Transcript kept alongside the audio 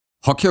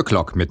Hockey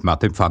O'Clock mit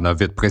Martin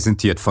Pfanner wird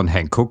präsentiert von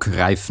Hankook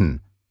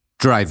Reifen.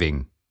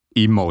 Driving.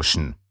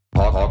 Emotion.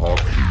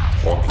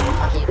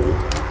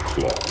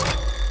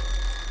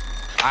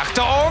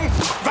 Achtung!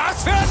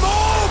 Was für ein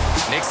Move!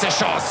 Nächste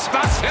Chance.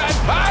 Was für ein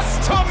Pass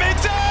zur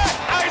Mitte!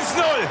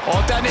 1-0.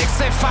 Und der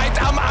nächste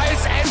Fight am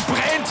Eis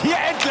entbrennt. Hier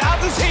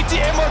entladen sich die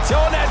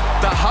Emotionen.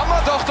 Da haben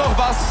wir doch noch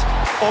was,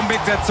 um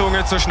mit der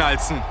Zunge zu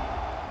schnalzen.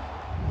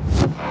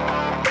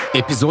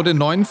 Episode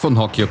 9 von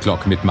Hockey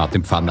O'Clock mit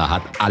Martin Pfanner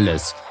hat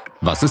alles,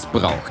 was es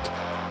braucht.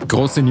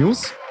 Große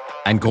News,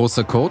 ein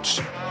großer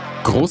Coach,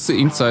 große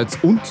Insights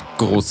und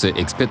große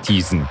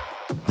Expertisen.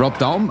 Rob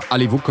Daum,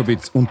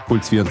 Wukovits und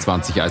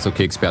Puls24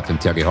 Eishockey-Expertin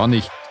Theri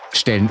Hornich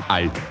stellen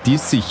all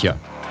dies sicher.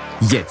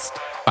 Jetzt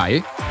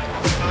bei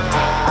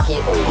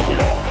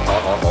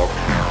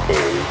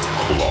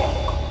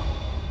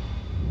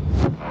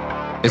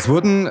Es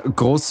wurden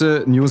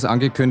große News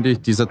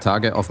angekündigt dieser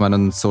Tage auf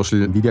meinen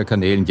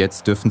Social-Media-Kanälen.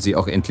 Jetzt dürfen Sie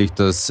auch endlich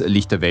das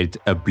Licht der Welt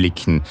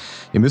erblicken.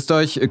 Ihr müsst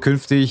euch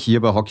künftig hier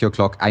bei Hockey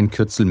O'Clock ein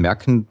Kürzel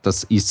merken.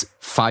 Das ist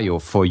FIO,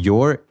 for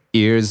your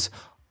ears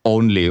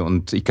only.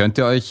 Und ich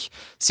könnte euch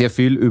sehr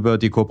viel über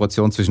die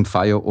Kooperation zwischen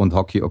FIO und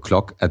Hockey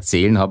O'Clock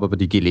erzählen, habe aber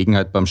die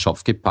Gelegenheit beim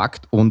Schopf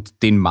gepackt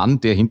und den Mann,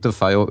 der hinter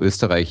FIO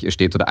Österreich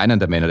steht, oder einen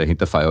der Männer, der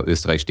hinter FIO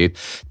Österreich steht,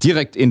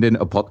 direkt in den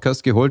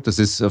Podcast geholt. Das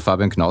ist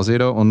Fabian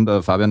Knauseder. Und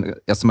Fabian,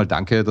 erst einmal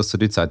danke, dass du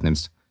die Zeit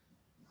nimmst.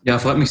 Ja,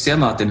 freut mich sehr,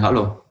 Martin.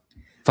 Hallo.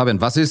 Fabian,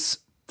 was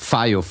ist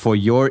FIO, for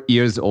your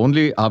ears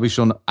only? Habe ich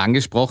schon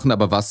angesprochen,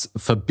 aber was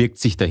verbirgt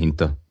sich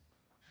dahinter?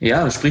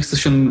 Ja, du sprichst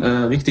das schon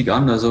richtig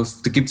an. Also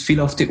da gibt's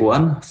viel auf die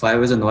Ohren. FIO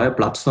ist eine neue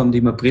Plattform, die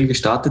im April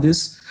gestartet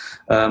ist.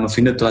 Man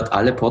findet dort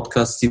alle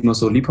Podcasts, die man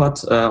so lieb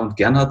hat und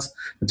gern hat.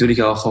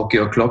 Natürlich auch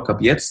Hockey O'Clock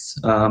ab jetzt.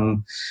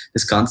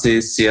 Das Ganze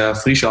ist sehr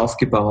frisch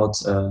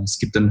aufgebaut. Es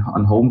gibt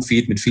einen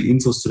Home-Feed mit viel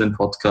Infos zu den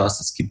Podcasts.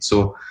 Es gibt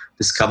so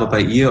Discover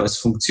by Ear als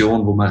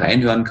Funktion, wo man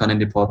reinhören kann in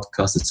die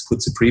Podcasts. Das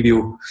kurze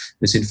Preview.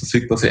 Wir sind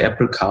verfügbar für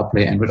Apple,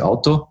 CarPlay, Android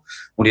Auto.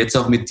 Und jetzt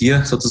auch mit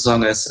dir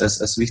sozusagen als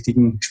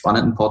wichtigen,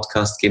 spannenden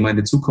Podcast gehen wir in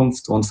die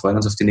Zukunft und freuen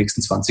uns auf die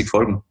nächsten 20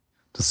 Folgen.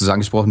 Das ist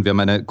angesprochen, wir haben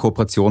eine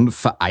Kooperation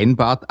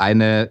vereinbart.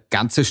 Eine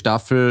ganze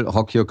Staffel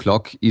Hockey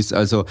O'Clock ist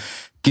also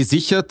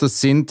gesichert. Das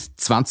sind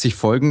 20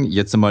 Folgen,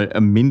 jetzt einmal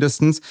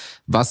mindestens.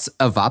 Was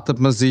erwartet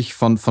man sich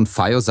von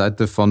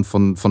FIO-Seite von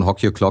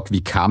Hockey O'Clock?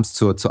 Wie kam es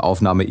zur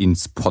Aufnahme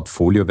ins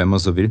Portfolio, wenn man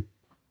so will?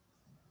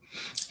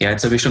 Ja,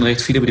 jetzt habe ich schon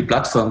recht viel über die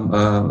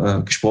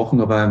Plattform gesprochen,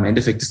 aber im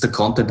Endeffekt ist der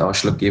Content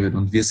ausschlaggebend.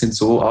 Und wir sind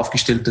so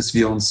aufgestellt, dass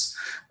wir uns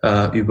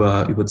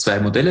über zwei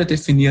Modelle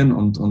definieren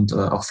und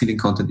auch viel in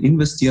Content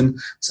investieren.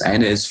 Das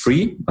eine ist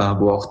Free,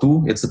 wo auch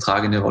du jetzt eine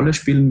tragende Rolle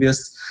spielen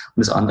wirst.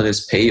 Und das andere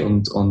ist Pay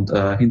und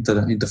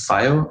hinter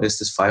FIO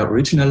ist das FIO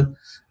Original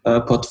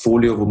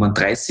Portfolio, wo man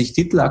 30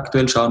 Titel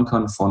aktuell schauen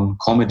kann, von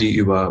Comedy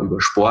über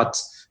Sport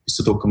bis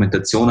zu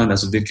Dokumentationen,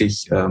 also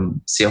wirklich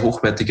sehr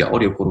hochwertige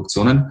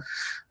Audioproduktionen.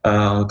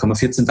 Kann man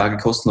 14 Tage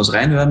kostenlos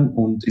reinhören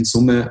und in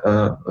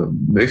Summe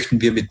möchten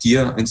wir mit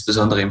dir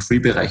insbesondere im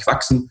Free-Bereich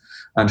wachsen,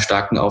 einen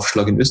starken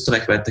Aufschlag in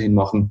Österreich weiterhin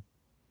machen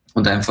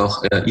und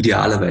einfach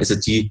idealerweise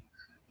die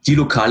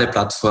lokale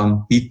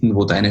Plattform bieten,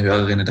 wo deine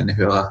Hörerinnen, deine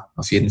Hörer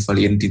auf jeden Fall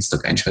jeden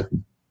Dienstag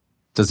einschalten.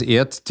 Das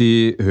ehrt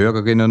die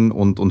Hörerinnen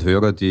und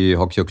Hörer, die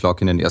Hockey O'Clock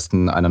in den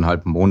ersten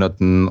 1,5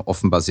 Monaten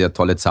offenbar sehr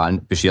tolle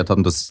Zahlen beschert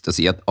haben. Das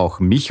ehrt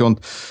auch mich und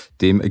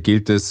dem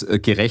gilt es,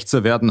 gerecht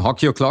zu werden.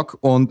 Hockey O'Clock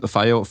und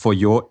FIO for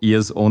your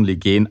ears only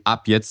gehen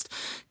ab jetzt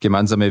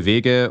gemeinsame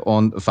Wege.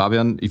 Und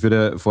Fabian, ich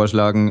würde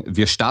vorschlagen,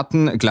 wir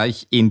starten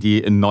gleich in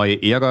die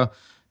neue Ära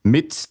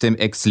mit dem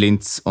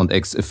Ex-Linz und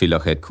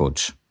Ex-Villach Head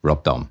Coach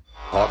Rob Daum.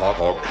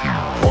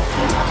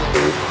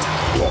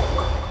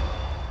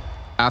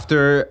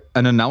 After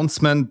an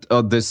announcement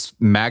of this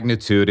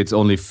magnitude, it's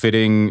only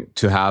fitting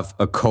to have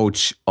a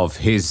coach of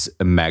his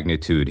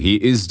magnitude. He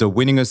is the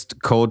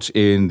winningest coach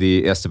in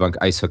the Erste Bank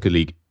Ice Hockey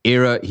League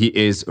era. He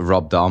is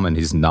Rob Daum, and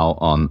he's now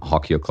on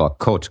Hockey O'Clock.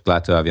 Coach,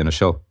 glad to have you on the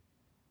show.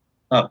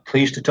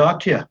 Pleased to talk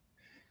to you.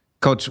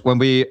 Coach, when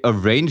we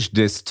arranged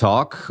this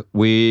talk,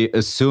 we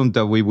assumed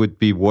that we would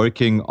be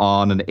working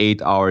on an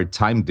 8-hour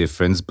time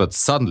difference, but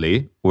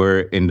suddenly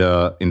we're in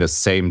the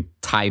same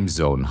time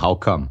zone. How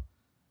come?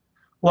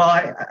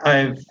 Well,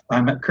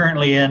 I'm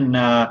currently in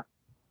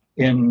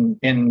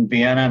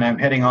Vienna, and I'm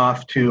heading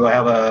off to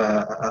have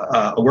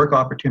a work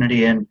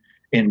opportunity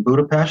in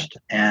Budapest,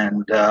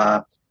 and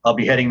I'll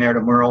be heading there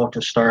tomorrow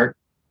to start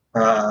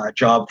a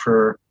job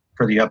for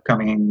the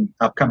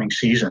upcoming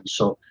season.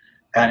 So,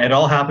 and it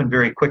all happened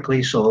very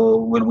quickly. So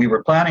when we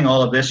were planning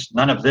all of this,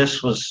 none of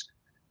this was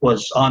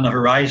on the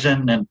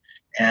horizon,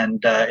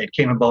 and it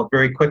came about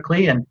very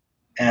quickly, and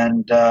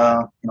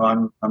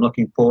I'm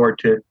looking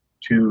forward to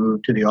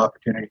the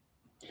opportunity.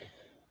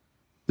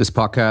 This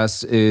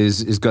podcast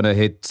is going to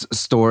hit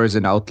stores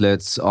and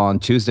outlets on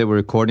Tuesday. We're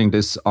recording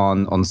this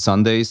on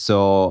Sunday.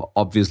 So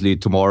obviously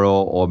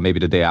tomorrow or maybe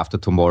the day after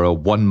tomorrow,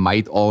 one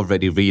might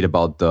already read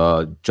about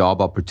the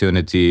job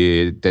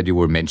opportunity that you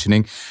were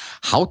mentioning.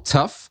 How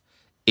tough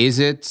is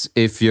it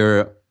if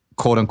you're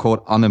quote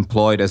unquote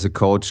unemployed as a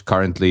coach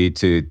currently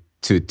to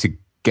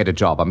get a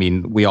job? I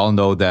mean, we all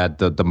know that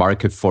the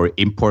market for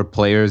import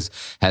players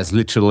has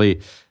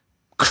literally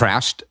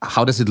crashed.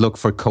 How does it look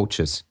for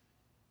coaches?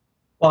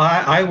 Well,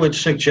 I would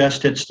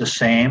suggest it's the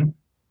same,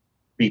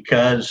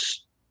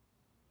 because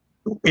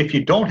if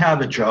you don't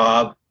have a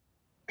job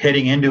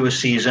heading into a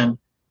season,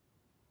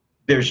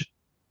 there's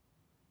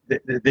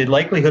the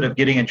likelihood of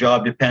getting a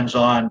job depends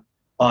on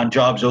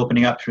jobs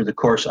opening up through the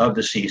course of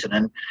the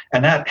season.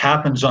 And that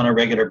happens on a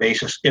regular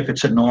basis if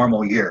it's a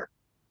normal year.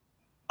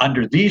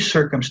 Under these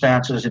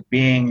circumstances, it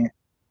being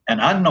an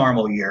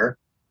unnormal year,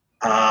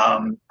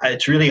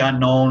 it's really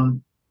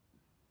unknown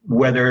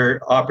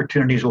whether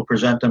opportunities will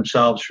present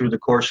themselves through the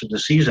course of the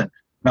season.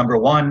 Number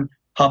one,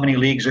 how many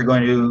leagues are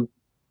going to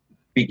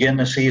begin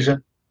the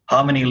season?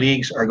 How many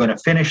leagues are going to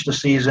finish the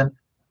season?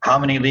 How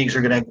many leagues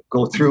are going to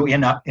go through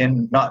not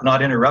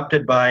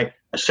interrupted by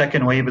a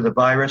second wave of the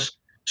virus?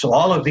 So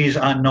all of these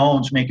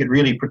unknowns make it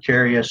really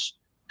precarious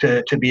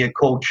to be a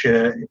coach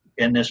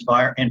in this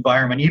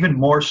environment, even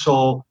more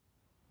so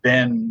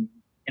than,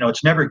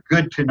 it's never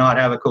good to not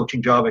have a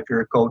coaching job if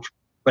you're a coach,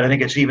 but I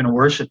think it's even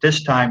worse at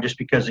this time just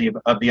because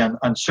of the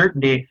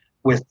uncertainty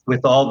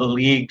with all the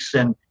leagues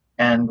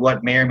and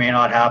what may or may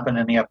not happen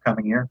in the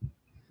upcoming year.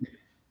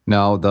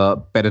 Now, the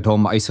Bet at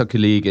Home Ice Hockey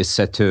League is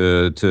set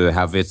to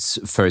have its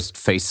first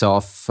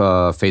face-offs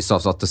of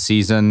the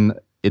season.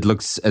 It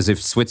looks as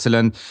if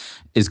Switzerland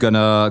is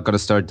gonna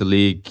start the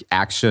league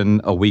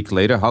action a week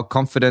later. How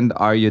confident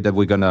are you that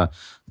we're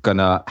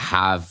gonna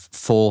have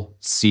full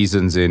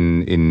seasons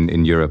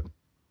in Europe?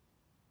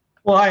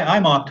 Well,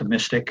 I'm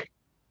optimistic.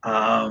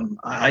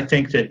 I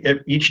think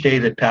that each day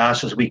that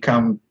passes, we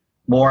come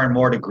more and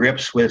more to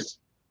grips with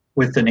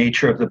the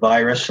nature of the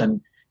virus,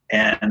 and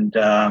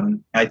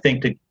I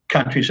think that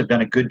countries have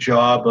done a good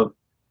job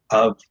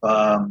of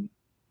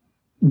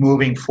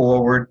moving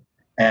forward.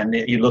 And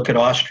you look at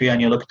Austria,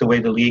 and you look at the way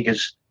the league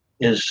is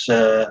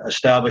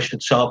established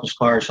itself as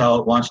far as how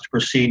it wants to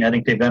proceed. And I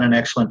think they've done an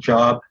excellent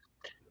job.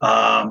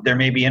 There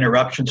may be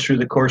interruptions through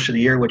the course of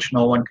the year, which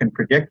no one can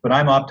predict, but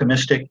I'm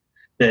optimistic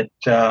that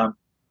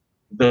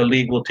the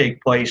league will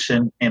take place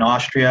in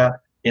Austria,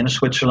 in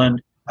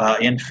Switzerland,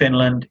 in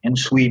Finland, in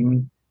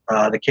Sweden.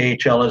 The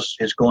KHL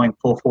is going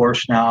full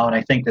force now, and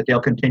I think that they'll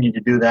continue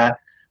to do that.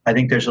 I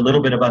think there's a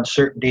little bit of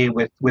uncertainty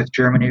with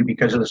Germany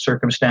because of the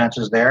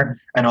circumstances there,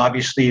 and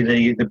obviously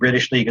the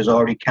British League has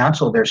already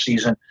canceled their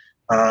season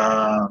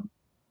a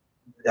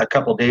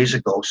couple of days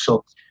ago.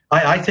 So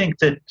I think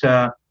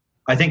that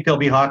I think there'll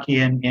be hockey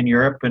in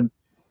Europe,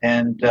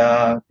 and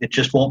it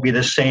just won't be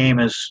the same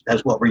as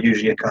what we're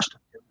usually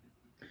accustomed to.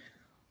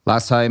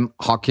 Last time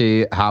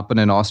hockey happened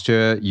in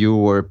Austria, you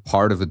were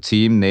part of a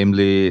team,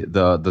 namely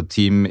the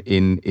team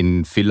in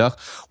Villach.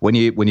 When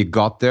you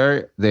got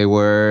there, they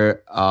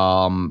were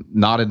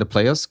not in the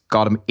playoffs,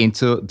 got them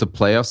into the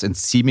playoffs, and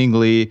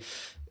seemingly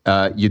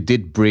you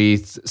did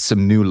breathe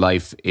some new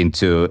life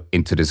into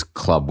this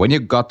club. When you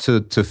got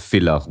to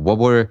Villach, what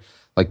were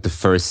like the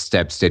first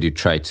steps that you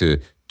tried to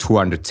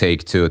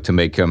undertake to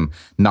make them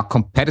not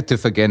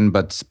competitive again,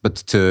 but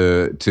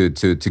to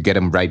get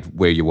them right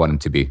where you want them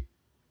to be?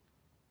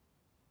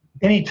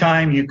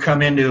 Anytime you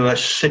come into a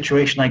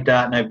situation like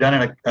that, and I've done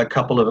it a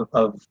couple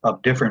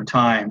of different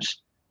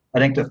times, I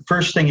think the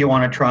first thing you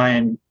want to try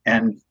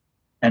and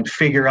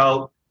figure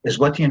out is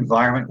what the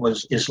environment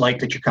is like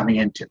that you're coming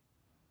into,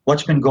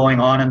 what's been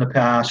going on in the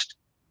past,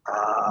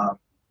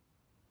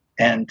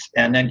 and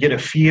then get a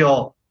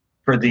feel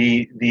for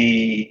the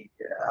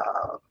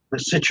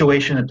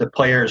situation that the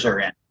players are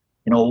in.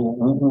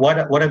 What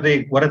are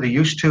they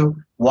used to?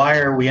 Why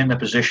are we in the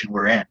position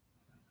we're in?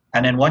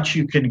 And then once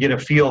you can get a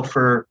feel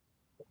for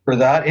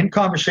that, in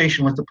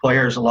conversation with the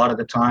players a lot of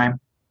the time,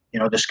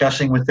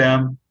 discussing with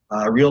them,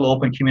 real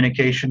open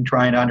communication,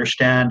 trying to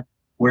understand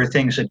where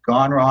things had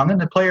gone wrong. And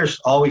the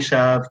players always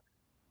have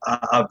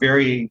a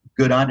very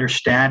good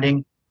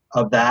understanding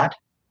of that.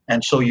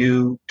 And so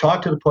you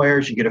talk to the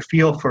players, you get a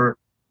feel for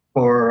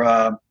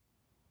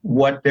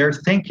what they're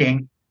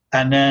thinking,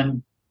 and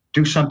then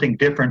do something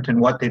different than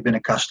what they've been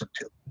accustomed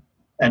to,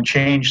 and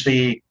change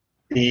the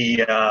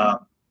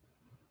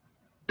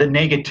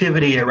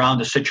negativity around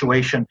the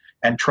situation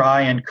and try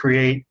and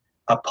create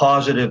a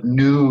positive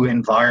new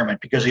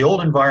environment, because the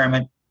old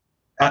environment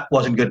that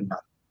wasn't good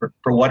enough.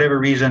 For whatever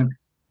reason,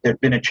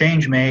 there'd been a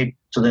change made,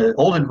 so the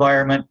old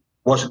environment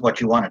wasn't what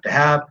you wanted to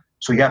have.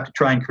 So you have to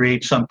try and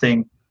create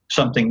something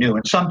new.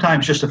 And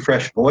sometimes just a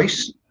fresh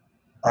voice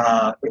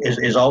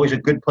is always a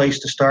good place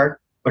to start.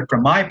 But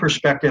from my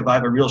perspective, I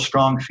have a real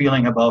strong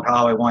feeling about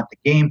how I want the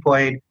game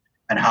played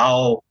and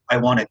how I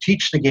want to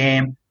teach the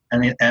game,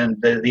 and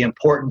the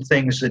important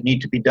things that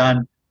need to be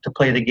done to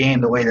play the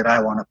game the way that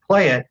I want to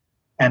play it.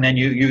 And then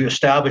you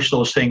establish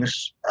those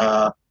things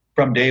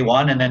from day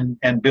one,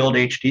 and build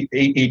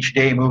each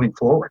day moving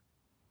forward.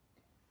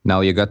 Now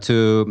you got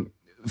to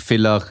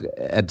Villach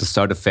at the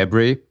start of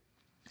February,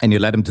 and you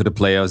led them to the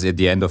playoffs at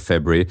the end of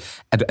February.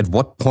 At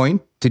what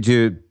point did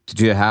you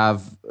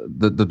have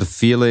the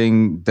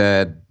feeling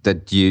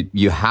that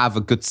you have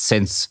a good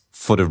sense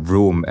for the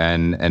room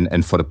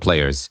and for the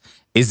players?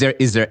 Is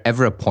there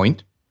ever a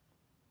point?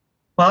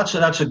 Well,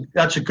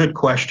 that's a good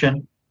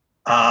question.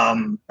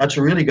 That's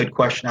a really good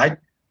question.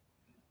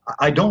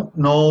 I don't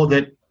know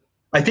that.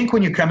 I think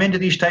when you come into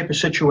these type of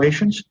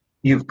situations,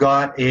 you've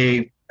got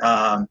an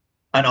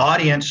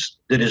audience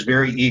that is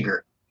very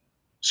eager.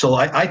 So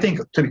I think,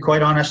 to be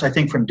quite honest, I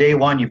think from day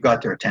one you've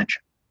got their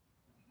attention,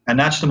 and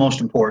that's the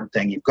most important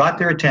thing. You've got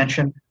their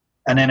attention,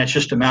 and then it's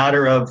just a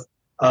matter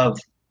of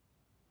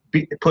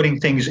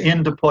putting things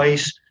into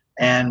place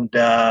and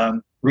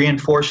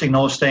reinforcing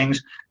those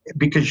things,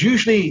 because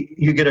usually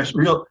you get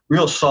a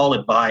real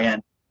solid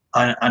buy-in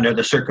under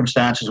the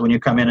circumstances when you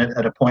come in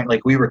at a point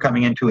like we were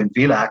coming into in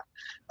Villach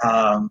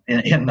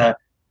in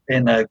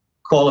the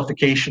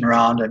qualification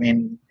round. I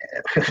mean,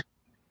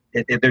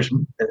 there's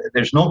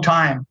no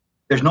time.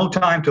 There's no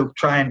time to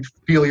try and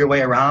feel your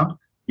way around.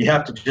 You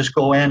have to just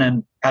go in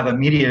and have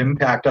immediate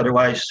impact.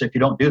 Otherwise, if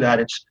you don't do that,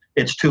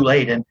 it's too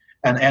late. And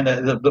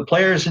the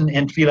players in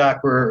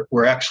Villach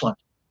were excellent.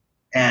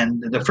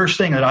 And the first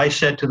thing that I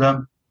said to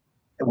them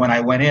when I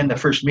went in, the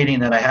first meeting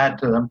that I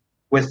had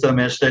with them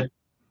is that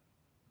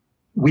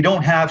we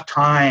don't have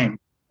time,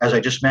 as I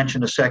just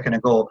mentioned a second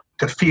ago,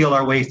 to feel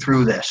our way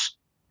through this.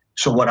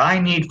 So what I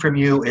need from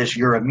you is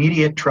your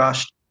immediate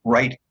trust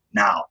right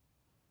now.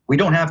 We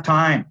don't have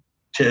time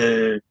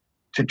to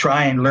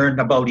try and learn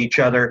about each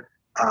other,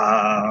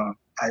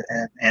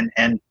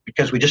 and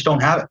because we just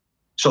don't have it.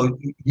 So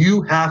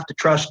you have to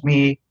trust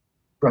me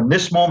from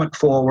this moment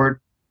forward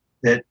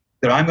that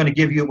I'm going to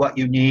give you what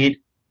you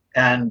need,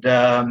 and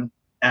we'll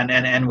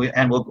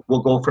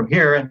go from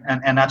here.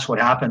 And that's what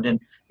happened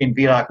in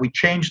Villach. We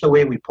changed the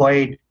way we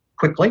played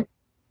quickly,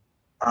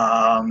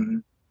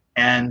 and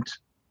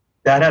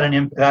that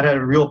had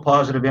a real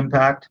positive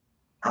impact.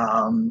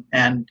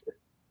 And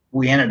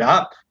we ended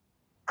up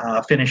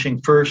finishing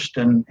first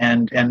and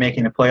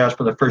making the playoffs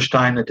for the first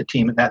time that the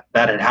team that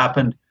had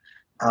happened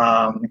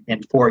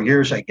in 4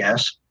 years, I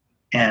guess.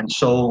 And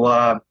so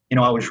I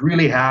was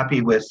really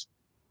happy with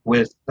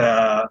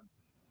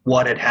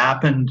what had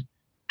happened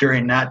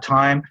during that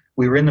time.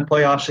 We were in the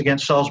playoffs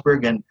against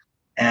Salzburg,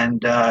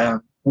 and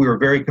we were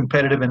very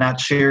competitive in that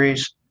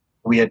series.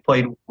 We had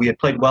played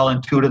well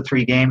in 2 to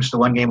 3 games. The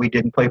one game we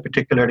didn't play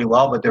particularly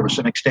well, but there were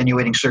some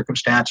extenuating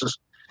circumstances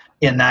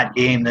in that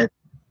game that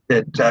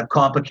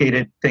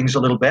complicated things a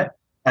little bit,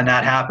 and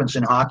that happens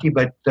in hockey.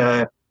 But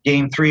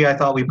Game 3, I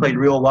thought we played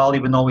real well,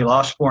 even though we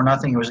lost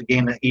 4-0. It was a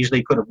game that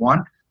easily could have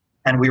won,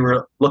 and we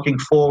were looking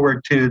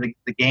forward to the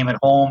game at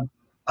home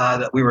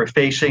that we were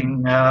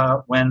facing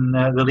when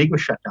the league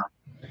was shut down.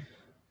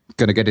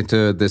 Going to get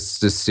into this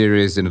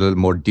series in a little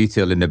more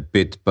detail in a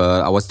bit,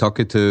 but I was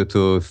talking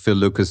to Phil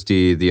Lucas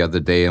the other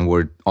day, and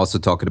we're also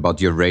talking about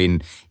your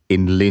reign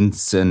in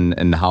Linz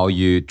and how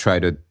you try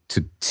to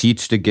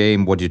teach the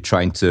game, what you're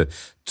trying to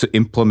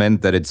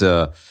implement, that it's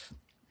a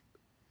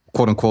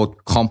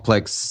quote-unquote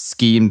complex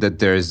scheme, that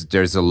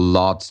there's a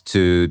lot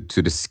to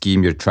the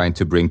scheme you're trying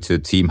to bring to a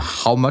team.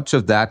 How much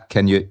of that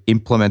can you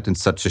implement in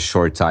such a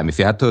short time? If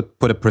you had to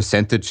put a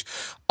percentage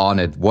on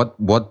it, what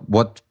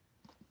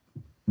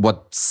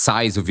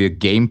size of your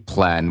game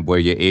plan were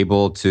you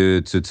able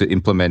to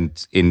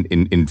implement in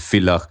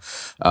Villach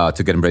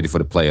to get them ready for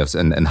the playoffs,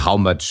 and how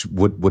much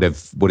would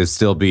it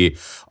still be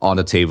on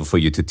the table for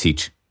you to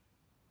teach?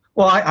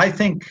 Well, I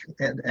think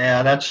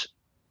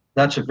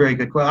that's a very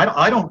good question.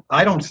 I don't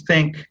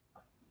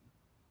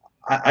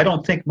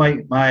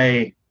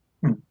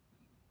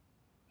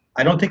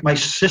think my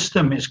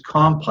system is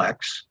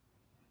complex.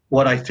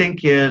 What I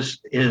think is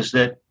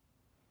that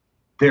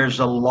there's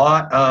a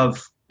lot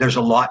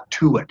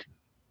to it.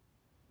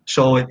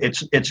 So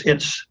it's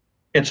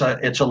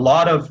a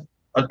lot of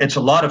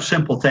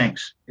simple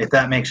things, if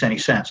that makes any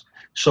sense.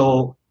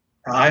 So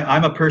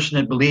I'm a person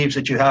that believes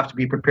that you have to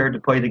be prepared to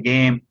play the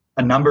game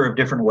a number of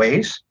different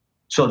ways.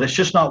 So there's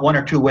just not one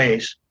or two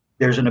ways.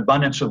 There's an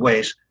abundance of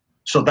ways.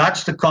 So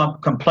that's the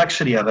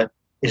complexity of it,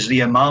 is the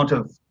amount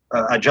of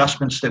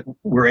adjustments that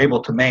we're able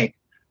to make.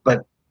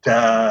 But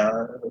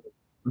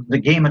the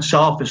game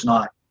itself is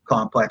not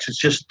complex. It's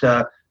just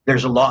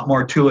there's a lot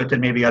more to it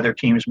than maybe other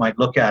teams might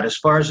look at. As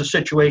far as the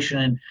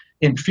situation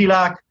in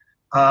Villach,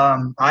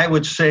 I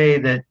would say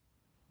that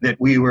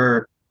we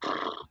were.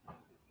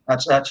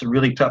 That's a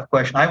really tough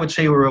question. I would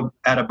say we were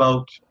at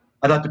about.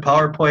 I thought the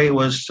power play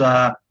was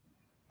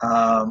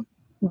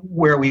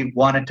where we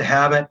wanted to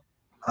have it,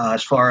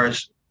 as far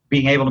as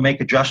being able to make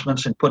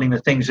adjustments and putting the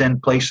things in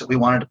place that we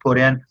wanted to put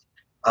in,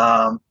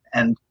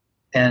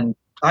 and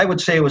I would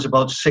say it was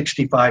about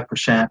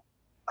 65%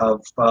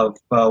 of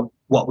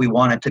what we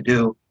wanted to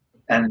do,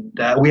 and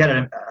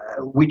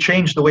we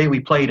changed the way we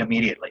played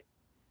immediately.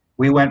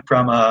 We went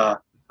from a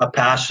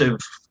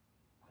passive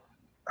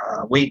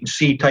wait and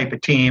see type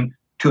of team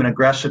to an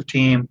aggressive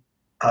team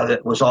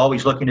that was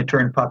always looking to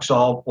turn pucks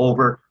all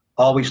over,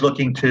 always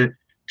looking to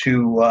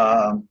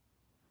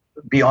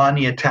be on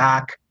the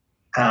attack,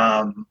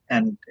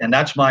 and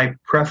that's my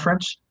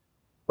preference.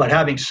 But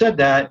having said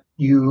that,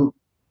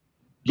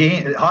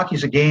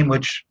 hockey's a game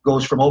which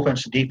goes from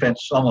offense to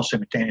defense almost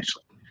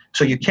simultaneously.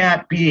 So you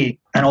can't be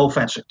an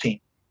offensive team.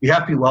 You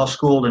have to be well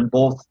schooled in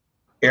both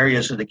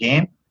areas of the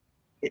game.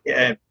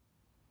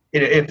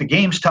 if the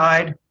game's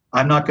tied,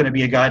 I'm not going to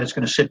be a guy that's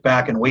going to sit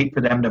back and wait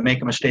for them to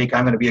make a mistake.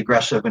 I'm going to be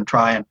aggressive and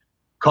try and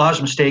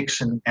cause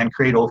mistakes and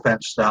create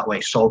offense that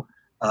way. So,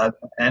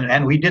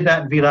 and we did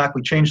that in Villach.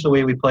 We changed the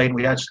way we played, and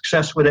we had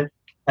success with it.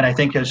 And I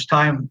think as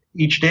time,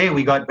 each day,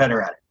 we got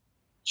better at it.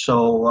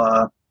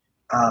 So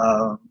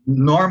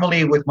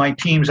normally with my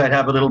teams, I'd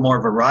have a little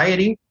more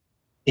variety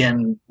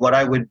in what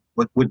I would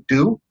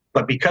do.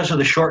 But because of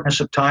the shortness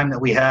of time that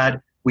we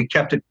had, we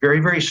kept it very,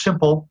 very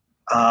simple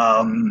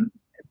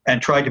and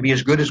tried to be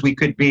as good as we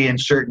could be in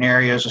certain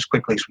areas as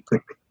quickly as we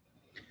could be.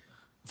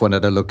 If one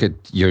had a look at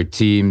your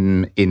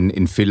team in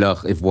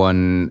Villach, if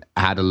one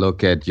had a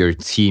look at your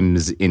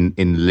teams in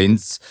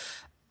Linz,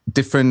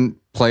 different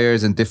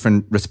players and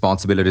different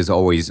responsibilities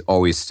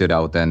always stood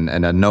out.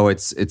 And I know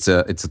it's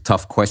a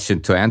tough question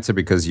to answer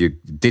because you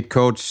did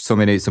coach so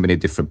many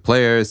different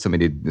players, so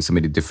many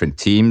different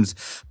teams.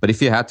 But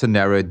if you had to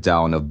narrow it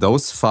down, of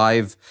those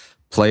 5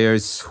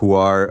 players who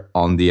are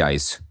on the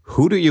ice,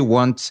 who do you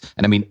want?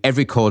 And I mean,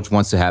 every coach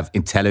wants to have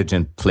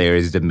intelligent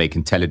players that make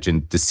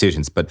intelligent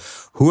decisions. But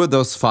who of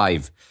those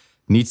 5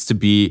 needs to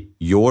be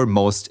your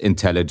most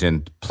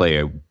intelligent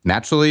player?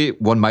 Naturally,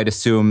 one might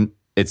assume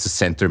it's a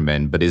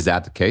centerman, but is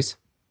that the case?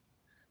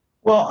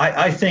 Well,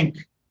 I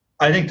think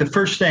the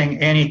first thing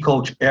any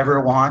coach ever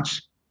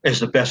wants is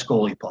the best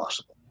goalie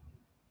possible.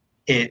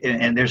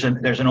 And there's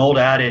an old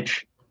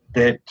adage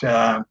that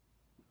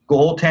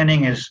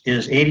goaltending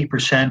is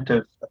 80%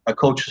 of a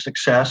coach's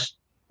success.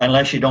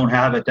 Unless you don't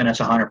have it, then it's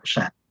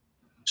 100%.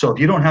 So if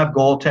you don't have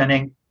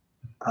goaltending,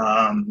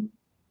 I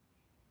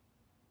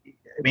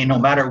mean, no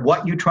matter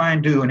what you try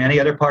and do in any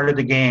other part of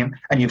the game,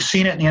 and you've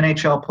seen it in the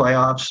NHL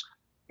playoffs,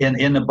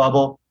 in the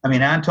bubble. I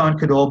mean, Anton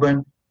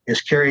Khudobin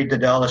has carried the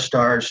Dallas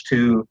Stars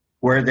to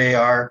where they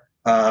are.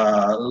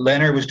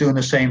 Leonard was doing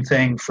the same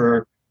thing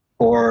for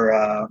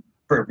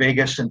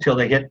Vegas until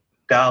they hit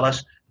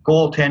Dallas.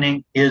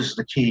 Goaltending is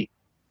the key.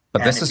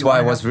 But this is why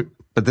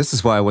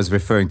I was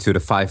referring to the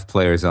 5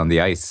 players on the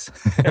ice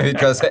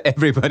because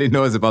everybody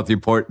knows about the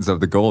importance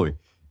of the goalie.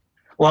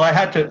 Well, I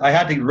had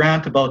to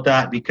rant about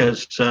that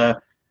because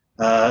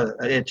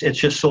it's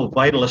just so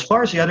vital. As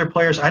far as the other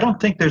players, I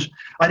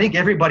think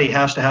everybody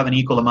has to have an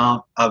equal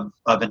amount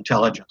of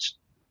intelligence,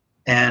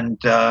 and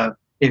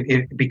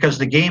because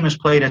the game is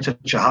played at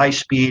such a high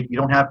speed, you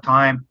don't have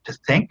time to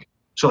think,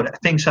 so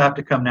things have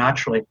to come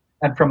naturally.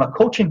 And from a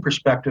coaching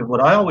perspective,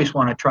 what I always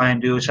want to try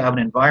and do is have an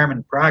environment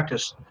in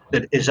practice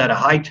that is at a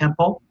high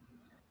tempo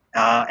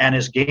and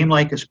as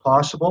game-like as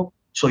possible.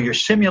 So you're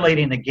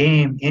simulating the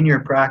game in your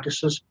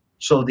practices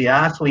so the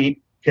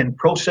athlete can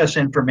process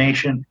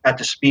information at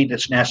the speed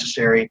that's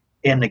necessary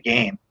in the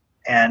game.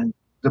 And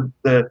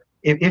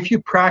if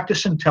you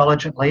practice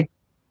intelligently,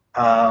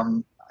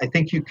 I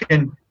think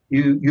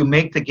you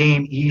make the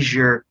game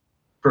easier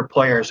for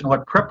players. And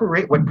what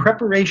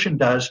preparation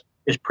does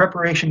is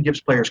preparation gives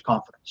players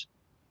confidence.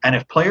 And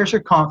if players are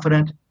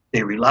confident,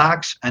 they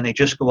relax and they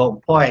just go out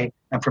and play.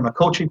 And from a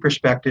coaching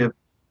perspective,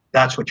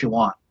 that's what you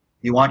want.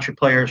 You want your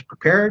players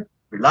prepared,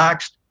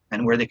 relaxed,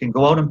 and where they can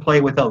go out and play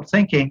without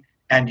thinking.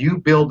 And you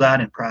build that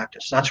in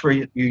practice. That's where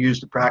you use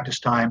the practice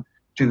time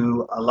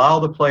to allow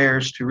the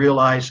players to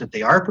realize that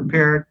they are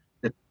prepared,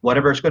 that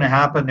whatever is going to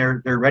happen,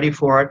 they're ready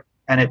for it.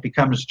 And it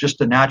becomes just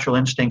the natural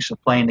instincts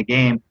of playing the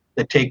game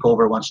that take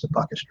over once the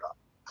puck is dropped.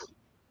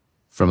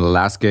 From the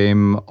last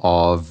game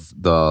of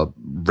the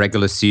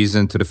regular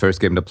season to the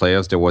first game of the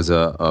playoffs, there was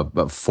a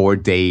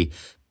 4-day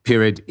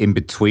period in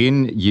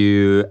between.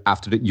 You,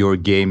 after your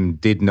game,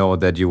 did know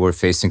that you were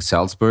facing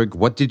Salzburg.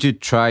 What did you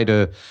try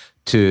to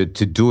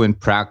do in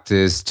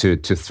practice to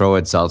throw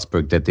at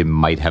Salzburg that they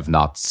might have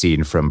not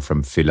seen from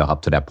Villach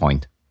up to that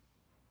point?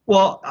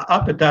 Well,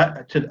 at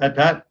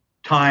that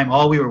time,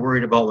 all we were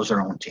worried about was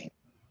our own team.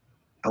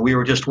 We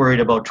were just worried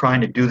about trying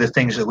to do the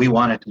things that we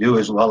wanted to do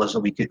as well as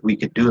we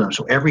could do them.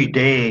 So every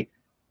day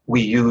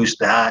we used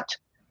that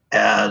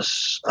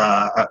as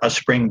a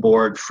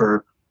springboard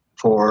for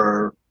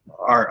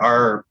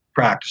our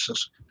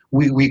practices.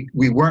 We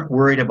weren't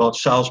worried about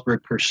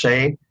Salzburg per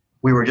se.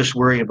 We were just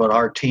worried about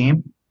our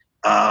team.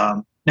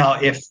 Now,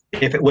 if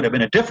it would have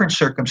been a different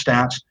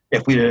circumstance,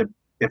 if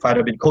I'd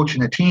have been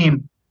coaching the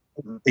team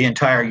the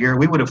entire year,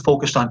 we would have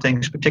focused on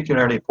things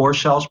particularly for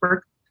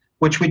Salzburg,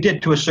 which we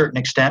did to a certain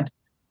extent.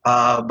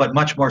 But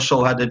much more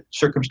so had the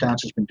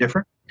circumstances been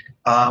different.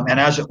 And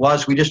as it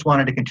was, we just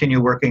wanted to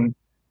continue working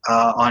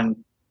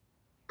on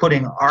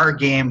putting our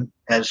game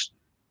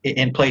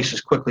in place as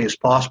quickly as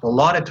possible. A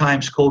lot of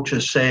times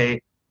coaches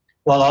say,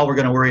 well, all we're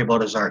going to worry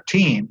about is our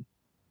team.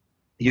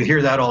 You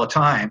hear that all the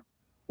time.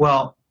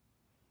 Well,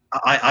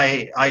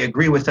 I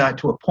agree with that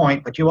to a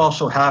point, but you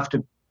also have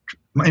to,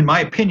 in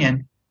my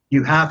opinion,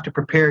 you have to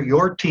prepare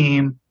your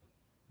team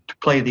to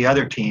play the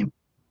other team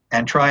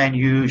and try and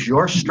use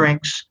your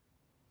strengths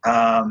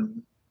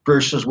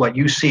versus what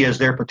you see as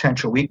their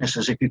potential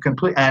weaknesses. If you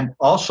complete, and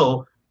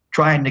also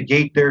try and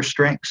negate their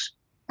strengths.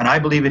 And I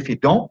believe if you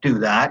don't do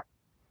that,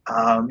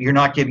 you're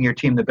not giving your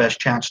team the best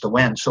chance to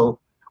win. So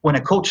when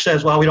a coach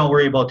says, well, we don't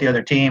worry about the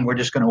other team, we're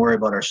just going to worry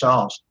about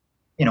ourselves.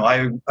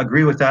 I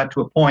agree with that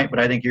to a point, but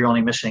I think you're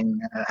only missing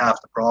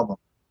half the problem.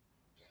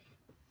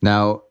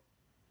 Now,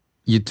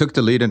 you took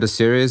the lead in the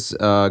series,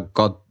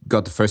 got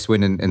the first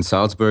win in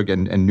Salzburg,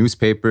 and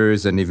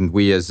newspapers and even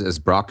we as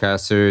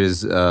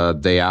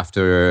broadcasters day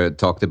after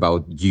talked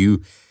about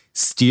you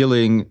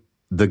stealing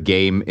the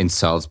game in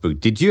Salzburg.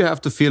 Did you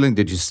have the feeling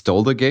that you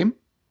stole the game?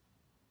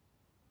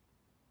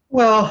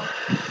 Well,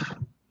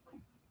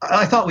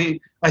 I thought we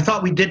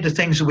did the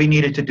things that we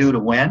needed to do to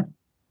win.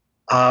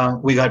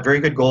 We got very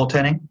good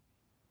goaltending.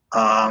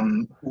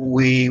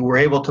 We were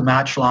able to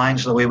match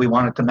lines the way we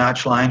wanted to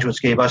match lines,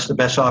 which gave us the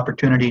best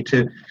opportunity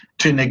to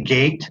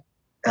negate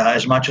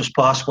as much as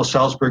possible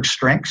Salzburg's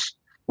strengths,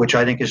 which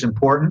I think is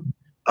important.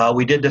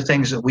 We did the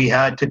things that we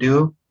had to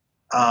do.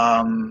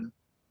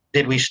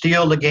 Did we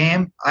steal the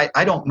game?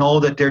 I don't know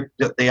that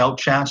they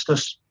outchanced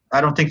us.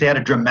 I don't think they had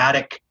a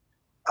dramatic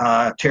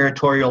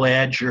territorial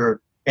edge or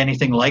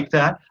anything like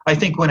that. I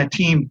think when a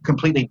team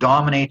completely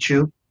dominates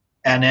you,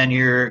 and then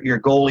your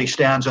goalie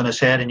stands on his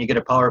head and you get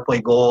a power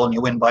play goal and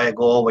you win by a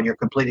goal when you're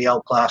completely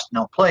outclassed and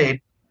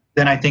outplayed,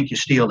 then I think you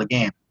steal the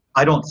game.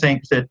 I don't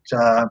think that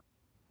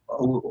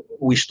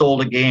we stole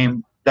the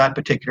game that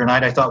particular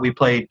night. I thought we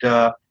played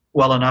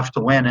well enough to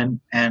win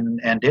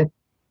and did.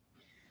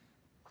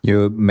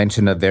 You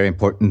mentioned a very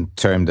important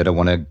term that I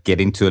want to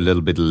get into a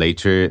little bit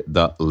later,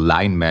 the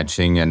line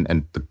matching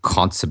and the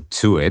concept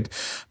to it.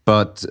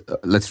 But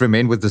let's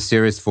remain with the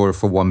series for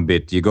one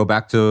bit. You go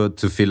back to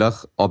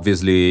Villach.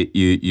 Obviously,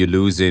 you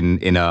lose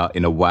in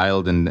a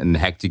wild and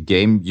hectic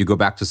game. You go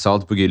back to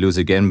Salzburg, you lose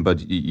again, but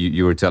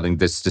you were telling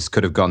this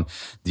could have gone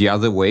the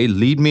other way.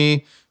 Lead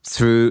me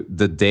through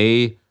the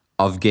day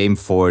of Game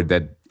 4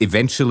 that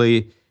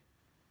eventually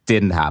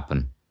didn't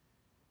happen.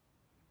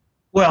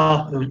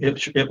 Well,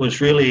 it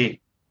was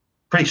really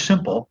pretty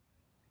simple.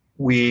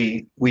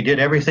 We did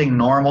everything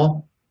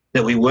normal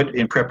that we would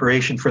in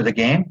preparation for the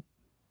game,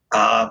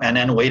 and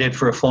then waited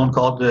for a phone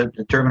call to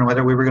determine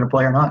whether we were going to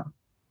play or not.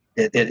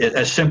 It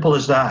as simple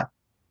as that.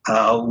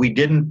 We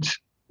didn't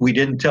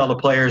tell the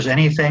players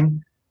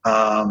anything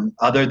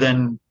other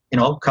than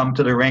come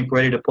to the rink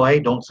ready to play.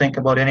 Don't think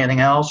about anything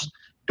else.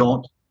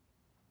 Don't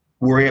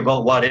worry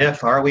about what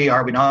if. Are we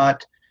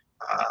not?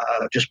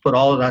 Just put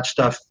all of that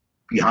stuff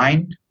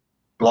behind.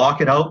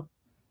 Block it out,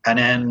 and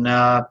then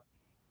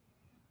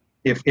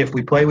if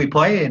we play, we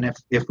play, and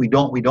if we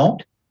don't, we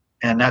don't.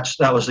 And that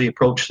was the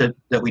approach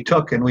that we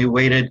took, and we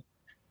waited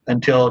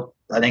until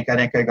I think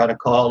I got a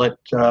call at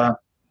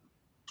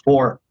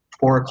 4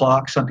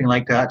 o'clock, something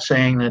like that,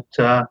 saying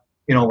that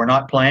we're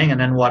not playing. And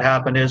then what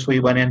happened is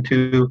we went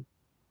into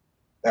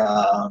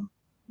the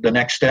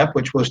next step,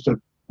 which was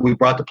we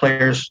brought the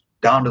players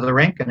down to the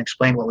rink and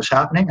explained what was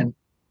happening,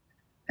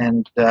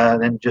 and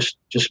then just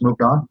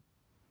moved on.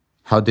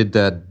 How did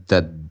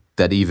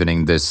that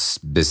evening, this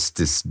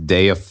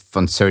day of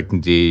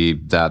uncertainty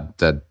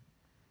that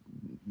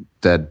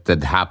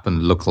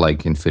happened look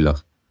like in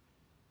Villach?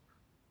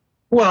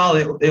 Well,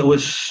 it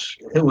was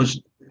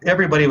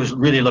everybody was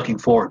really looking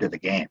forward to the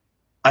game.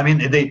 I mean,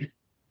 the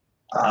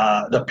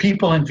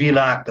people in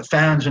Villach, the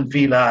fans in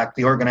Villach,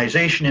 the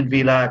organization in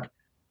Villach,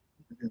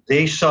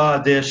 they saw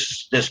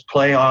this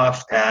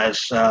playoff as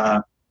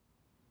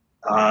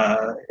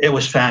it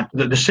was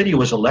the city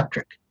was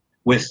electric.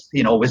 With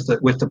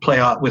the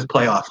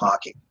playoff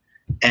hockey,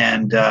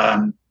 and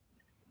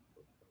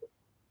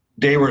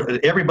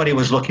everybody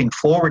was looking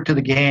forward to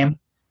the game,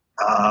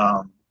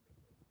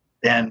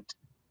 and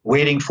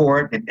waiting for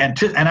it,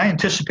 and I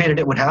anticipated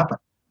it would happen.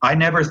 I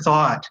never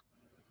thought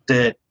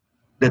that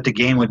the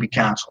game would be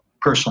canceled.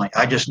 Personally,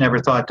 I just never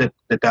thought that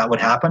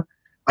would happen.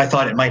 I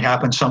thought it might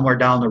happen somewhere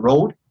down the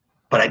road,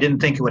 but I didn't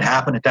think it would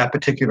happen at that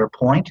particular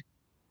point.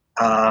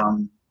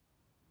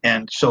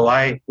 And so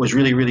I was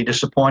really, really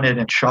disappointed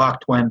and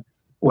shocked when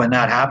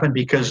that happened,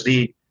 because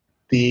the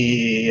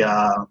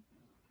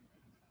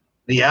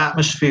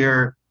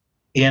atmosphere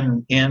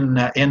in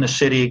the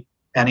city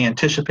and the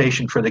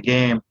anticipation for the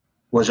game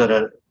was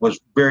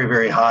very,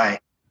 very high,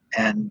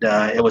 and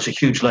it was a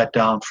huge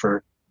letdown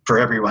for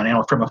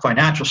everyone. From a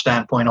financial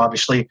standpoint,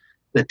 obviously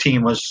the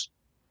team was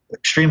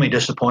extremely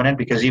disappointed,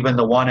 because even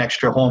the one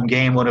extra home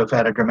game would have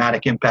had a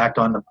dramatic impact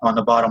on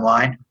the bottom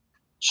line.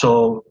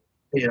 So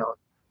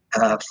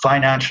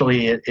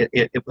financially,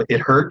 it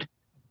hurt,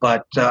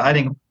 but I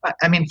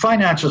mean,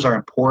 finances are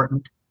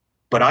important,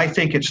 but I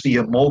think it's the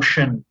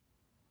emotion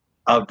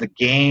of the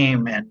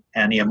game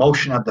and the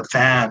emotion of the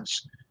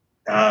fans,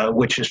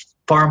 which is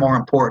far more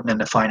important than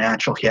the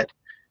financial hit.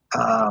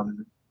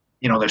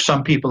 There's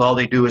some people, all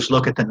they do is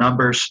look at the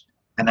numbers,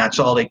 and that's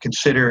all they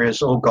consider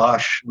is, oh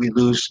gosh, we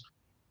lose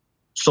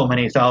so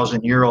many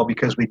 €1,000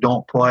 because we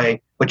don't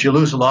play. But you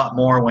lose a lot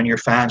more when your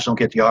fans don't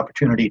get the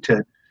opportunity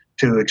to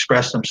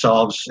express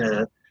themselves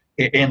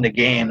in the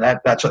game.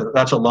 That's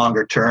a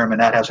longer term, and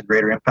that has a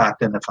greater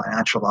impact than the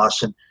financial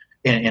loss,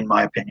 in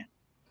my opinion.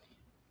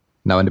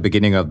 Now, in the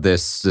beginning of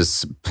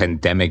this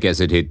pandemic, as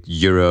it hit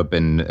Europe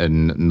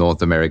and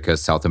North America,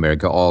 South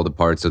America, all the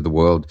parts of the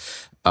world,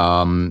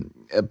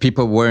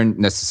 people weren't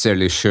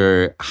necessarily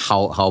sure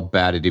how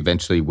bad it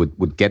eventually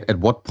would get. At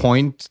what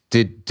point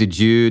did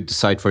you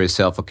decide for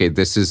yourself, okay,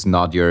 this is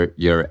not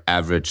your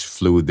average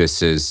flu,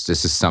 this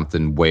is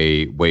something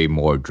way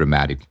more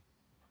dramatic?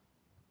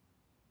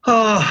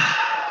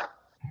 I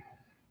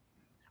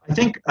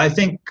think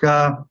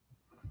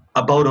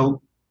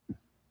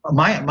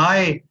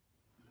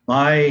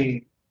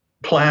my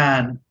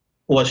plan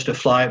was to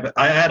fly.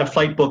 I had a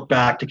flight booked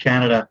back to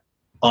Canada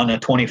on the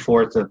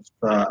 24th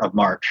of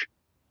March.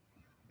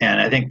 And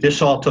I think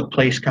this all took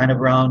place kind of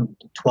around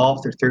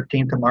 12th or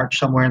 13th of March,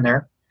 somewhere in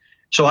there.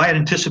 So I had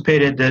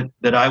anticipated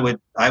that I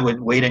would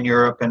wait in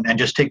Europe and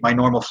just take my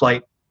normal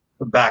flight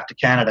back to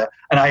Canada.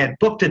 And I had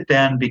booked it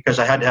then because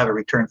I had to have a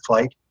return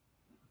flight.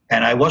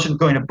 And I wasn't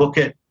going to book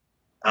it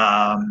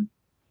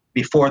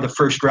before the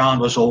first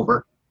round was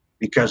over,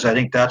 because I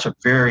think that's a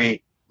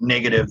very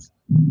negative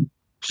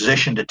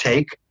position to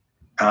take.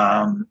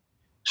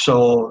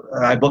 So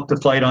I booked the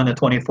flight on the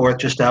 24th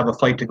just to have a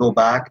flight to go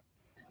back.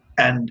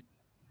 And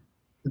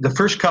the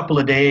first couple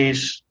of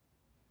days,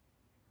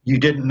 you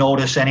didn't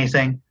notice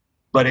anything,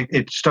 but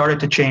it started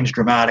to change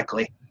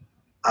dramatically.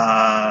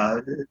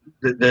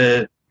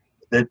 The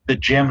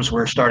gyms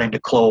were starting to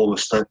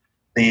close.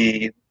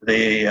 The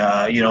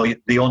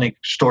only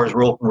stores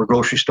were open were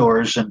grocery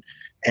stores, and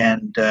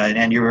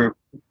you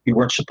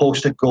weren't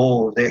supposed to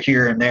go there,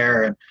 here and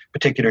there at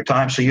particular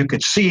times. So you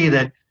could see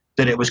that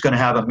it was going to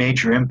have a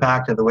major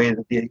impact of the way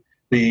that the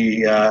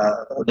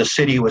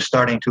city was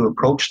starting to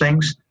approach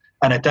things.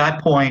 And at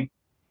that point,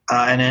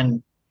 and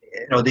then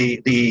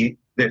it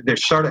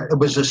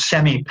was a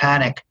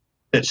semi-panic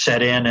that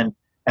set in,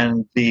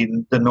 and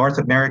the North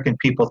American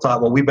people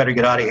thought, well, we better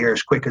get out of here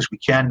as quick as we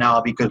can now,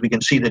 because we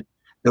can see that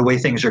the way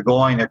things are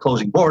going, they're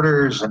closing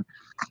borders, and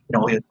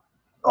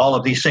all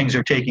of these things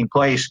are taking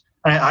place.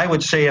 And I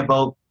would say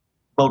about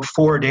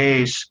 4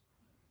 days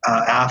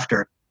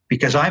after,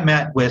 because I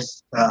met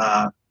with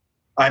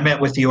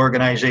the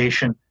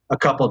organization a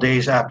couple of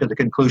days after the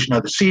conclusion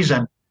of the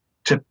season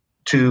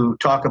to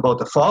talk about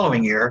the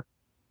following year,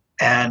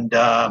 and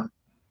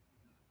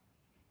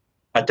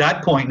at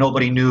that point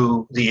nobody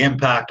knew the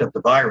impact of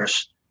the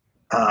virus.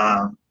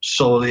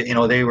 So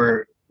they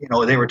were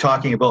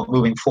talking about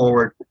moving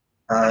forward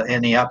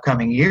in the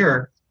upcoming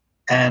year,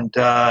 and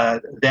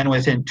then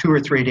within 2 or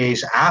 3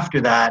 days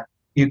after that,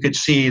 you could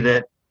see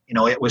that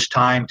it was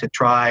time to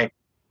try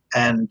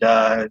and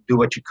do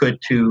what you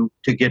could to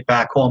get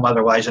back home.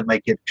 Otherwise, it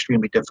might get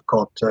extremely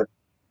difficult to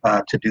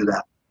do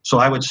that. So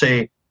I would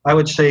say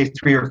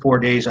 3 or 4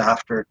 days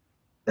after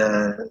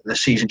the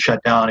season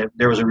shut down,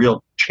 there was a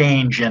real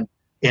change in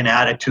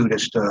attitude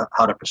as to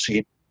how to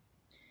proceed.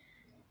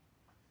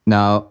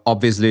 Now,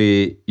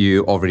 obviously,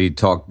 you already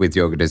talked with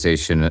the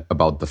organization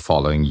about the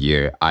following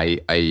year. I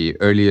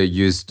earlier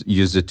used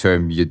the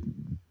term, you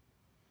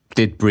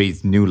did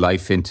breathe new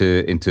life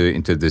into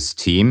this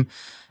team,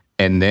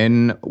 and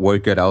then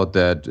worked it out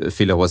that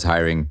Villach was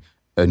hiring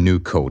a new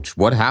coach.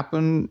 What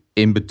happened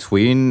in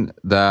between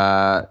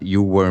that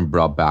you weren't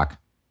brought back?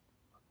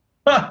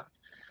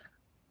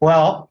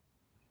 Well,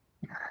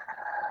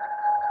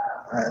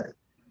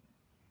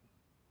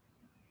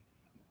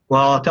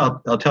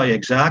 I'll tell you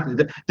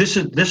exactly. This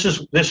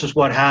is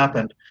what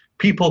happened.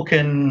 People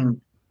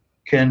can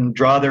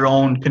draw their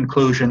own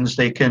conclusions.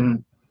 They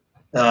can.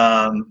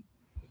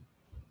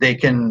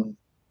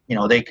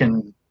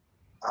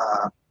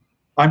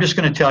 I'm just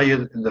going to tell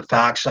you the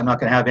facts. I'm not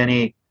going to have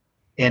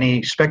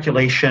any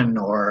speculation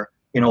or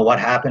what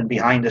happened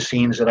behind the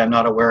scenes that I'm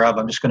not aware of.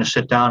 I'm just going to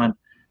sit down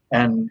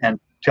and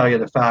tell you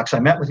the facts. I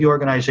met with the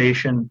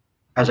organization,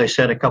 as I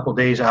said, a couple of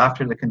days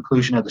after the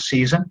conclusion of the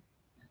season.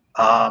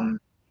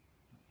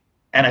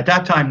 And at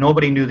that time,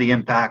 nobody knew the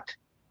impact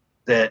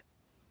that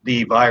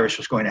the virus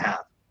was going to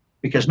have,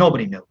 because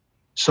nobody knew.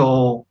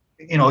 So,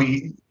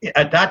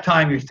 at that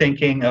time, you're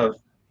thinking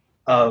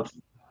of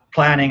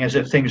planning as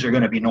if things are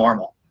going to be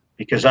normal,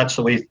 because that's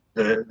the way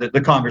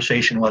the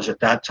conversation was at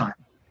that time.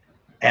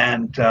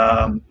 And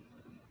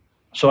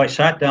so I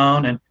sat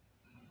down and,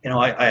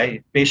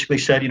 I basically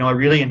said, I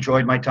really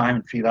enjoyed my time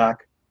in Villach.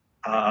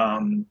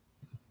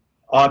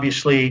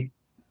 Obviously,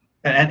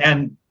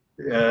 and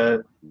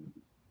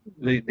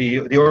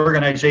the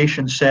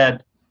organization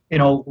said,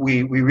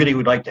 we really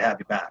would like to have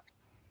you back.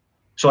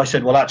 So I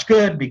said, well, that's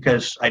good,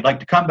 because I'd like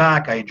to come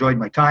back. I enjoyed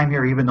my time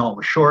here, even though it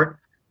was short.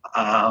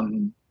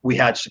 We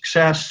had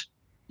success.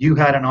 You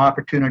had an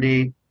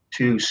opportunity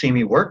to see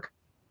me work.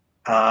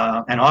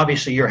 And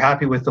obviously you're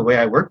happy with the way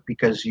I work,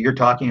 because you're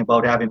talking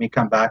about having me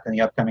come back in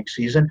the upcoming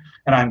season,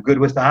 and I'm good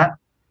with that.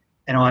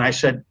 And I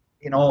said,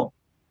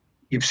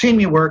 you've seen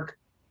me work.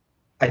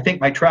 I think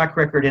my track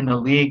record in the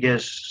league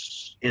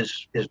is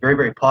very,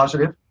 very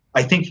positive.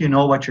 I think you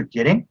know what you're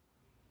getting.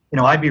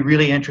 I'd be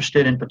really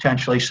interested in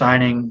potentially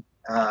signing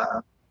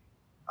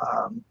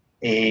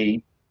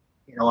a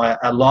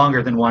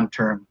longer than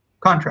one-term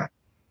contract.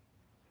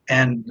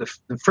 And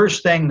the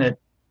first thing that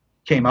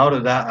came out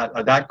of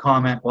that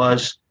comment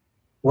was,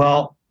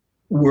 well,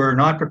 we're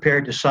not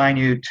prepared to sign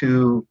you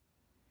to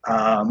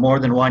more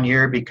than 1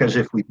 year, because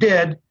if we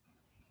did,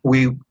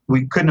 we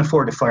couldn't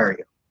afford to fire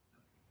you.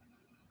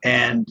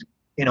 And,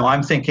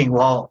 I'm thinking,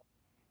 well,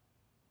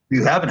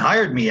 you haven't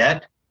hired me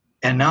yet.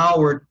 And now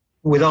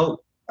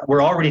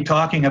we're already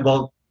talking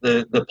about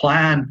the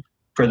plan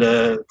for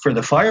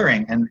the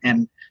firing.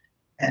 And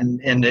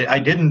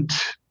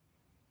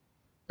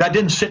that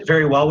didn't sit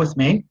very well with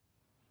me.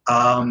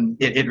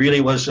 It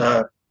really was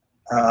a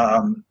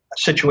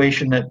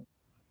situation that,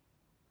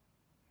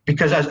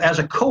 because as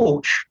a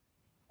coach,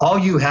 all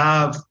you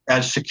have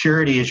as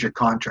security is your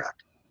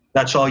contract.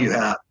 That's all you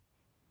have.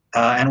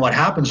 And what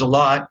happens a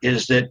lot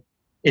is that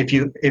if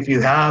you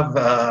have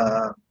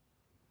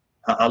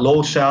a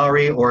low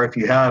salary, or if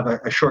you have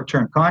a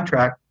short-term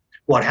contract,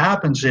 what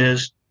happens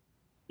is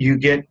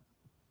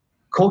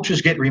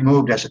coaches get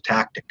removed as a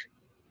tactic,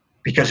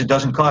 because it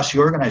doesn't cost the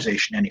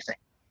organization anything.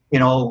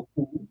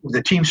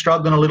 The team's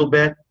struggling a little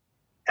bit.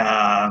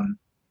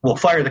 We'll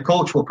fire the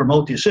coach. We'll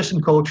promote the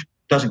assistant coach.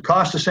 Doesn't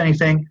cost us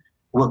anything.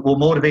 We'll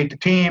motivate the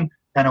team,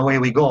 and away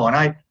we go. And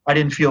I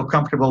didn't feel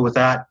comfortable with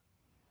that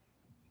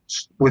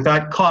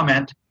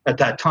comment at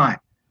that time.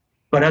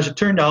 But as it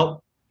turned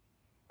out,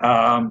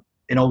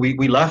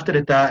 we left it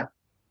at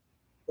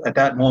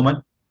that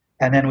moment,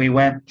 and then we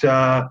went.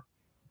 Then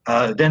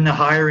the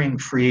hiring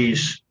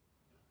freeze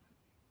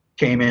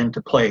came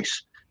into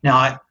place.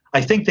 Now,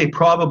 I think they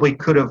probably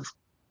could have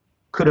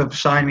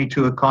signed me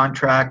to a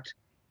contract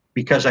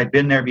because I'd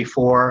been there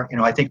before.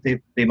 I think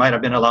they might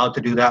have been allowed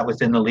to do that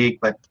within the league.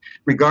 But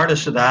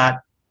regardless of that,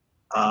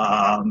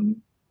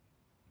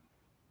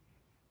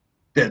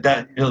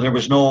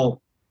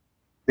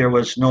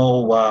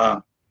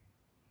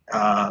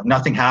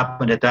 nothing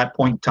happened at that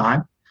point in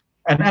time.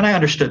 And I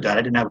understood that.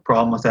 I didn't have a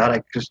problem with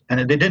that. And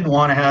they didn't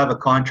want to have a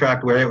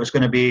contract where it was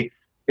going to be,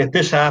 if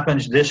this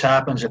happens, this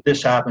happens. If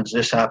this happens,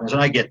 this happens.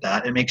 And I get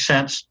that. It makes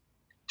sense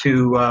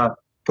to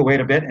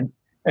wait a bit.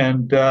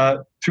 And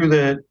through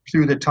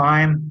the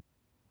time,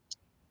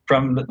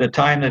 from the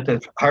time that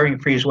the hiring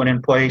freeze went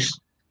in place,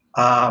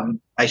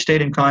 I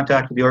stayed in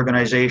contact with the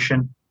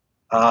organization.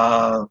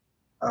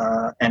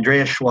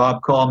 Andreas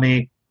Schwab called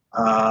me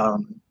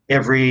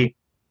every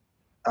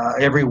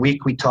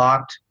week. We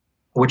talked,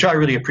 which I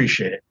really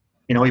appreciated.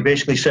 He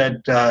basically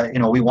said,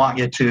 we want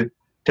you to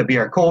be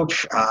our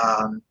coach.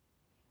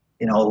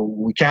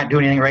 We can't do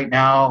anything right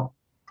now.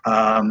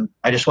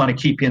 I just want to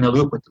keep you in the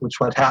loop with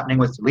what's happening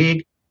with the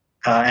league.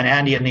 And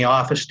Andy in the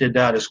office did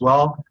that as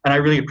well. And I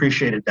really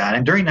appreciated that.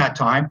 And during that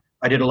time,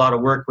 I did a lot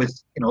of work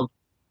with,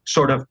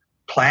 sort of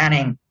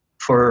planning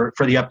for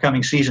the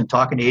upcoming season,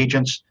 talking to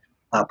agents,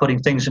 putting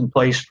things in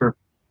place for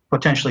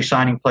potentially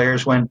signing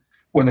players when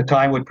the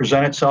time would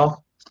present itself.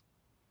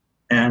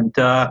 And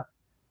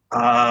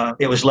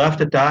it was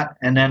left at that.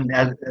 And then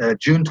at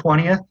June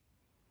 20th,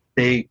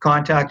 they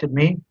contacted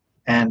me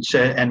and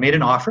made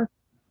an offer.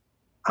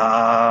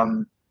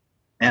 And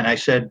I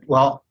said,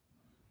 well,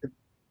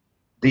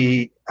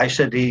 I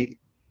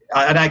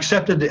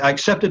accepted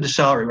the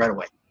salary right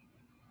away.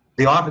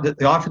 The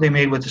offer they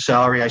made with the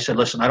salary, I said,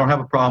 listen, I don't have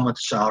a problem with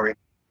the salary.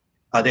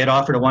 They had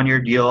offered a 1-year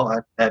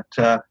deal at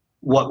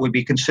what would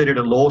be considered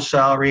a low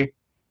salary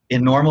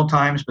in normal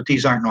times, but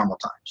these aren't normal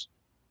times.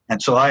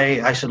 And so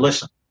I said,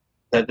 listen,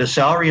 the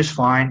salary is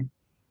fine.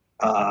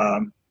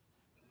 I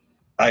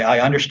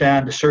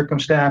understand the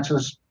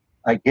circumstances.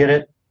 I get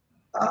it.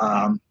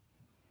 I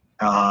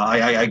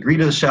agree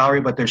to the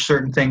salary, but there's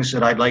certain things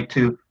that I'd like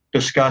to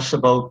discuss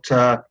about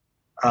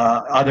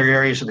other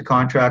areas of the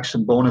contracts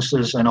and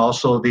bonuses, and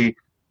also the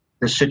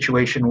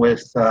situation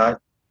with the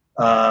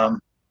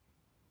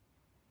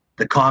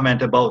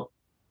comment about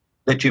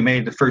that you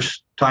made the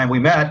first time we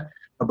met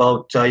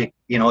about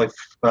if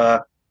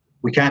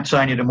we can't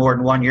sign you to more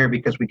than 1 year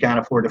because we can't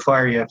afford to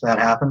fire you if that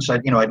happens.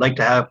 I'd like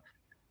to have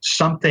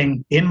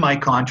something in my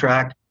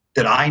contract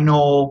that I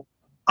know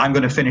I'm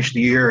going to finish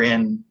the year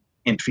in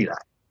Villach.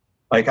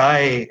 Like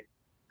I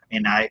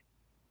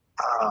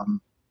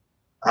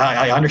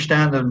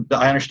understand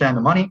the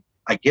money.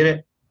 I get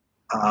it.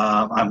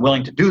 I'm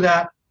willing to do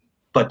that,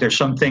 but there's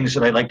some things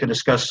that I'd like to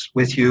discuss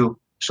with you.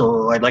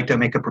 So I'd like to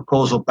make a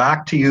proposal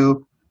back to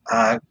you,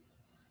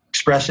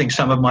 expressing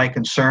some of my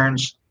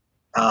concerns,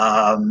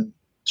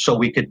 so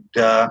we could,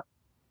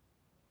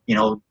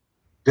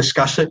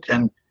 discuss it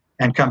and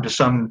come to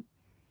some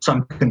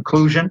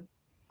conclusion.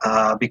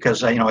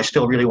 Because I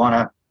still really want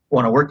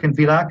to work in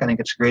Villach. I think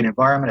it's a great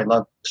environment. I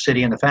love the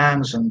city and the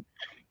fans and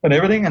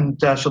everything.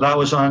 And so that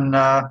was on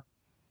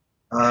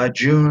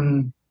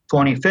June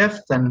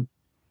 25th, and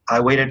I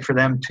waited for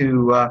them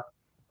to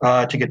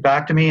get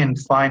back to me. And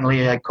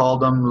finally, I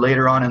called them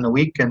later on in the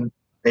week, and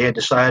they had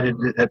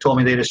told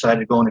me they decided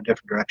to go in a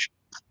different direction.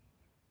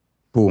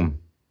 Boom.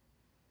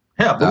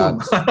 Yeah,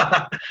 boom.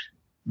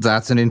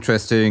 That's an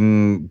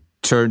interesting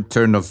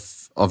turn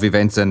of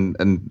events, and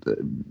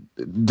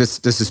this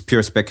is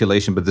pure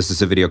speculation, but this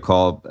is a video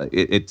call.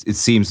 It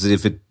seems as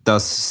if it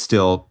does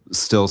still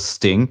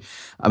sting.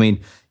 I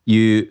mean,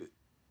 you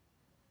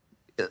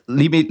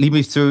lead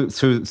me through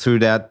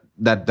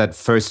that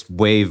first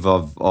wave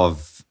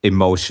of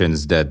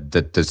emotions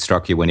that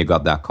struck you when you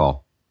got that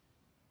call.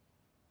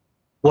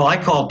 Well, I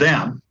called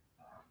them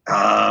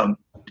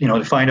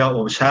to find out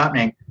what was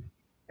happening.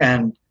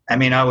 And I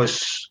mean,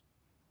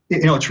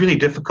 it's really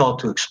difficult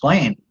to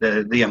explain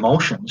the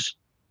emotions,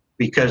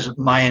 because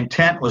my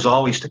intent was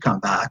always to come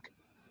back.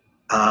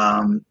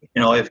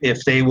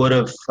 If they would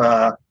have,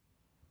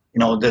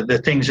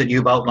 the things that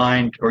you've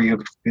outlined or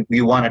you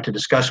wanted to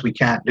discuss, we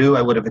can't do,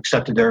 I would have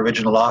accepted their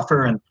original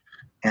offer,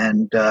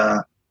 and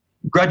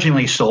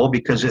grudgingly so,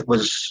 because it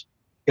was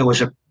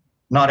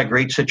not a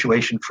great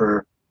situation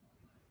for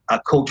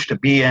a coach to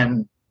be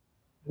in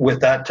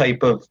with that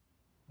type of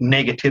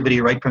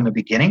negativity right from the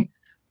beginning.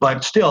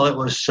 But still, it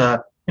was,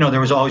 there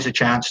was always a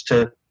chance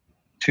to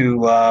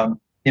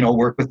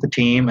work with the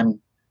team and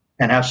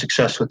have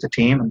success with the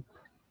team.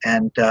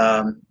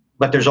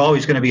 But there's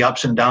always going to be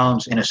ups and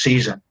downs in a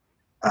season.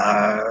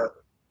 There's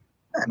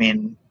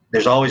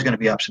always going to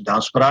be ups and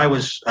downs. But I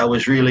was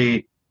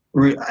really,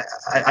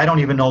 I don't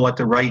even know what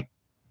the right,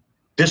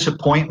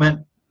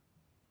 disappointment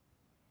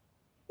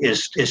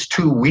is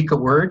too weak a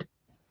word,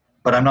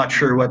 but I'm not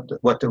sure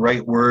what the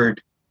right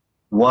word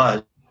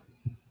was.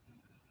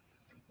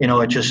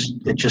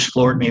 It just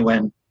floored me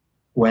when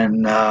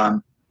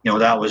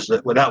that was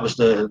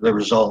the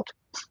result,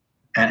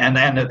 and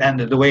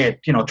the way it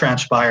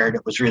transpired,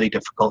 it was really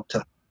difficult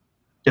to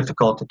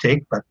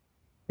take. But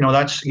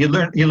that's, you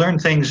learn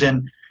things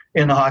in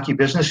the hockey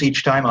business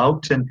each time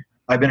out, and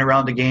I've been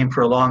around the game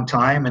for a long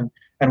time, and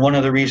one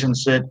of the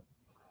reasons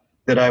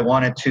that I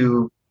wanted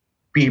to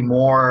be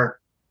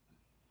more,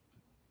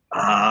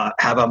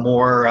 have a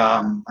more,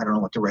 I don't know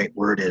what the right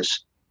word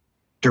is,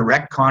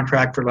 direct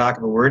contract, for lack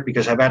of a word,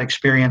 because I've had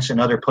experience in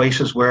other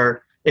places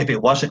where if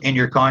it wasn't in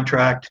your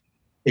contract,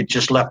 it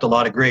just left a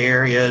lot of gray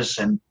areas,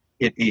 and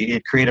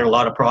it created a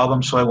lot of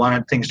problems. So I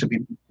wanted things to be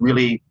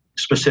really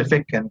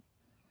specific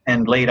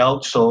and laid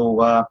out,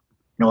 so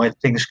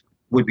things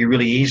would be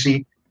really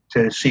easy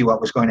to see what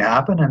was going to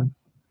happen,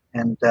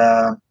 and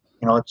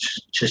it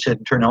just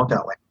didn't turn out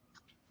that way.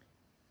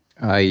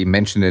 I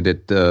mentioned it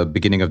at the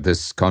beginning of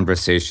this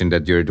conversation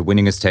that you're the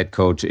winningest head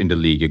coach in the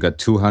league. You got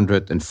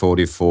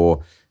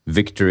 244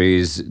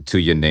 victories to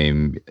your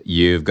name.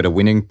 You've got a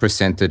winning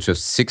percentage of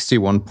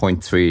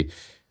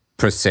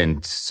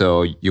 61.3%.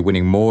 So you're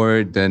winning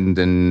more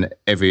than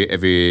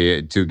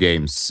every two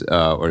games,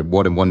 or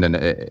more than one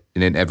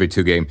in every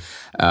two game.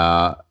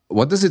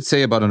 What does it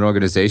say about an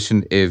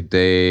organization if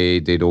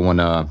they don't want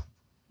to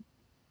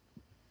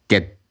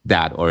get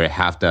that or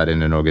have that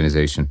in an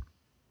organization?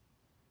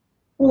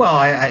 Well,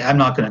 I'm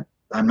not going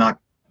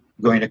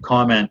to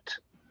comment,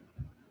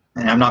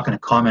 and I'm not going to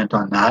comment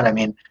on that. I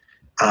mean,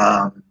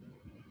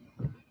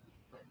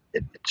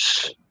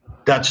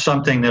 that's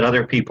something that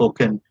other people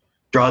can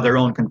draw their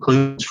own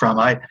conclusions from.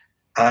 I'm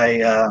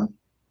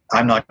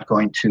not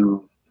going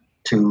to.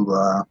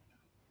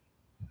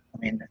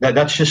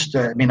 That's just.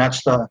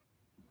 That's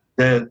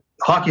the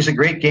hockey's a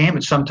great game,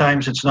 and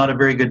sometimes it's not a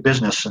very good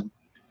business. And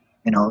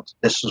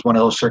this is one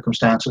of those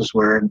circumstances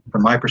where,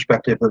 from my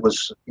perspective, it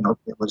was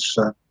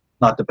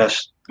not the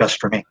best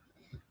for me.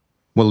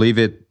 We'll leave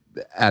it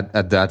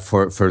at that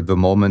for the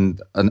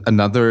moment.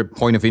 Another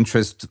point of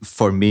interest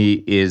for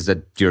me is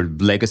that your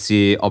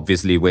legacy,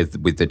 obviously,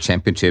 with the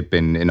championship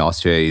in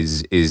Austria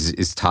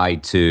is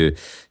tied to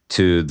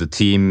the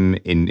team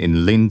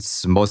in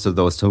Linz. Most of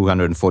those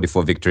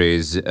 244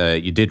 victories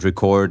you did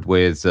record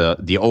with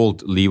the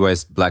old Lee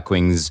West Black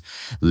Wings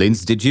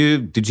Linz. Did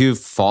you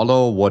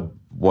follow what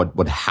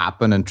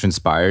happened and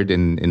transpired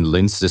in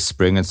Linz this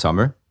spring and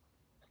summer?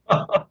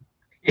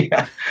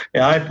 Yeah,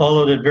 I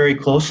followed it very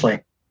closely.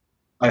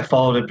 How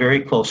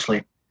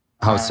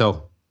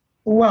so?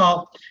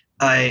 Well,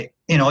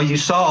 you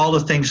saw all the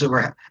things that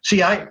were.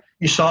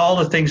 You saw all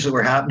the things that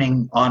were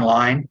happening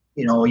online.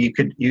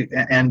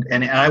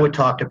 And I would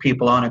talk to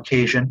people on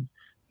occasion,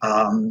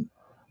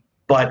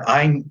 but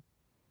I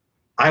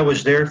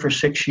was there for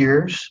 6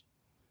 years.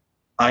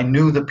 I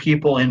knew the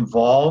people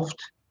involved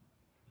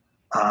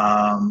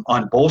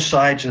on both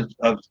sides of,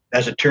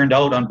 as it turned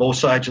out, on both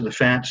sides of the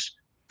fence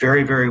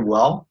very, very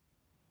well.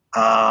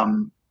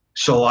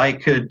 So I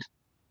could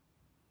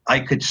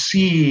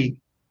see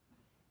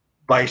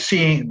by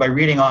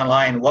reading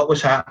online what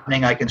was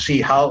happening. I can see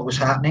how it was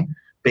happening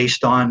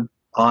based on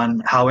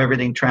how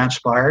everything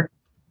transpired.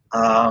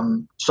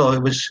 So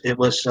it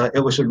was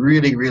a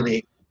really,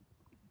 really,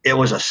 it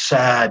was a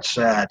sad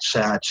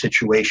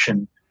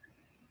situation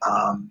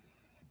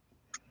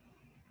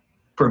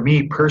for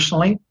me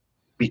personally,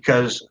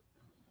 because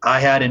I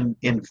had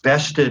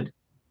invested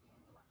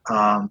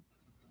a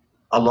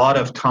lot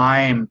of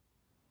time.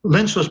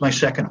 Linz was my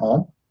second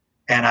home,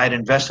 and I'd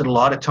invested a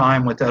lot of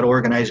time with that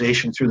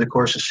organization through the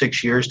course of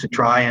 6 years to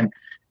try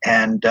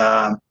and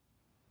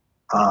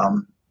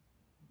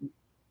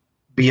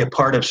be a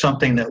part of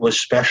something that was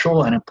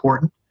special and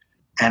important.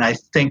 And I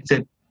think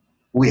that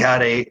we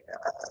had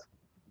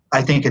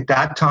I think at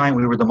that time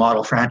we were the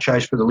model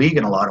franchise for the league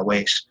in a lot of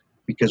ways,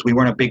 because we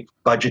weren't a big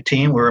budget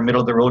team. We were a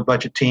middle of the road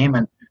budget team,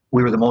 and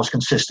we were the most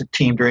consistent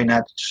team during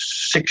that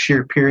 6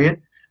 year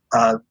period.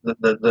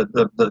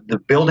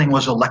 The building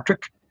was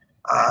electric.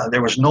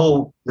 There was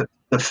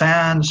the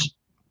fans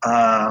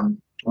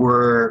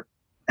were,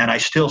 and I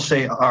still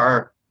say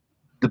are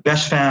the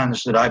best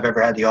fans that I've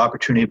ever had the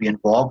opportunity to be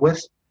involved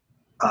with.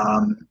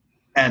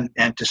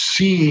 And to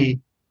see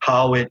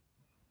how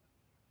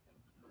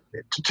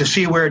to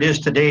see where it is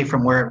today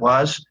from where it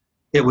was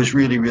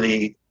really,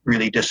 really,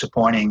 really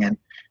disappointing.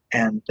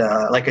 And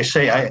like I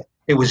say,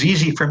 it was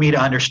easy for me to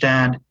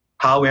understand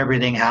how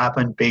everything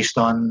happened based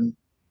on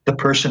the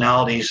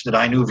personalities that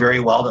I knew very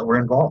well that were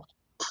involved.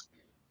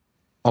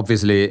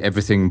 Obviously,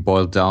 everything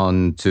boiled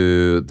down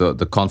to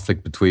the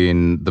conflict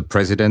between the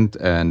president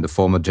and the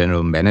former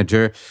general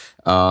manager.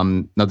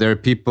 Now, there are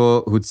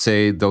people who'd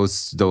say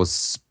those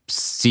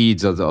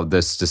seeds of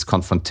this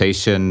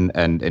confrontation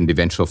and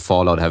eventual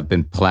fallout have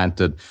been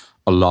planted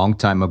a long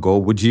time ago.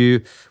 Would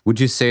you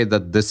say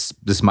that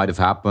this might have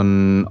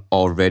happened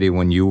already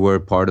when you were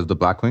part of the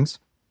Black Wings?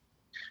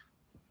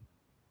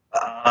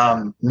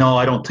 No,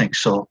 I don't think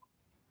so.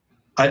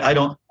 I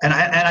don't, and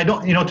I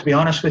don't. To be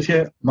honest with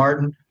you,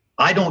 Martin,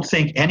 I don't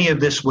think any of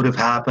this would have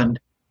happened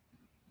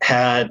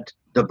had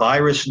the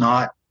virus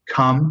not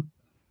come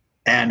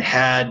and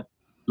had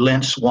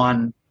Linz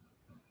won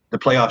the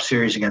playoff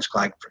series against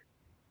Klagenfurt.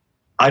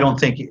 I don't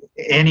think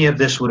any of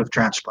this would have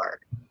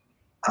transpired,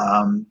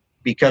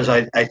 because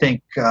I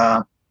think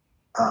that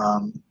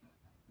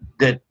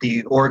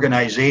the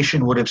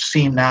organization would have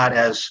seen that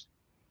as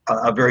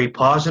a very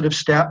positive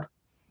step,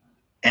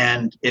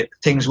 and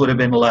things would have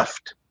been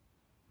left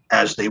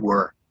as they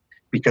were.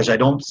 Because I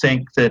don't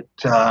think that,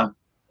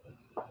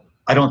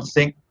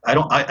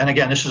 and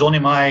again, this is only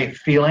my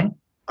feeling,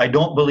 I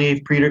don't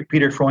believe Peter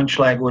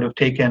Freundschlag would have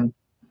taken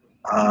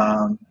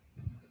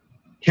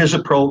his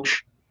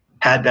approach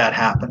had that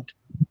happened.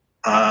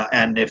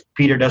 And if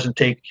Peter doesn't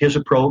take his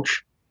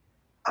approach,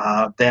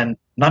 then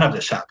none of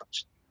this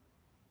happens.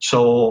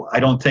 So I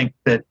think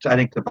the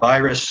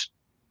virus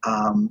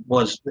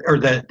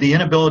the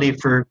inability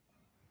for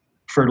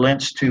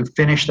Linz to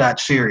finish that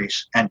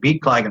series and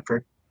beat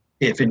Klagenfurt,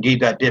 if indeed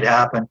that did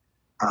happen,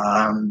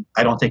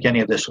 I don't think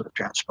any of this would have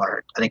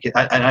transpired. I think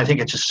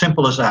it's as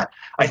simple as that.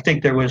 I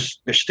think there's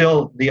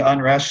still the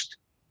unrest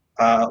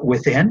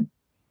within,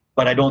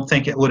 but I don't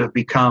think it would have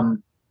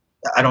become.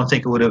 I don't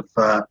think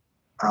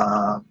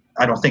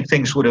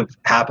things would have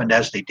happened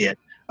as they did.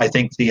 I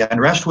think the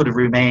unrest would have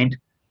remained,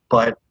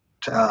 but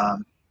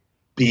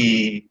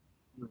the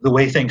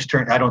way things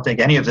turned, I don't think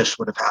any of this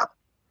would have happened.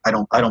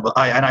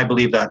 I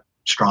believe that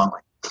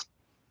strongly.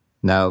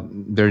 Now,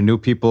 there are new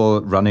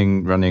people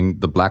running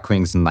the Black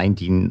Wings in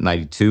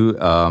 1992,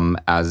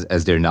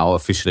 as they're now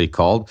officially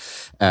called,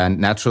 and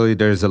naturally,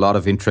 there's a lot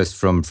of interest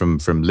from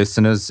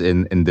listeners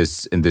in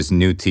this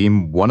new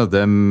team. One of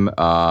them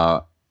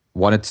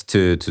wanted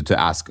to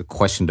ask a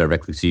question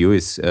directly to you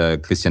is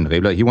Christian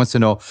Rebler. He wants to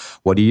know,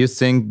 what do you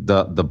think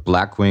the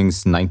Black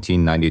Wings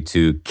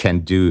 1992 can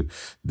do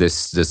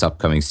this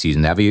upcoming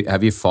season? Have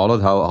you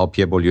followed how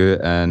Pierre Beaulieu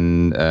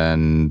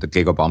and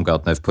Gregor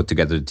Baumgartner have put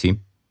together the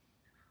team?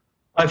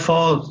 I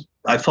follow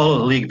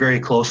the league very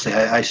closely.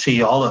 I see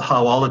how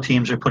all the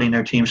teams are putting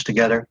their teams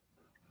together.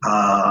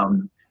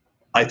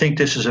 I think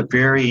this is a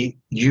very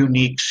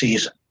unique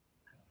season.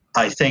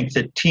 I think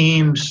that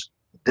teams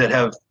that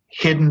have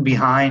hidden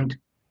behind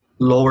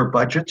lower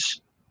budgets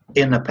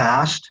in the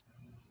past,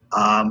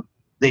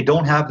 they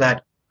don't have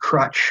that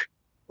crutch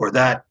or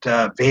that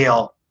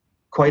veil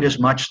quite as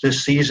much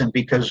this season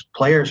because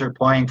players are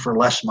playing for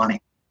less money.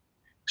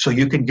 So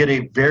you can get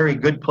a very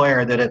good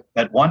player that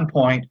at one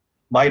point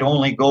might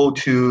only go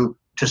to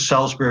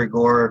Salzburg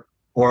or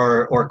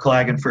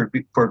Klagenfurt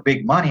for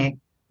big money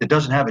that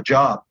doesn't have a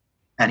job,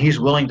 and he's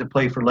willing to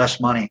play for less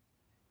money.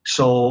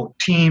 So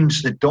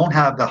teams that don't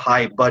have the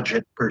high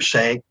budget per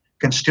se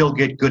can still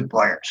get good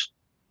players.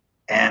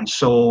 And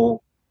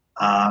so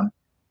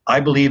I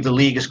believe the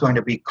league is going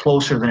to be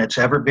closer than it's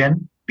ever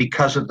been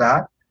because of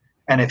that.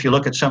 And if you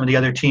look at some of the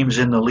other teams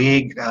in the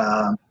league,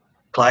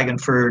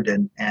 Klagenfurt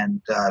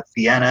and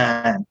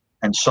Vienna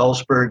and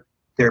Salzburg,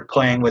 they're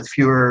playing with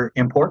fewer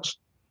imports.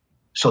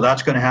 So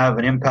that's going to have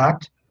an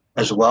impact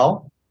as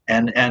well.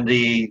 And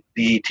the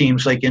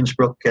teams like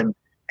Innsbruck and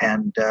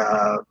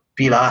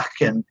Villach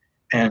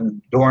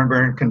and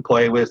Dornbirn can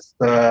play with,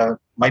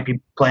 might be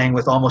playing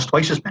with almost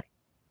twice as many.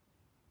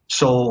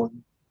 So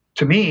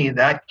to me,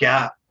 that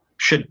gap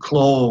should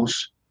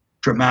close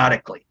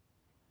dramatically,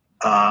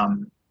 or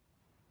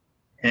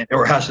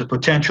has the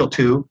potential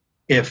to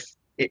if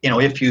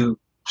you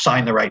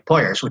sign the right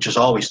players, which is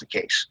always the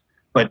case.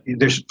 But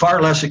there's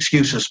far less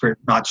excuses for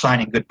not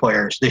signing good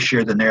players this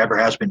year than there ever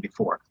has been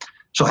before.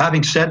 So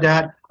having said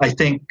that, I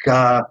think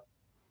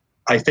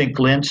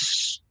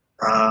Linz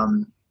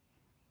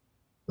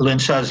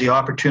has the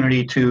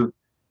opportunity to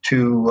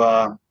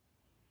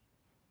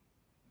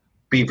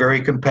be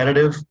very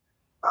competitive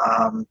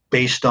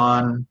based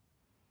on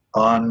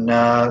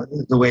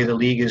the way the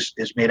league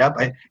is made up.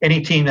 Any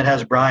team that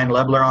has Brian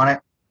Lebler on it,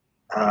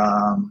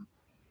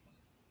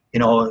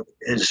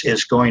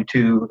 is going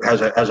to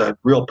has a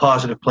real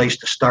positive place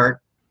to start.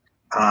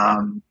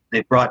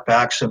 They brought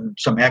back some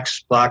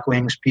ex Black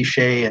Wings,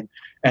 Pichet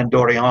and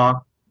Dorian,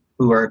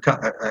 who are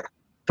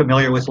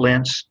familiar with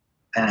Linz.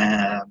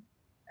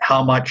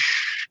 How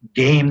much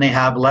game they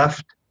have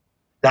left,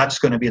 that's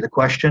going to be the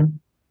question.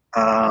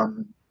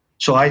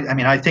 So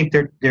I think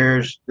to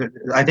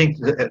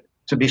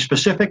be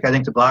specific, I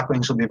think the Black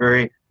Wings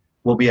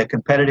will be a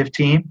competitive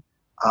team,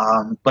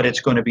 but it's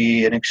going to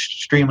be an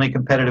extremely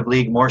competitive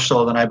league, more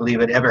so than I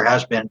believe it ever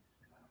has been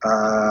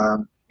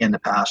in the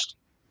past.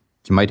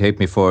 You might hate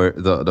me for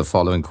the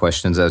following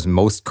questions, as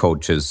most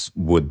coaches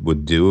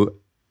would do.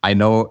 I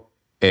know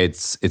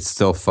it's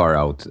still far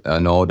out. I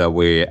know that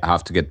we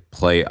have to get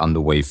play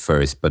underway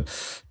first, but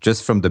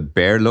just from the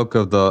bare look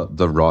of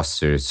the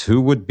rosters,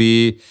 who would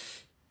be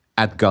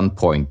at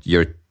gunpoint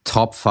your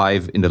top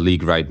 5 in the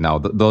league right now?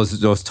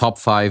 Those top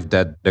 5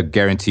 that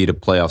guaranteed a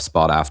playoff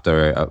spot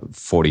after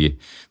 40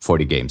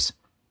 games.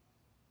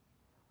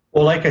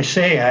 Well, like I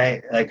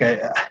say,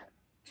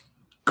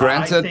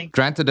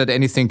 Granted that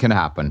anything can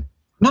happen.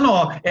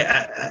 No.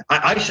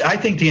 I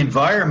think the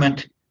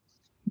environment,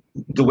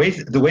 the way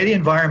the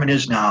environment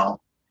is now,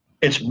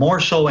 it's more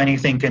so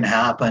anything can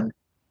happen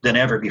than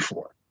ever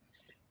before.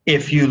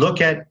 If you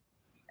look at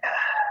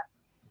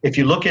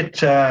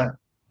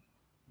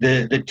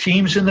the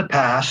teams in the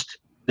past,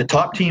 the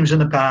top teams in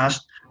the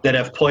past that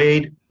have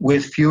played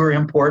with fewer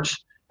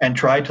imports and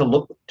tried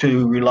to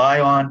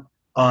rely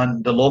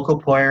on the local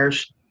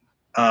players,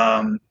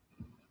 have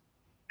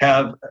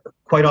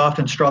quite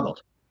often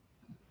struggled.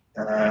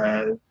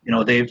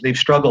 They've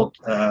struggled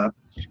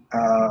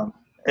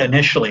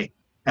initially,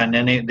 and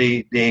then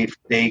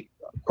they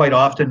quite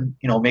often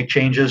make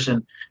changes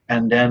and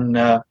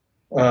then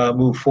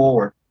move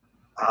forward.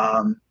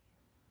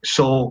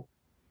 So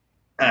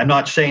I'm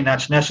not saying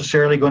that's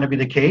necessarily going to be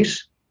the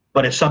case,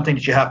 but it's something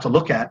that you have to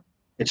look at.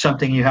 It's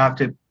something you have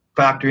to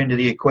factor into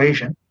the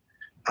equation.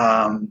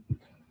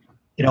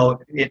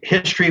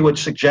 History would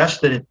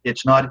suggest that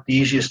it's not the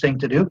easiest thing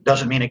to do.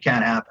 Doesn't mean it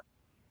can't happen.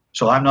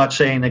 So I'm not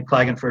saying that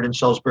Klagenfurt and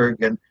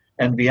Salzburg and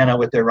Vienna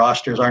with their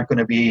rosters aren't going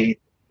to be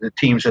the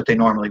teams that they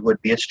normally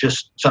would be. It's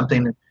just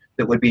something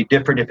that would be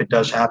different if it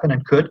does happen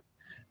and could.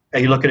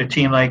 You look at a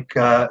team like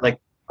I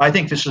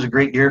think this is a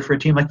great year for a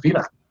team like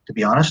Villach, to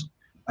be honest.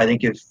 I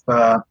think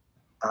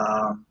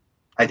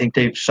I think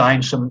they've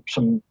signed some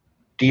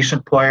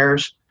decent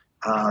players.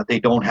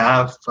 They don't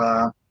have.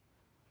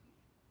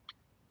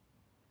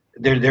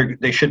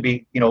 They should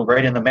be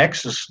right in the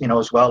mix as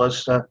well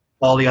as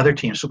all the other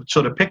teams.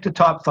 So to pick the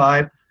top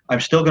 5, I'm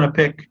still going to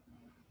pick,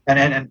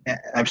 and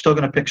I'm still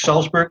going to pick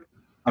Salzburg.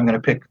 I'm going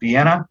to pick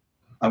Vienna.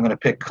 I'm going to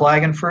pick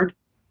Klagenfurt.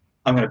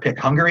 I'm going to pick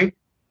Hungary.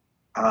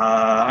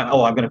 I'm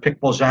going to pick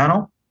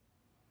Bolzano,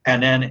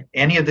 and then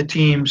any of the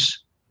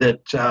teams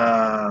that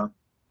I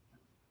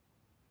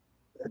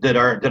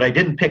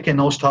didn't pick in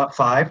those top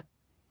 5,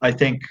 I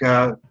think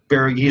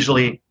very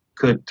easily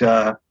could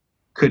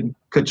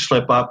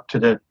slip up to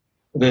the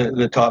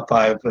top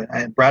 5.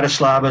 And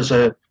Bratislava is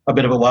a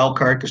bit of a wild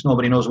card because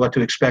nobody knows what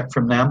to expect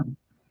from them.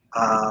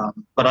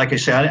 But like I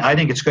said, I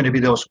think it's going to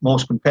be the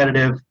most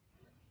competitive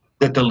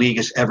that the league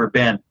has ever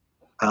been.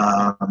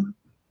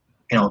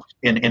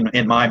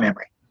 In my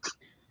memory.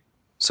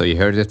 So you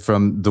heard it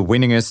from the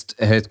winningest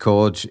head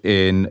coach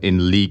in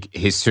league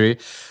history.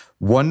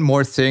 One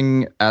more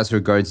thing as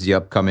regards the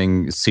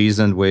upcoming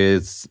season,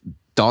 with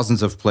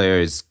dozens of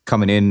players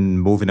coming in,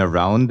 moving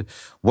around.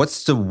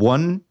 What's the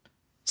one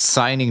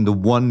signing, the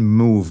one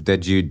move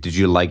that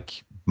you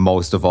like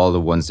most of all the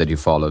ones that you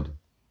followed?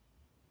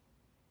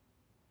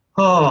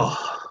 Oh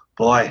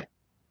boy,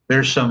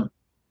 there's been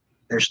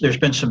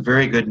some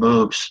very good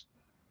moves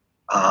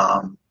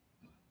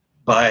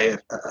by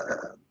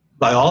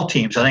all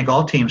teams. I think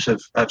all teams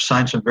have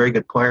signed some very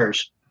good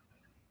players.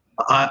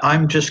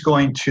 I'm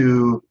going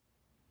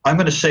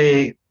to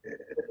say,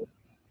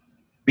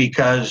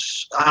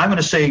 because I'm going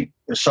to say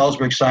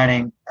Salzburg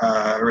signing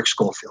Rick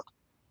Schofield.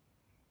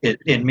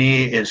 In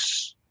me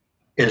is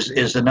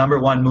the number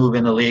one move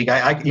in the league.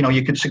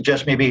 You could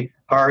suggest maybe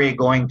Hari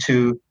going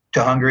to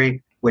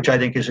Hungary, which I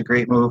think is a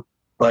great move.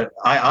 But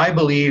I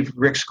believe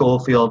Rick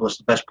Schofield was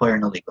the best player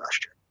in the league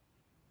last year.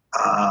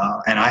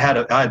 And I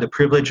had the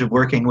privilege of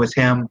working with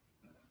him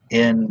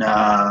in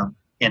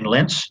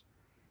Linz.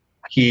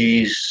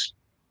 He's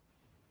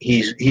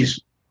a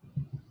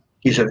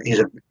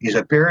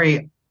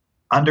very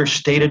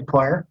understated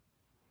player,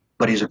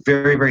 but he's a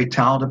very, very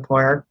talented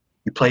player.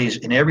 He plays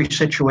in every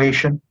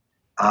situation.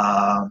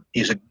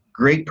 He's a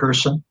great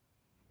person,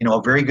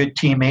 a very good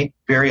teammate,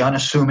 very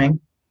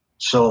unassuming.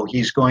 So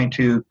he's going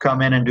to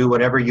come in and do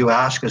whatever you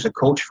ask as a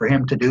coach for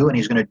him to do, and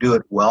he's going to do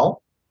it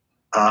well.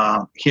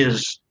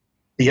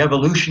 The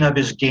evolution of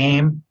his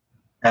game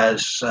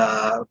has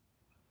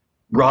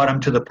brought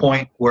him to the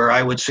point where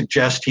I would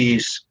suggest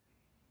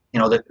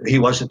that he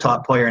was the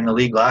top player in the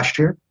league last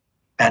year,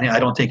 and I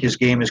don't think his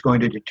game is going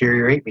to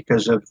deteriorate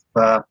because of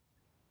the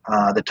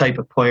type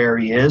of player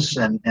he is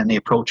and the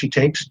approach he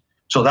takes.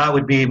 So that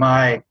would be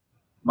my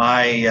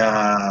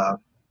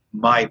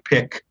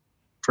pick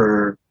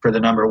for the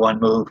number one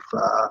move,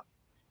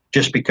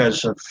 just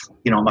because of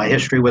my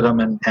history with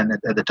him and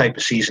the type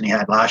of season he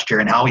had last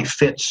year and how he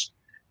fits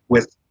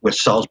with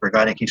Salzburg.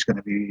 I think he's going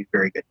to be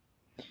very good.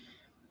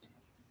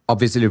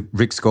 Obviously,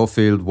 Rick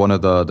Schofield, one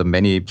of the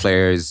many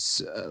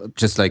players,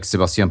 just like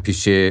Sebastian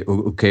Pichet,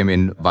 who came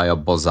in via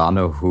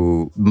Bolzano,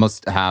 who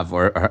must have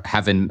or are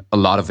having a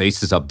lot of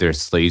aces up their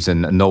sleeves,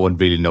 and no one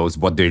really knows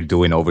what they're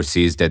doing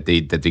overseas that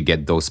they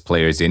get those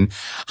players in.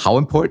 How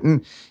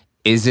important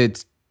is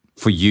it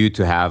for you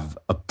to have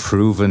a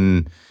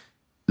proven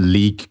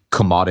league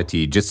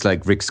commodity, just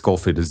like Rick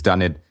Schofield has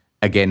done it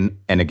again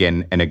and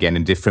again and again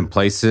in different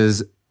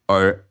places?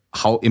 Or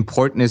how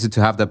important is it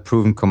to have that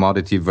proven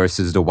commodity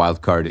versus the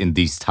wild card in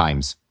these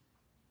times?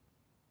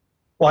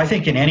 Well, I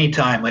think in any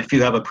time, if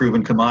you have a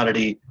proven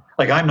commodity,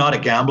 like I'm not a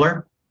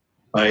gambler.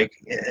 Like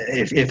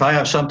if I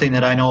have something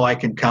that I know I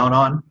can count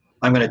on,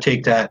 I'm going to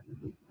take that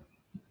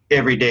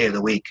every day of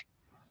the week.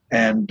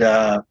 And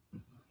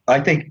I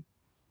think,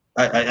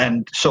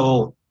 and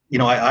so, you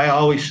know, I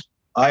always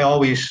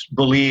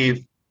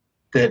believe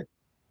that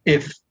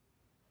if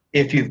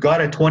you've got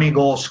a 20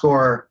 goal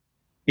scorer,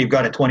 you've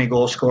got a 20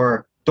 goal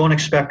scorer. Don't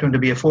expect him to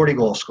be a 40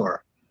 goal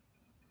scorer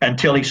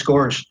until he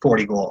scores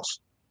 40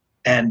 goals.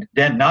 And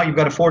then now you've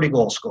got a 40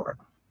 goal scorer.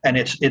 And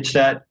it's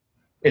that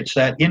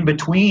in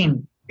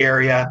between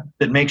area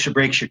that makes or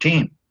breaks your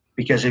team.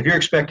 Because if you're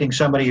expecting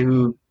somebody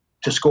to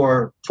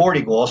score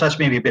 40 goals, that's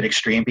maybe a bit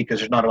extreme because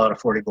there's not a lot of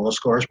 40 goal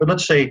scorers, but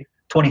let's say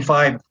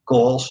 25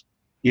 goals,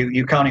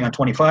 you counting on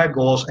 25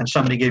 goals and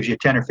somebody gives you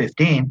 10 or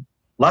 15,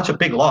 well, that's a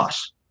big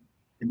loss.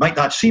 It might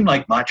not seem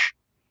like much,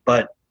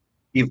 but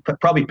you've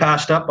probably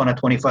passed up on a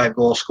 25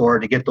 goal scorer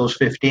to get those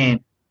 15,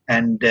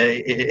 and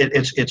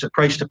it's a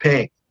price to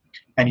pay,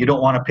 and you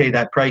don't want to pay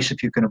that price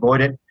if you can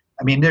avoid it.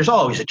 I mean, there's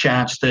always a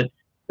chance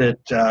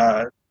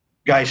that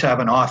guys have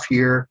an off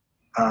year.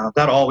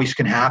 That always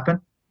can happen,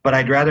 but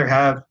I'd rather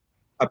have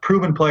a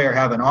proven player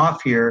have an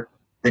off year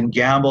than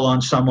gamble on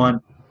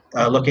someone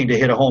looking to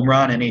hit a home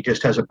run and he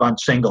just has a bunt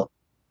single.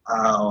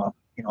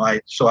 You know,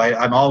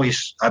 I'm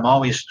always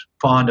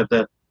fond of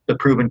the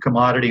proven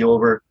commodity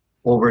over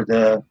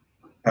the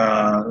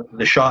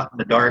shot in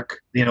the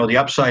dark. You know, the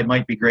upside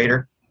might be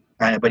greater,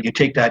 but you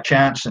take that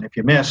chance, and if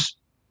you miss,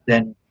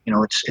 then you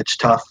know it's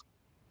tough.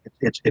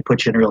 It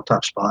puts you in a real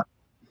tough spot.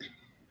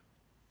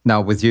 Now,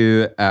 with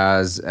you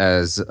as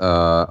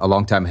a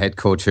longtime head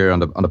coach here on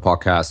the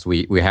podcast,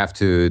 we have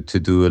to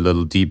do a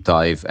little deep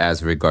dive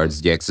as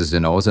regards the X's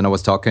and O's. And I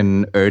was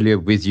talking earlier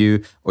with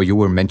you, or you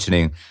were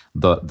mentioning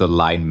the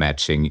line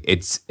matching.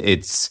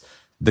 It's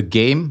the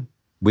game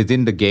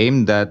within the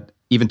game that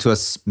even to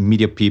us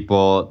media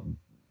people,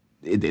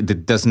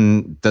 it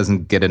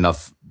doesn't get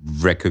enough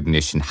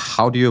recognition.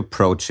 How do you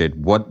approach it?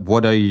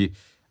 What are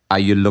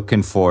you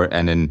looking for?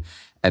 And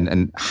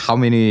how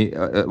many?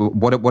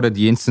 What are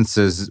the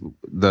instances,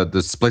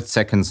 the split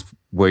seconds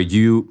where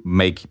you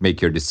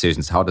make your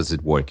decisions? How does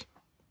it work?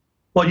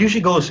 Well,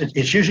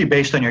 it's usually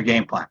based on your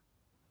game plan.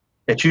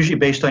 It's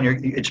based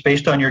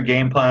on your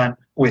game plan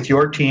with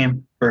your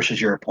team versus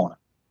your opponent.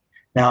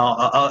 Now,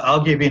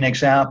 I'll give you an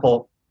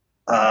example.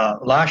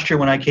 Last year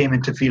when I came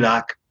into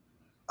Villach,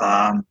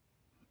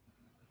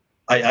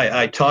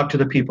 I talked to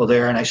the people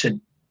there and I said,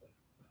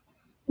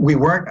 we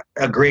weren't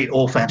a great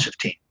offensive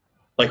team.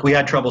 Like, we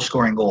had trouble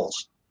scoring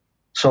goals.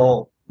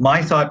 So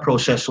my thought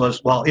process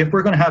was, well, if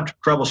we're going to have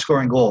trouble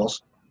scoring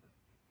goals,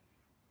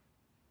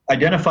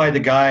 identify the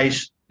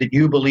guys that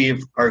you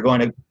believe are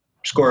going to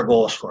score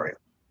goals for you.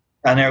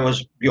 And there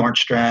was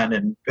Bjornstrand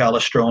and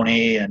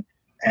Palestroni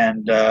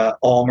and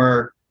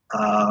Ulmer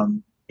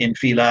in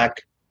Villach.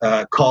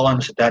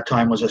 Collins at that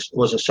time was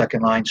a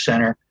second line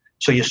center.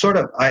 So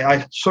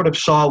I sort of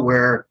saw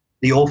where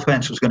the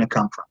offense was going to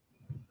come from.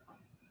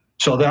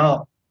 So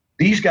now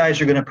these guys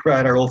are going to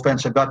provide our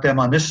offense. I've got them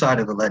on this side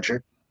of the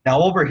ledger.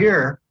 Now over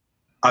here,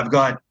 I've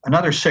got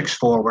another 6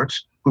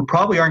 forwards who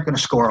probably aren't going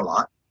to score a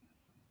lot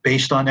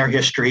based on their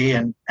history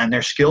and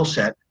their skill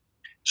set.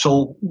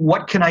 So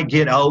what can I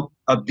get out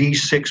of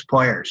these 6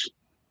 players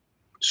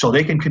so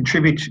they can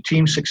contribute to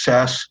team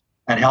success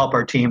and help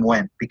our team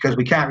win? Because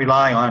we can't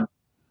rely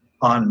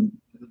on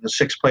the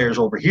 6 players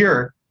over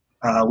here.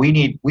 We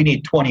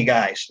need 20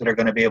 guys that are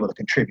going to be able to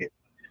contribute.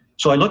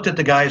 So I looked at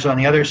the guys on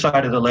the other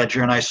side of the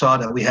ledger, and I saw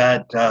that we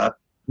had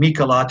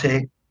Mika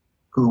Latte,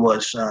 who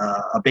was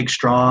a big,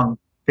 strong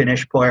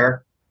Finnish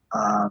player.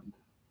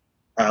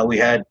 We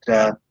had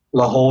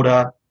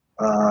Lahoda,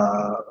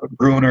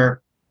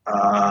 Brunner,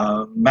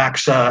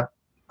 Maxa,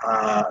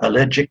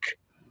 Elegic,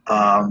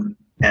 and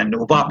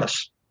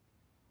Uvapas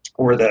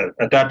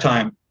at that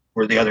time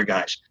were the other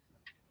guys.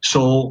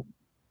 So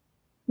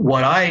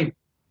what I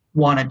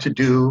wanted to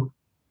do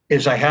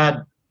is I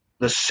had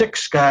the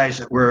 6 guys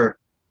that were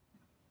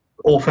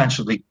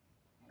offensively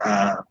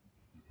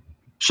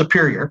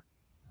superior.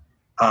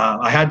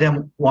 I had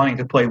them wanting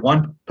to play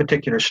one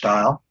particular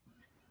style.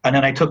 And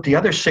then I took the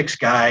other 6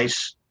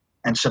 guys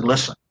and said,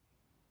 listen,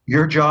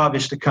 your job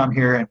is to come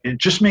here and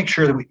just make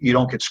sure that you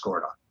don't get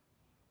scored on.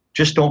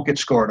 Just don't get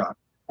scored on.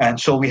 And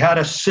so we had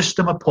a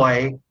system of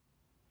play,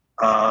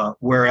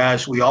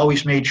 whereas we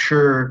always made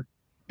sure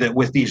that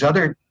with these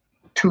other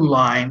 2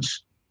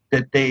 lines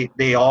that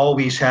they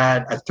always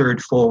had a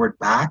third forward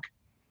back.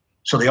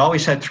 So they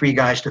always had 3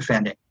 guys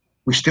defending.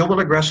 We still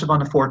were aggressive on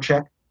the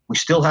forecheck. We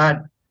still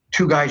had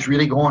two guys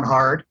really going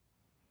hard,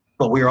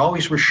 but we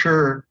always were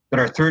sure that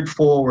our third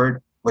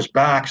forward was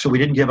back, so we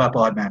didn't give up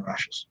odd man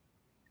rushes.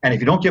 And if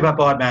you don't give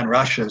up odd man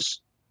rushes,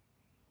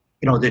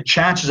 the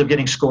chances of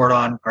getting scored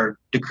on are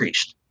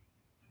decreased.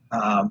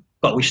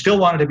 But we still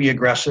wanted to be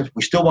aggressive.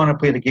 We still wanted to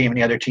play the game in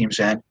the other team's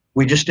end.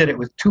 We just did it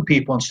with two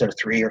people instead of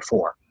three or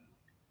four.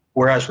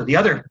 Whereas with the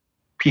other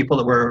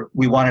people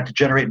we wanted to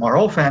generate more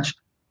offense,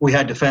 we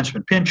had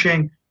defensemen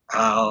pinching.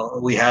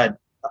 We had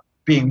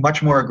being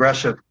much more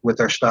aggressive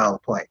with our style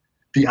of play.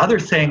 The other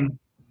thing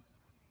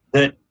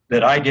that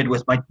I did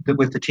with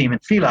the team in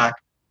Villach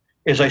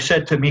is I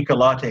said to Mika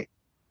Latte,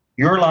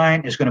 your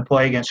line is going to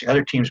play against the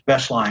other team's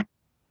best line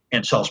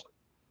in Salzburg.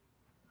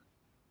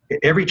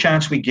 Every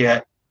chance we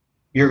get,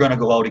 you're going to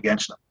go out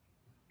against them.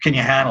 Can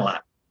you handle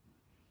that?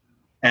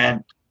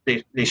 And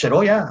they said,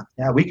 oh yeah,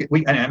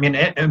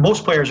 and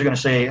most players are going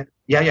to say,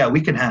 yeah,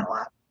 we can handle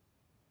that.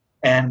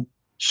 And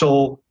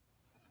so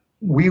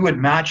we would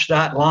match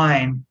that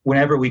line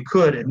whenever we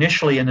could,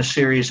 initially in the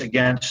series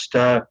against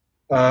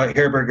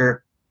Herberger,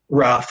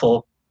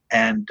 Raffel,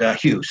 and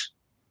Hughes.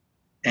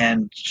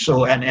 And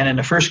so, and in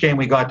the first game,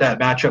 we got that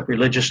matchup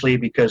religiously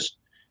because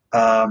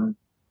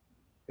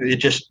it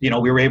just, we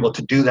were able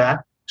to do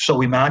that. So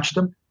we matched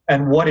them.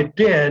 And what it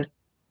did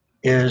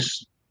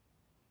is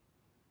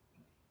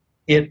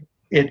it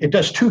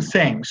does two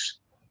things.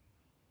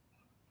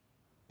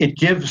 It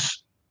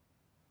gives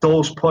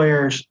those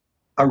players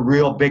a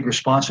real big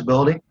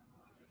responsibility.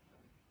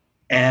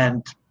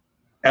 And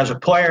as a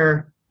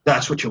player,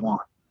 that's what you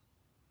want.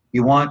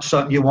 You want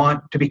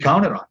to be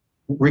counted on.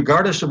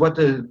 Regardless of what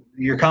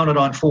you're counted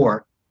on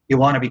for, you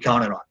want to be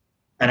counted on.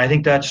 And I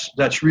think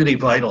that's really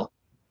vital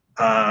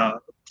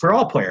for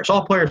all players.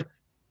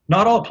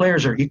 Not all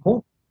players are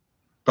equal,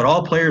 but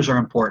all players are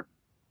important.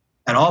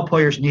 And all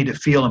players need to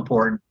feel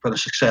important for the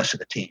success of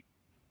the team.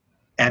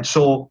 And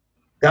so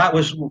that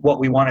was what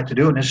we wanted to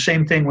do. And the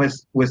same thing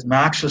with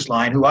Max's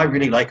line, who I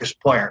really like as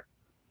a player.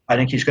 I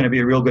think he's going to be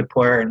a real good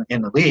player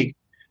in the league.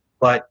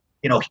 But,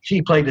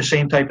 he played the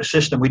same type of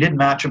system. We didn't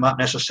match him up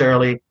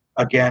necessarily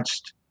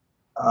against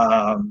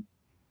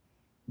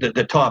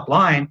the top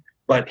line,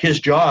 but his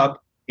job,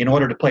 in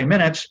order to play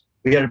minutes,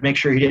 we had to make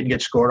sure he didn't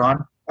get scored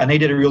on. And they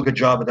did a real good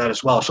job of that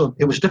as well. So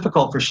it was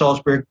difficult for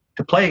Salzburg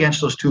to play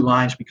against those two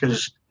lines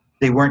because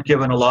they weren't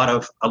given a lot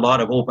of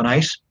open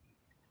ice.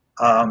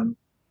 And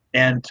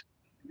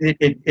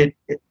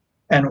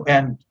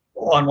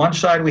on one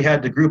side we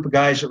had the group of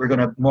guys that were going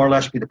to more or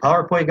less be the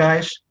power play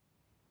guys,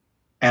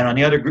 and on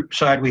the other group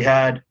side we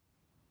had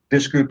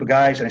this group of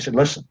guys. And I said,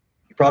 listen,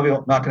 you're probably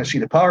not going to see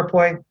the power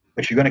play,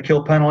 but you're going to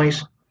kill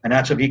penalties, and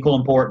that's of equal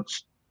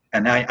importance.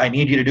 And I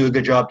need you to do a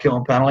good job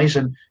killing penalties,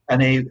 and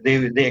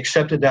they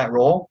accepted that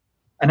role.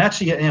 And that's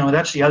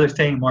the other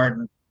thing,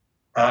 Martin.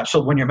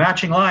 So when you're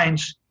matching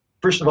lines,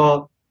 first of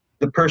all,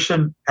 the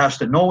person has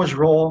to know his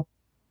role,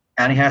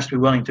 and he has to be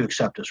willing to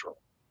accept his role.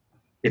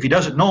 If he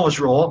doesn't know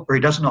his role, or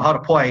he doesn't know how to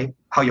play,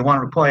 how you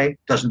want him to play, it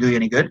doesn't do you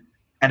any good.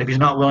 And if he's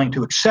not willing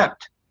to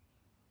accept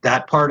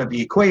that part of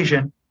the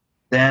equation,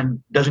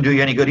 then it doesn't do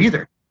you any good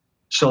either.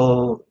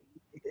 So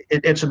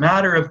it's a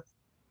matter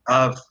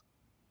of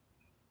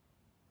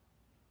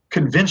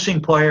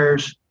convincing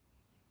players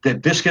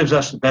that this gives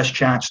us the best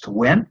chance to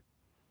win,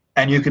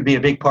 and you could be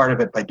a big part of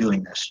it by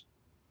doing this.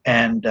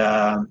 And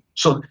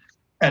so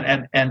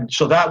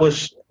that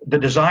was the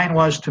design,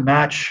 was to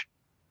match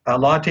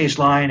Latte's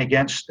line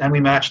against, and we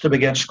matched them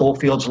against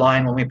Schofield's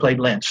line when we played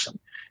Linz,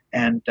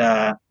 and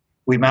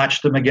we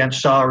matched them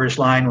against Sauer's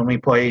line when we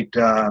played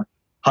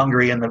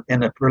Hungary in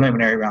the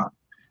preliminary round.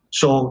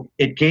 So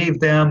it gave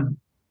them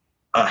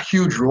a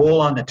huge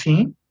role on the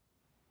team.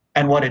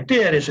 And what it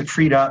did is it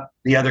freed up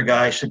the other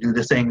guys to do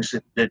the things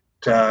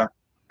that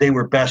they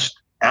were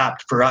best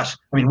apt for us.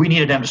 I mean, we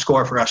needed them to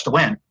score for us to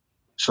win.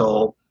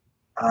 So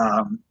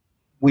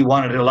we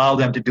wanted to allow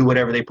them to do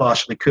whatever they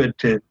possibly could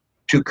to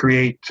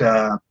create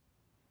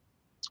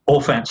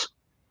offense.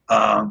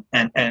 And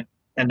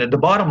the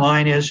bottom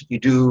line is you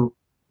do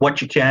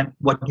what you can,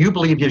 what you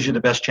believe gives you the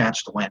best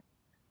chance to win.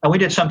 And we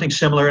did something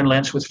similar in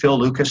Linz with Phil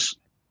Lucas.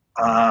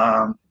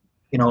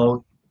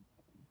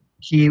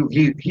 He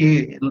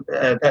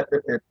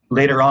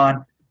later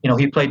on,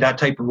 he played that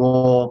type of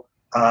role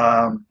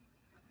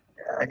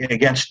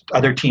against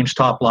other teams'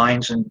 top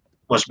lines and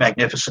was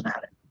magnificent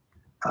at it.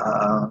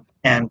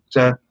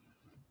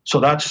 So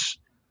that's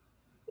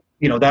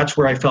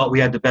where I felt we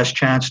had the best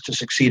chance to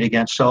succeed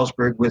against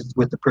Salzburg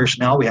with the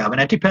personnel we have.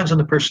 And it depends on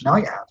the personnel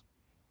you have.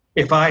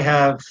 If I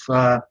have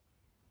the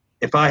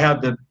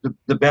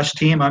best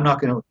team, I'm not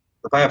going to.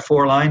 If I have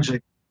four lines, I'm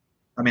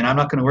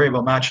not going to worry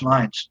about matching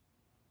lines.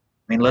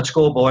 Let's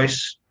go,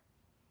 boys.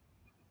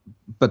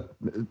 But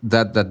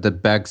that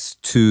begs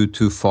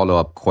two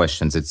follow-up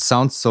questions. It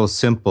sounds so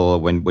simple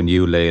when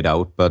you lay it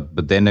out,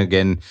 but then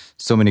again,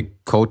 so many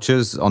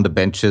coaches on the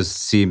benches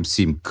seem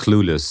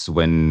clueless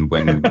when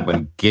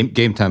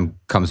game time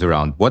comes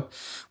around.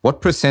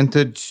 What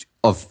percentage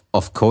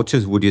of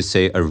coaches would you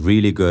say are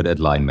really good at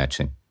line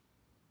matching?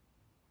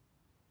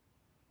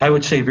 I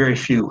would say very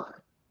few.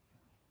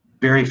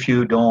 very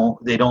few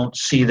don't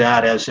see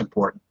that as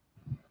important.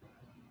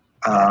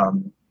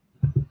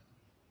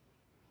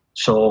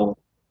 So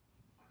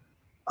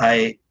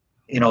I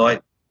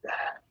don't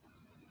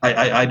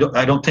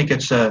think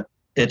it's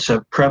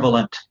a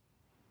prevalent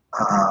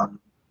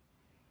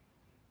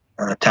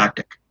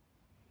tactic.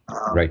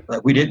 Right.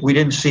 We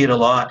didn't see it a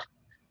lot.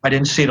 I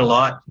didn't see it a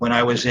lot when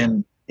I was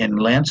in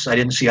Linz. I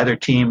didn't see other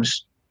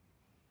teams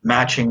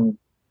matching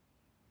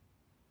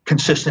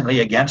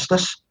consistently against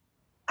us.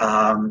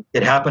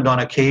 It happened on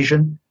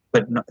occasion,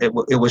 but it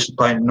was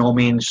by no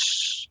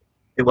means.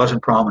 It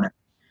wasn't prominent.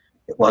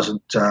 It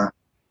wasn't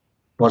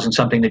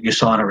something that you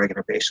saw on a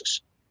regular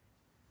basis.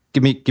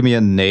 Give me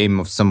a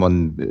name of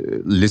someone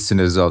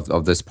listeners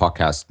of this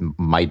podcast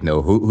might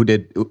know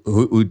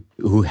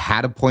who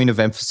had a point of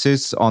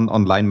emphasis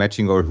on line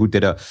matching, or who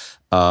did a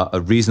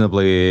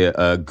reasonably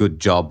good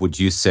job. Would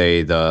you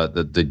say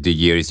the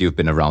years you've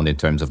been around in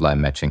terms of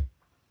line matching,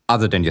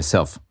 other than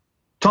yourself?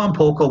 Tom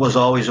Polko was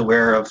always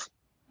aware of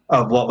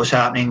what was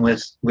happening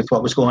with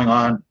what was going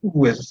on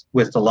with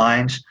the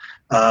lines.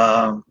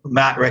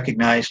 Matt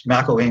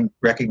McElwain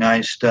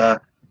recognized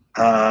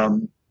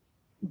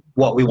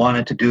what we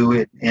wanted to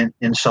do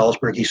in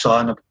Salzburg. He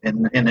saw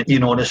in you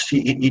noticed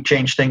he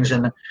changed things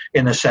in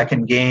the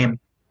second game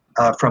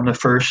from the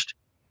first.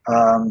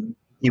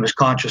 He was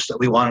conscious that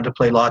we wanted to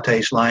play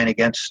Latte's line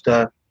against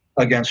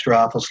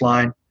Raffles'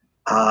 line,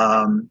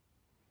 and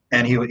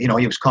he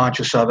was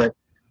conscious of it.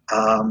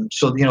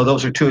 So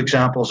those are two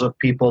examples of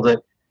people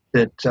that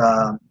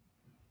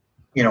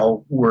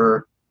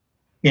were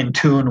in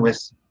tune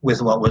with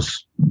what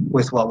was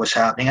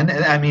happening. And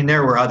I mean,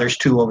 there were others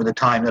too over the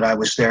time that I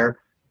was there.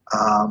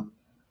 I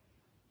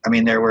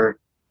mean, there were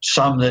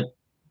some that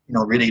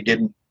really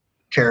didn't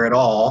care at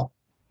all,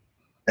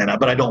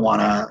 but I don't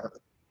want to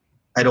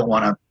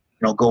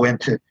go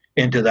into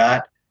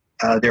that.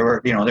 There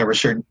were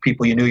certain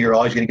people you knew you're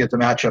always going to get the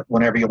matchup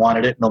whenever you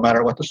wanted it, no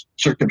matter what the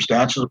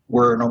circumstances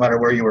were, no matter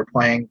where you were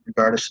playing,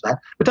 regardless of that.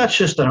 But that's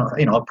just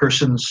a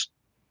person's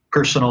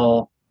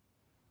personal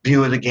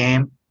view of the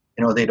game.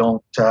 They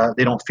don't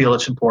feel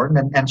it's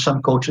important, and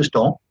some coaches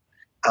don't.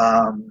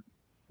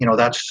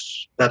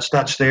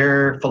 That's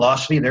their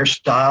philosophy, their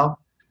style.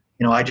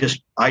 I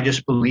just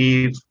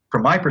believe,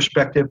 from my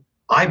perspective,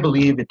 I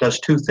believe it does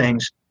two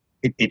things.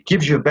 It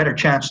gives you a better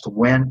chance to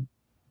win,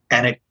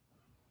 and it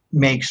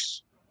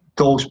makes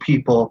those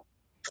people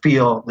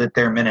feel that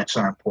their minutes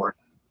are important.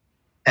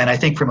 And I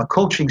think from a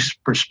coaching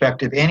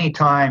perspective,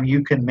 anytime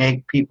you can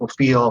make people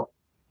feel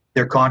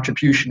their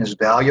contribution is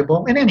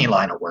valuable in any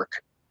line of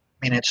work.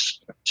 I mean, it's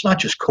not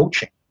just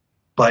coaching,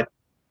 but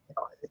I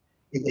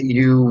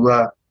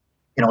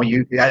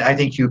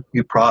think you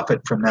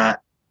profit from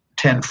that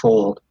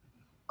tenfold.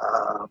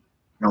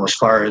 As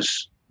far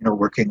as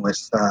working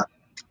with the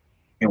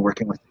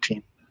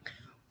team.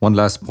 One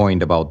last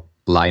point about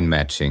line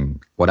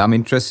matching. What I'm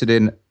interested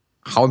in: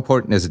 how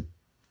important is it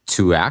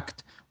to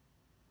act,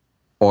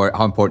 or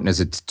how important is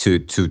it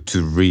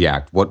to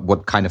react?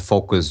 What kind of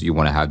focus you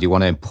want to have? Do you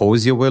want to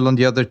impose your will on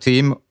the other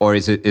team, or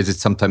is it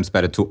sometimes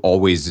better to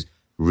always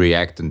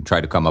react and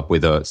try to come up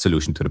with a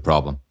solution to the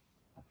problem?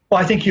 Well,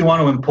 I think you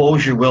want to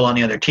impose your will on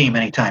the other team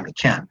anytime you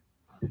can.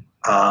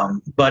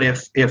 But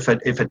if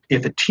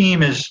a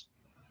team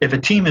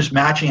is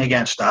matching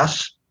against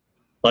us,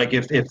 like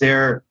if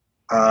they're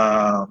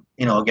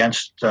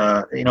against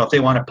if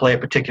they want to play a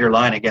particular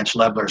line against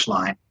Lebler's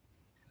line,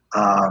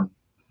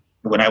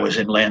 when I was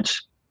in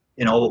Linz,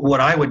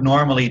 what I would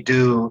normally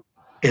do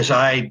is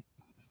I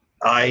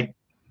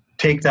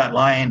take that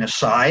line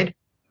aside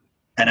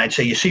and I'd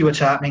say, you see what's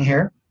happening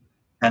here?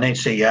 And they'd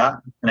say, yeah.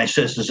 And I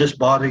says, does this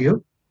bother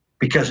you?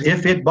 Because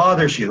if it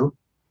bothers you,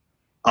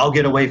 I'll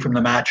get away from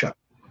the matchup.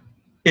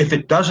 If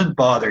it doesn't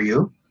bother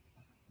you,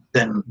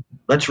 then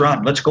let's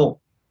run, let's go.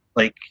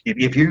 Like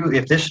if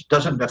this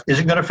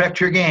isn't going to affect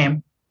your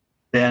game,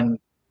 then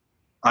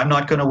I'm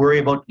not going to worry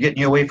about getting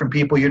you away from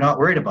people you're not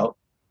worried about.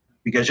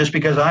 Because just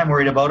because I'm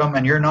worried about them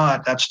and you're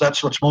not,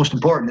 that's what's most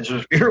important, is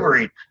if you're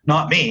worried,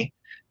 not me.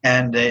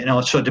 And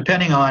so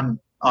depending on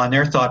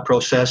their thought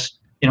process,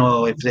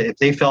 if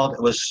they felt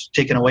it was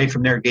taken away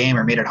from their game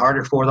or made it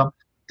harder for them,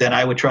 then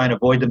I would try and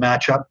avoid the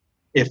matchup.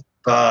 If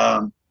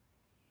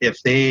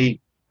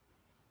they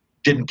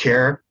didn't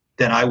care,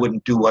 then I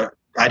wouldn't do what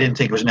I didn't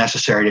think it was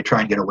necessary to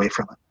try and get away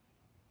from it.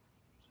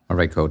 All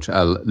right, Coach.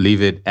 I'll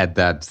leave it at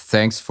that.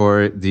 Thanks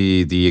for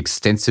the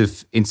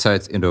extensive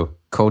insights into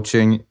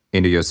coaching,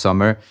 into your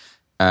summer,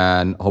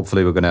 and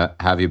hopefully we're going to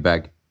have you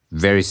back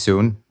very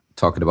soon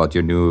talking about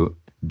your new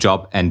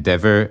job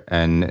endeavor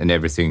and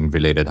everything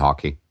related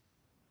hockey.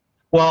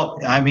 Well,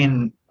 I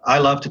mean, I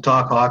love to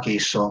talk hockey,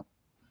 so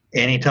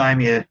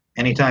anytime you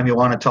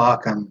want to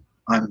talk, I'm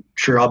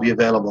sure I'll be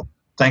available.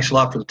 Thanks a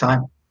lot for the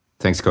time.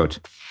 Thanks, Coach.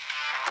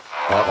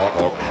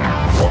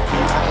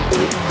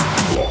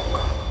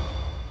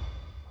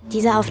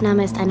 Diese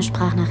Aufnahme ist eine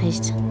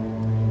Sprachnachricht,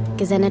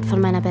 gesendet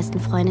von meiner besten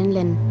Freundin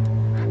Lynn.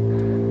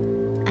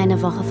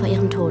 Eine Woche vor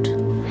ihrem Tod.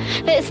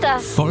 Wer ist da?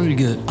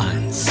 Folge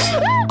 1.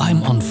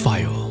 I'm on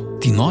fire.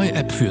 Die neue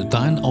App für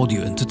dein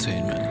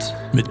Audio-Entertainment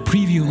mit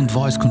Preview und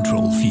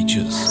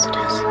Voice-Control-Features.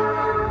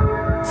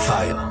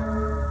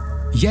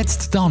 Fire.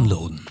 Jetzt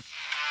downloaden.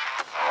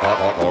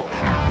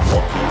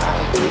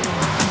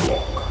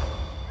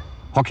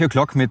 Hockey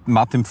O'Clock mit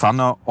Martin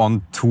Pfanner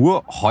on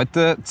Tour.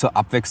 Heute zur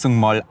Abwechslung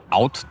mal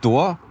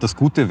Outdoor. Das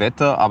gute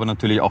Wetter, aber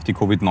natürlich auch die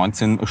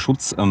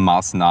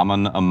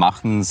Covid-19-Schutzmaßnahmen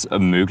machen es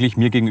möglich.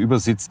 Mir gegenüber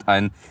sitzt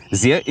ein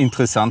sehr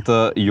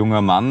interessanter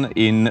junger Mann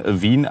in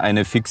Wien,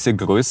 eine fixe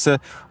Größe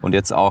und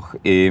jetzt auch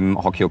im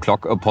Hockey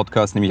O'Clock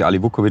Podcast, nämlich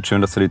Ali Wukovits.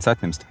 Schön, dass du dir die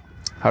Zeit nimmst.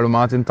 Hallo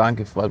Martin,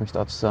 danke, freut mich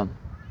da zu sein.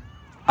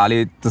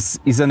 Ali,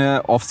 das ist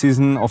eine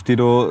Offseason, auf die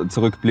du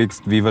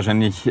zurückblickst, wie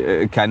wahrscheinlich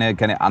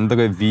keine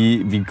andere.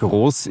 Wie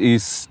groß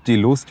ist die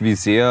Lust? Wie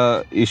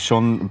sehr ist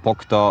schon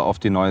Bock da auf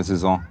die neue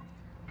Saison?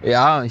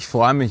 Ja, ich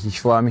freue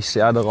mich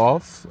sehr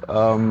darauf.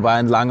 War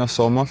ein langer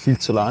Sommer, viel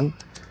zu lang.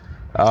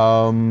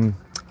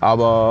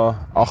 Aber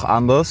auch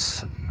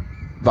anders.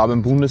 War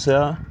beim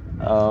Bundesheer,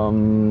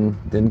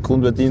 den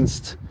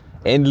Grundwehrdienst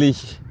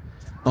endlich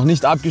noch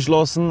nicht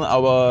abgeschlossen,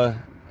 aber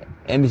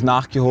endlich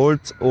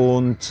nachgeholt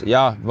und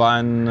ja,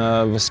 war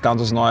was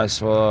ganz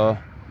Neues. War,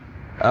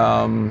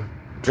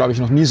 glaube ich,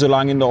 noch nie so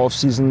lange in der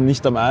Offseason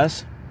nicht am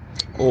Eis.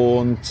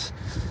 Und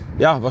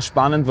ja, war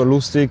spannend, war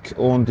lustig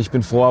und ich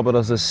bin froh, aber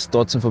dass es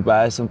trotzdem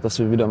vorbei ist und dass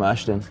wir wieder am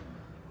Eis stehen.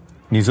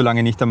 Nie so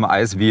lange nicht am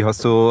Eis. Wie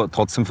hast du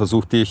trotzdem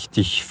versucht,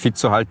 dich fit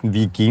zu halten?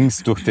 Wie ging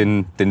es durch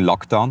den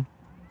Lockdown?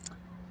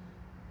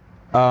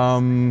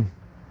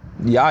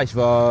 Ja, ich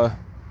war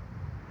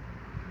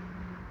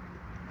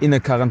in der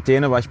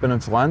Quarantäne, war ich bei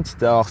einem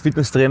Freund, der auch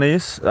Fitnesstrainer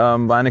ist.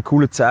 War eine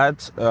coole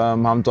Zeit.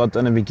 Haben dort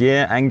eine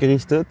WG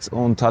eingerichtet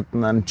und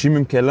hatten einen Gym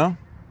im Keller.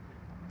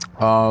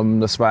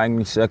 Das war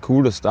eigentlich sehr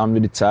cool. Da haben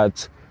wir die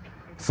Zeit,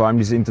 vor allem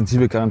diese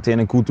intensive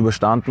Quarantäne, gut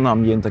überstanden,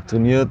 haben jeden Tag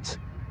trainiert.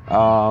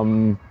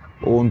 Und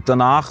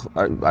danach,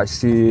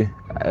 als die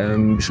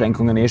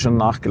Beschränkungen schon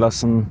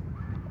nachgelassen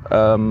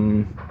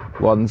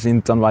worden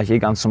sind, dann war ich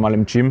ganz normal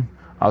im Gym.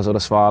 Also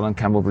das war dann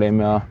kein Problem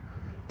mehr.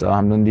 Da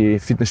haben dann die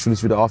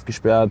Fitnessstudios wieder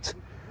aufgesperrt.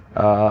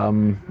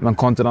 Man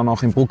konnte dann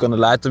auch in Bruck an der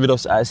Leiter wieder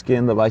aufs Eis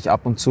gehen, da war ich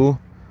ab und zu.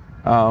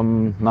 Ich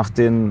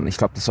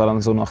glaube, das war dann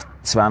so nach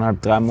 2,5,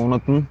 3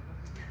 Monaten.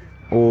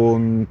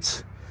 Und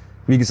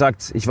wie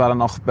gesagt, ich war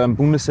dann auch beim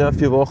Bundesheer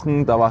 4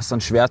 Wochen, da war es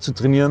dann schwer zu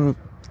trainieren.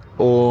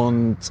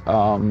 Und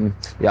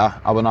ja,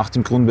 aber nach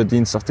dem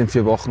Grundwehrdienst, nach den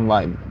 4 Wochen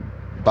war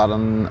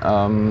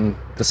dann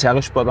das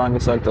Herrensport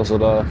angesagt. Also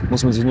da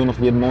muss man sich nur noch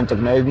jeden Montag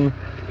melden.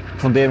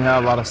 Von dem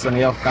her war das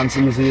dann auch ganz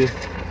easy.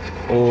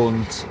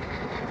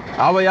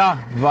 Aber ja,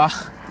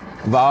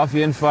 war auf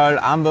jeden Fall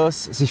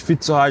anders, sich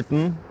fit zu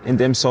halten in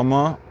dem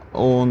Sommer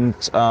und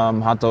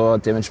hat aber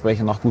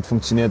dementsprechend auch gut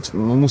funktioniert.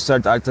 Man musste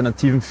halt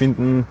Alternativen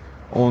finden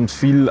und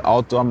viel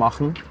Outdoor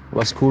machen,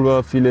 was cool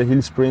war, viele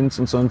Hillsprints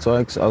und so ein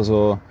Zeugs.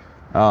 Also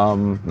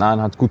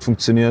hat gut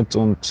funktioniert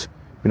und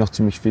bin auch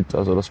ziemlich fit,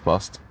 also das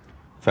passt.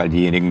 Für all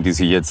diejenigen, die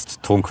sich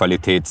jetzt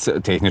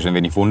tonqualitätstechnisch ein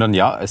wenig wundern,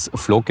 ja, es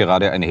flog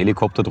gerade ein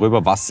Helikopter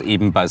drüber, was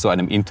eben bei so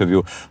einem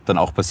Interview dann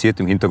auch passiert.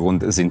 Im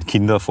Hintergrund sind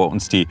Kinder, vor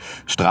uns die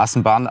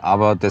Straßenbahn,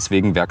 aber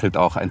deswegen werkelt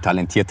auch ein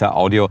talentierter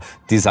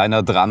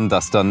Audiodesigner dran,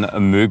 das dann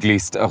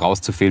möglichst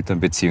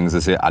rauszufiltern,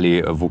 beziehungsweise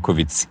Ali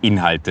Wukovits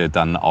Inhalte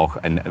dann auch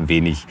ein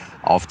wenig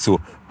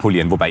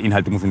aufzupolieren. Wobei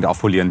Inhalte muss man nicht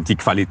aufpolieren, die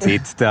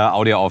Qualität der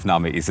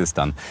Audioaufnahme ist es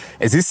dann.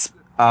 Es ist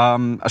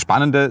eine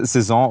spannende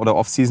Saison oder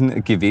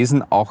Offseason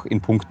gewesen, auch in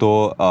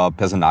puncto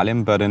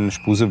Personalien bei den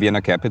spusu Vienna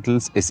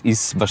Capitals. Es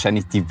ist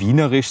wahrscheinlich die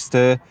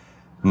wienerischste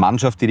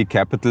Mannschaft, die die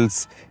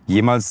Capitals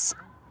jemals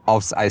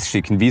aufs Eis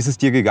schicken. Wie ist es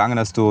dir gegangen,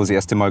 als du das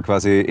erste Mal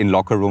quasi in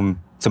Lockerroom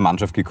zur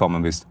Mannschaft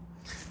gekommen bist?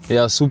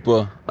 Ja,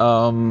 super.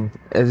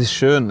 Es ist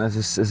schön, es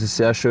ist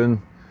sehr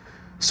schön,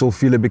 so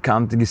viele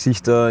bekannte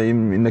Gesichter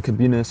in der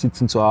Kabine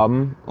sitzen zu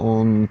haben.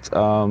 Und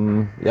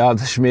ja,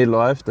 der Schmäh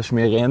läuft, der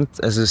Schmäh rennt.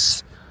 Es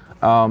ist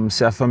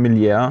sehr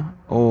familiär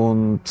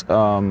und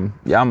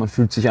ja, man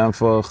fühlt sich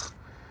einfach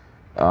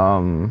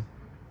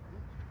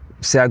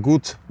sehr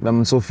gut, wenn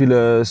man so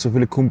viele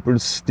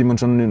Kumpels, die man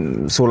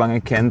schon so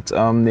lange kennt,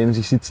 neben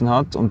sich sitzen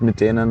hat und mit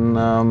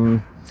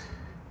denen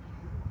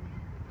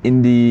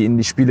in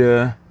die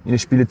Spiele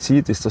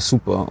zieht, ist das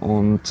super.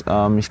 Und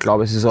ich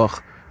glaube, es ist auch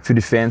für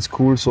die Fans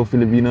cool, so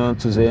viele Wiener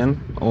zu sehen.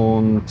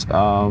 Und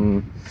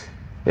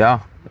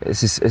ja,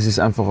 es ist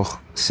einfach auch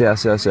sehr,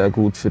 sehr, sehr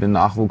gut für den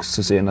Nachwuchs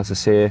zu sehen, dass ich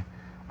sehe,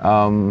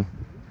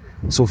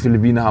 so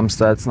viele Wiener haben es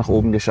da jetzt nach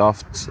oben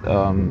geschafft.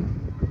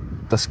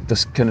 Das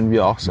können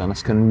wir auch sein,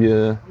 das können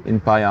wir in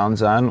ein paar Jahren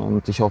sein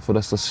und ich hoffe,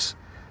 dass das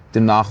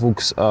dem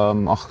Nachwuchs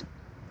auch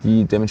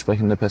die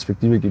dementsprechende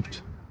Perspektive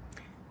gibt.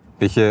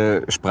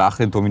 Welche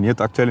Sprache dominiert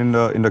aktuell in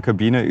der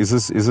Kabine? Ist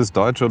es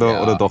Deutsch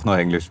oder doch noch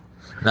Englisch?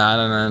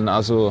 Nein,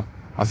 also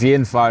auf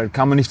jeden Fall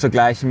kann man nicht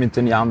vergleichen mit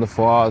den Jahren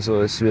davor. Also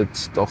es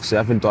wird doch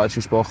sehr viel Deutsch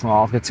gesprochen,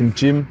 auch jetzt im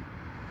Gym.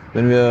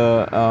 Wenn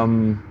wir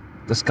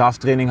das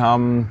Krafttraining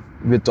haben,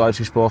 wird Deutsch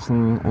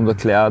gesprochen und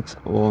erklärt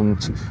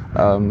und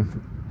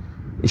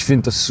ich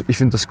finde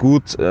das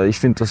gut. Ich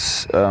finde,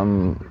 das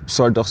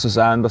sollte auch so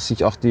sein, dass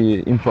sich auch die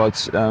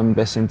Imports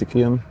besser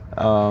integrieren.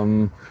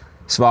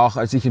 Es war auch,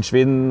 als ich in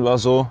Schweden war,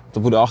 so,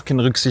 da wurde auch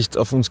keine Rücksicht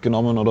auf uns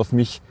genommen oder auf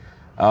mich.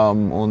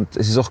 Und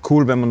es ist auch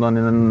cool, wenn man dann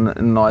in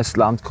ein neues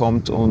Land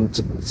kommt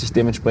und sich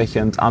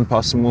dementsprechend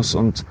anpassen muss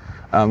und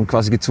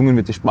quasi gezwungen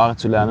wird, die Sprache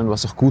zu lernen,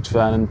 was auch gut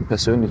für einen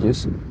persönlich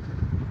ist,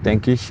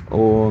 denke ich.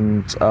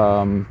 Und,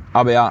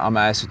 aber ja, am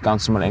Eis wird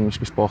ganz normal Englisch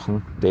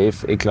gesprochen,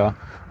 Dave, klar.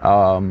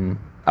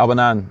 Aber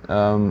nein,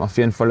 auf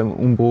jeden Fall im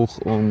Umbruch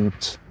und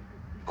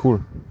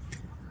cool.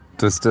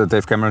 Du hast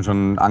Dave Cameron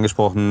schon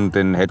angesprochen,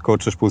 den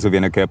Headcoach der spusu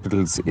Vienna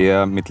Capitals,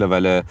 er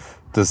mittlerweile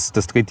das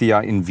 3.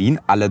 Jahr in Wien,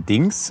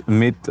 allerdings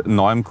mit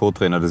neuem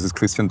Co-Trainer, das ist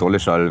Christian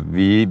Doleschall.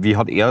 Wie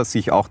hat er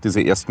sich auch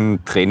diese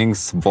ersten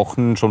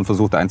Trainingswochen schon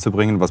versucht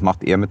einzubringen? Was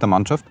macht er mit der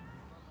Mannschaft?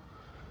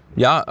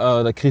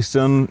 Ja, der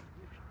Christian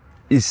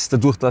ist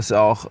dadurch, dass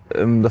er auch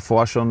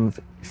davor schon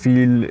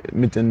viel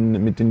mit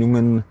den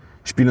jungen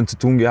Spielern zu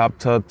tun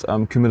gehabt hat,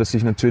 kümmert er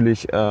sich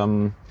natürlich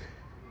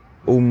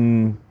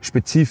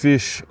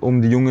spezifisch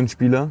um die jungen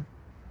Spieler,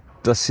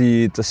 dass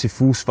sie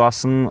Fuß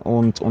fassen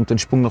und den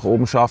Sprung nach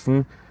oben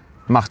schaffen.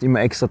 Macht immer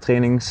extra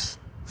Trainings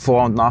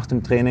vor und nach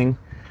dem Training,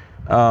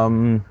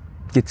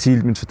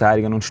 gezielt mit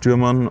Verteidigern und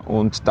Stürmern,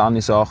 und dann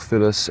ist er auch für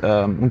das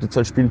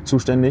Unterzahlspiel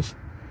zuständig.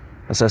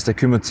 Das heißt, er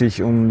kümmert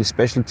sich um die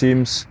Special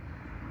Teams,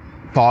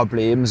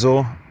 Powerplay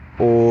ebenso,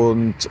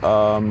 und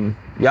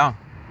ja,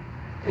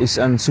 ist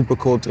ein super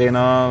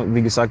Co-Trainer.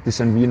 Wie gesagt,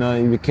 ist ein Wiener.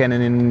 Wir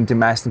kennen ihn, die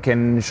meisten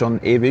kennen ihn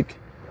schon ewig,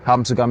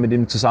 haben sogar mit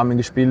ihm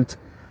zusammengespielt,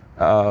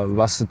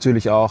 was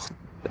natürlich auch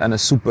eine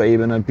super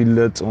Ebene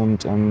bildet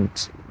und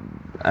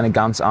eine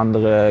ganz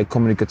andere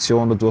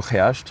Kommunikation dadurch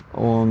herrscht.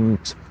 Und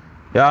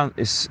ja,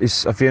 es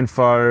ist auf jeden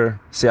Fall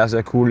sehr,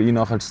 sehr cool, ihn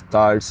auch als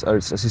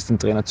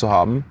Assistent-Trainer zu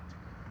haben.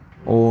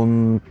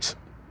 Und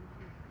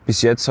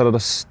bis jetzt hat er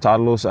das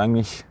tadellos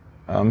eigentlich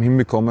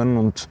hinbekommen,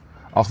 und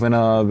auch wenn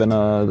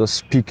er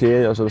das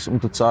PK, also das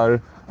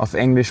Unterzahl, auf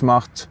Englisch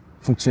macht,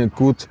 funktioniert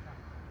gut.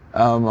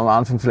 Am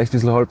Anfang vielleicht ein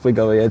bisschen holprig,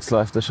 aber jetzt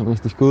läuft er schon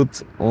richtig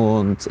gut,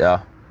 und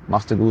ja,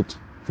 macht er gut,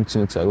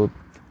 funktioniert sehr gut.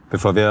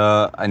 Bevor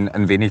wir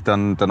ein wenig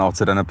dann auch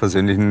zu deiner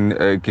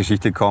persönlichen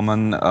Geschichte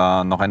kommen,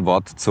 noch ein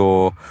Wort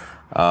zu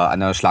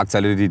einer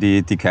Schlagzeile,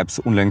 die Caps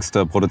unlängst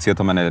produziert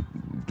haben, eine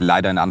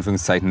leider in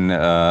Anführungszeichen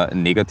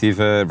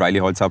negative. Riley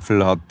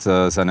Holzapfel hat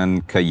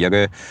sein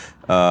Karriereende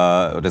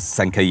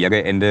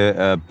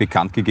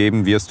bekannt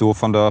gegeben. Wie hast du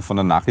von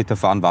der Nachricht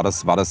erfahren? War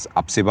das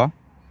absehbar?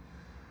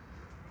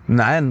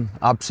 Nein,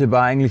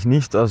 absehbar eigentlich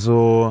nicht.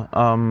 Also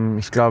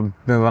ich glaube,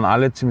 wir waren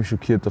alle ziemlich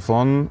schockiert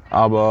davon,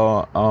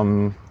 aber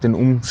den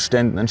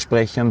Umständen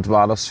entsprechend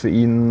war das für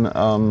ihn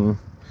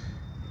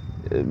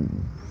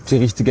die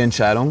richtige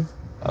Entscheidung.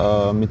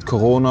 Mit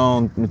Corona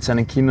und mit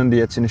seinen Kindern, die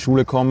jetzt in die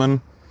Schule kommen.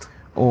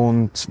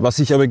 Und was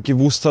ich aber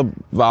gewusst habe,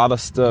 war,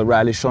 dass der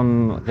Riley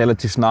schon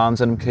relativ nah an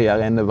seinem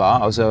Karriereende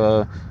war. Also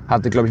er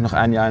hatte, glaube ich, noch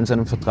ein Jahr in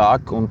seinem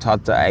Vertrag und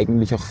hatte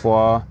eigentlich auch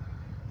vor,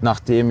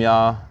 nach dem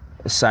Jahr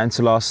es sein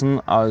zu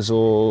lassen.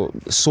 Also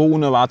so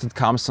unerwartet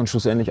kam es dann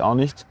schlussendlich auch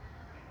nicht.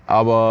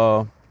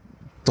 Aber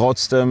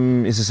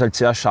trotzdem ist es halt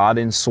sehr schade,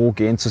 ihn so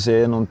gehen zu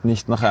sehen und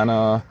nicht nach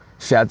einer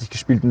fertig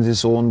gespielten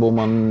Saison, wo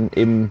man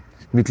eben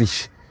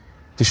wirklich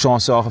die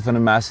Chance auch auf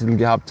einen Meistertitel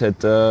gehabt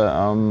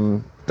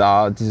hätte,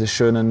 da diese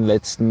schönen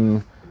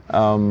letzten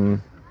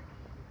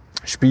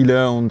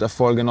Spiele und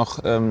Erfolge noch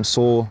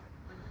so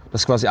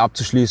das quasi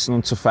abzuschließen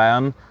und zu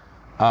feiern.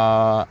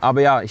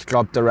 Aber ja, ich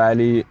glaube, der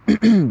Riley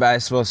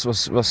weiß,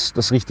 was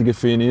das Richtige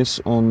für ihn ist,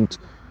 und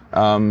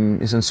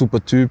ist ein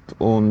super Typ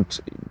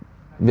und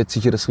wird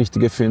sicher das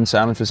Richtige für ihn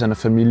sein und für seine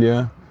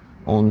Familie.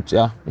 Und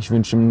ja, ich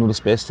wünsche ihm nur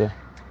das Beste.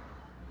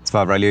 Es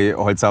war Riley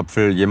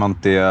Holzapfel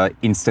jemand, der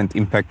Instant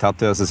Impact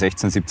hatte, als er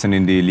 16, 17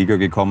 in die Liga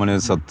gekommen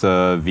ist, hat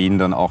Wien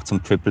dann auch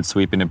zum Triple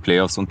Sweep in den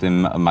Playoffs und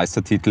dem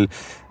Meistertitel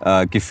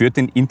geführt.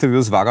 In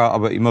Interviews war er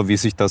aber immer, wie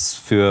sich das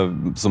für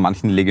so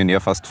manchen Legionär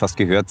fast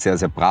gehört, sehr,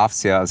 sehr brav,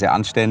 sehr, sehr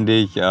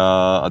anständig,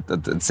 hat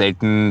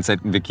selten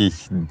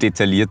wirklich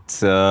detailliert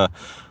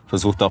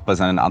versucht auch bei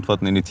seinen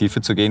Antworten in die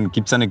Tiefe zu gehen.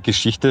 Gibt es eine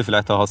Geschichte,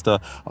 vielleicht auch aus der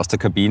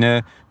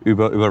Kabine,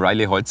 über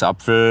Riley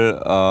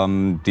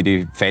Holzapfel,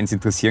 die Fans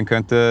interessieren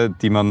könnte,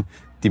 die man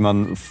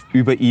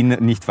über ihn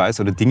nicht weiß,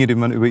 oder Dinge, die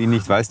man über ihn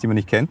nicht weiß, die man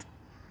nicht kennt?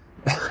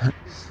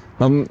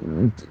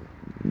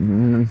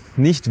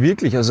 Nicht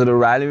wirklich. Also der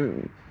Riley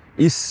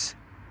ist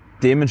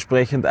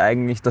dementsprechend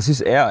eigentlich, das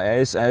ist er. Er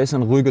ist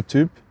ein ruhiger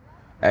Typ.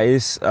 Er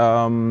ist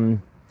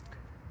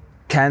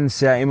kein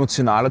sehr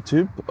emotionaler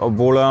Typ,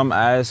 obwohl er am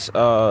Eis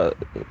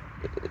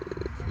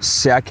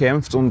sehr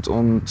kämpft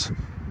und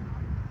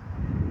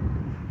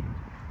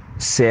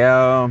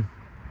sehr,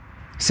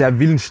 sehr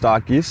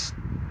willensstark ist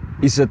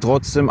er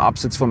trotzdem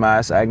abseits vom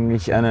Eis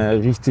eigentlich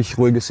eine richtig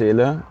ruhige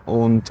Seele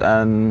und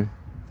ein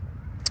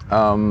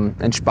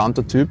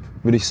entspannter Typ,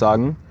 würde ich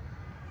sagen.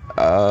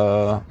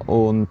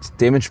 Und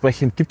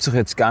dementsprechend gibt es auch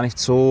jetzt gar nicht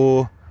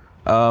so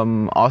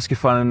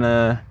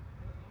ausgefallene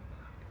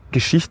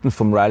Geschichten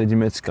vom Riley, die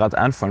mir jetzt gerade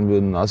einfallen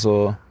würden.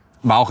 Also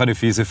War auch eine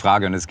fiese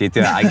Frage und es geht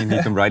ja eigentlich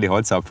nicht um Riley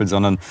Holzapfel,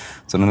 sondern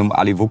um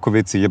Ali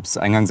Wukovits. Ich habe es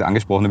eingangs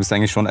angesprochen, du bist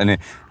eigentlich schon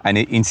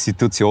eine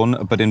Institution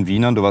bei den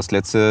Wienern. Du warst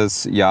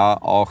letztes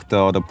Jahr auch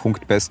der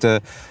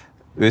punktbeste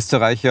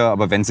Österreicher,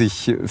 aber wenn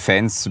sich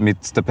Fans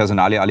mit der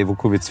Personalie Ali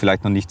Wukovits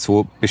vielleicht noch nicht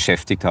so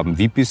beschäftigt haben,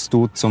 wie bist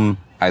du zum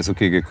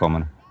Eishockey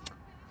gekommen?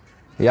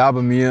 Ja,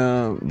 bei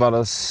mir war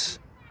das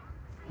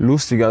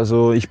lustig.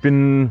 Also ich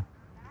bin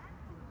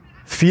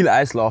viel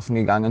Eislaufen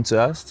gegangen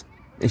zuerst.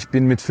 Ich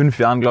bin mit 5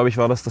 Jahren, glaube ich,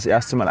 war das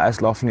erste Mal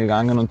Eislaufen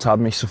gegangen und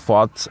habe mich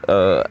sofort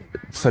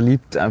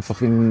verliebt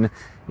einfach in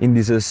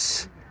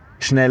dieses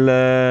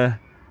schnelle,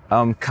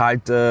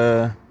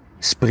 kalte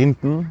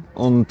Sprinten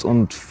und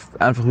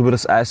einfach über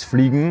das Eis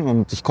fliegen.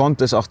 Und ich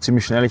konnte es auch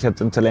ziemlich schnell, ich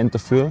hatte ein Talent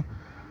dafür.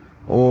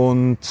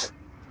 Und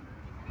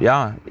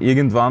ja,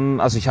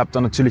 irgendwann, also ich habe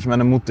dann natürlich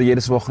meine Mutter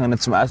jedes Wochenende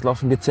zum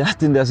Eislaufen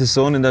gezerrt in der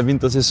Saison, in der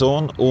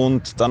Wintersaison.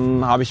 Und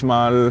dann habe ich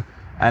mal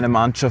eine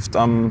Mannschaft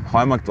am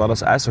Heumarkt, war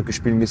das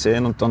Eishockeyspielen,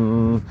 gesehen. Und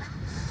dann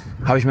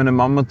habe ich meine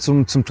Mama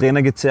zum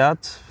Trainer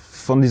gezerrt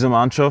von dieser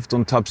Mannschaft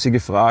und habe sie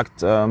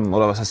gefragt,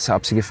 oder was heißt,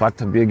 habe sie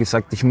gefragt, habe ihr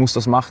gesagt, ich muss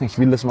das machen, ich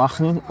will das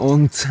machen.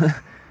 Und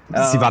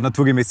sie war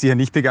naturgemäß sicher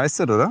nicht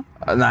begeistert, oder?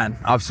 Nein,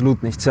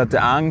 absolut nicht. Sie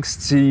hatte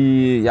Angst,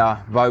 sie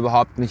war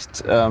überhaupt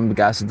nicht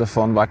begeistert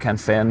davon, war kein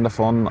Fan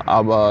davon.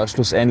 Aber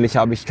schlussendlich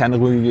habe ich keine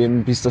Ruhe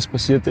gegeben, bis das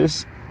passiert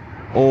ist.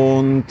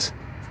 Und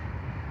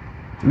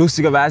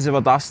lustigerweise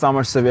war das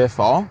damals der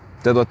WFV,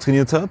 der dort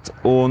trainiert hat.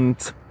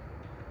 Und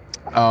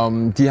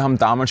die haben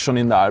damals schon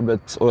in der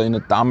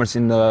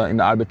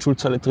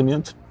Albert-Schulz-Halle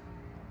trainiert.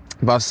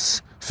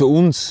 Was für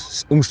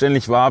uns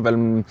umständlich war,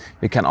 weil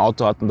wir kein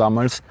Auto hatten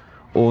damals.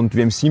 Und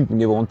wir im 7.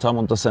 gewohnt haben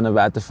und das eine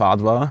weite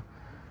Fahrt war.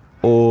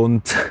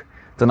 Und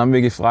dann haben wir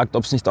gefragt,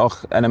 ob es nicht auch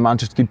eine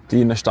Mannschaft gibt,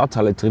 die in der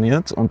Stadthalle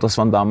trainiert. Und das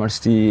waren damals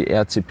die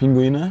RC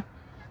Pinguine,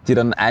 die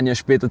dann ein Jahr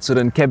später zu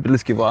den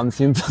Capitals geworden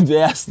sind und wir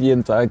erst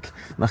jeden Tag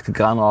nach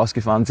Grano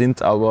ausgefahren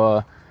sind.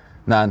 Aber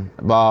nein,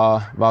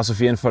 war es auf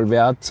jeden Fall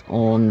wert.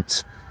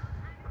 Und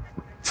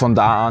von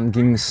da an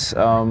ging es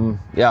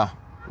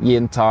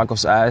jeden Tag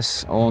aufs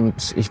Eis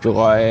und ich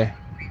bereue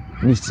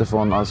nichts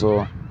davon.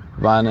 Also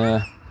war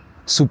eine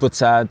super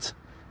Zeit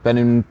bei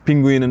den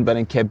Pinguinen, bei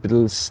den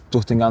Capitals,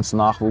 durch den ganzen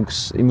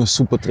Nachwuchs, immer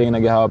super Trainer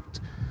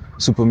gehabt,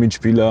 super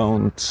Mitspieler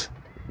und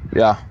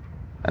ja,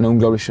 eine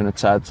unglaublich schöne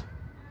Zeit.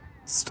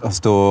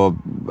 Hast du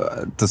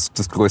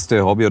das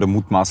größte Hobby oder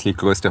mutmaßlich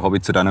größte Hobby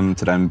zu deinem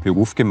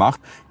Beruf gemacht?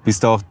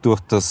 Bist du auch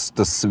durch das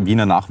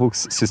Wiener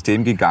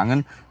Nachwuchssystem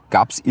gegangen?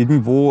 Gab es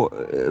irgendwo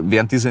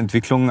während dieser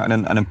Entwicklung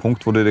einen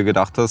Punkt, wo du dir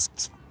gedacht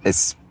hast,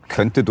 es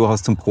könnte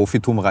durchaus zum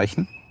Profitum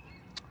reichen?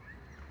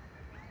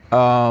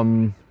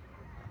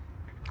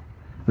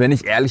 Wenn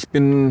ich ehrlich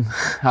bin,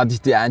 hatte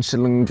ich die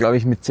Einstellung, glaube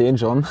ich, mit 10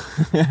 schon.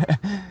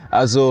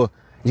 Also,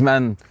 ich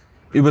meine,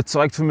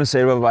 überzeugt von mir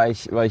selber war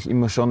ich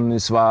immer schon.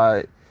 Es war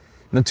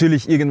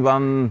natürlich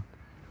irgendwann,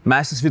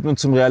 meistens wird man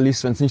zum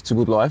Realist, wenn es nicht so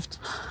gut läuft.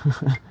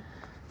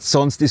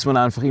 Sonst ist man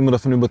einfach immer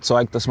davon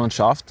überzeugt, dass man es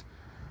schafft.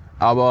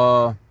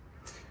 Aber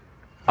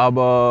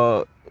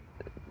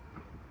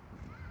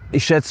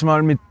ich schätze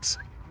mal mit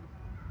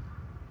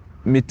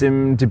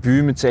dem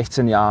Debüt mit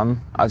 16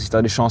 Jahren, als ich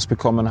da die Chance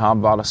bekommen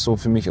habe, war das so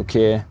für mich,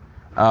 okay,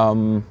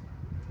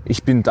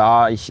 ich bin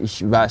da,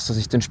 ich weiß, dass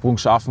ich den Sprung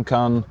schaffen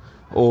kann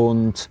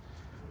und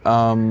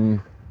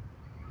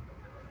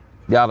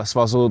das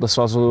war so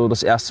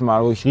das erste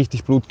Mal, wo ich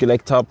richtig Blut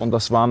geleckt habe und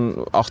das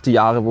waren auch die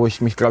Jahre, wo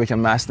ich mich, glaube ich,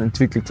 am meisten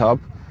entwickelt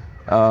habe.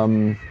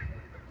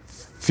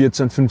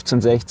 14, 15,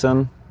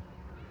 16,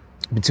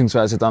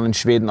 beziehungsweise dann in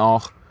Schweden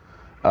auch.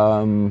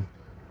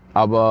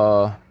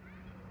 Aber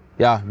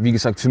ja, wie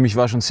gesagt, für mich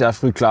war schon sehr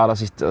früh klar,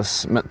 dass ich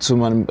dass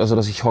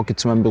ich Hockey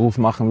zu meinem Beruf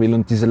machen will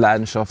und diese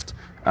Leidenschaft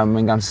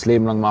mein ganzes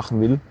Leben lang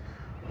machen will.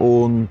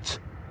 Und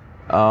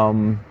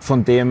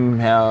von dem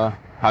her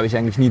habe ich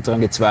eigentlich nie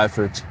daran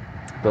gezweifelt,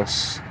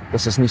 dass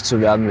es nicht so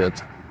werden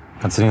wird.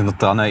 Kannst du dich noch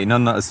daran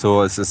erinnern, als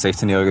du als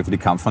 16-Jähriger für die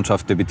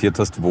Kampfmannschaft debütiert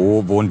hast, wo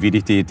und wie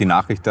dich die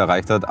Nachricht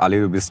erreicht hat, Ali,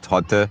 du bist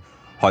heute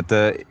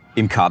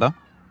im Kader?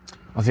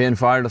 Auf jeden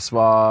Fall, das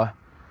war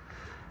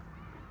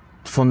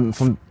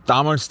von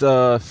damals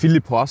der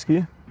Philipp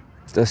Horski,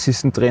 der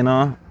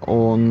Assistant-Trainer,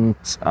 und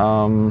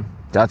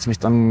der hat mich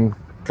dann,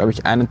 glaube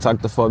ich, einen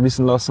Tag davor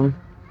wissen lassen.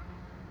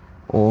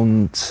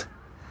 Und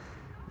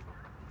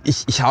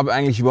ich habe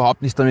eigentlich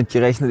überhaupt nicht damit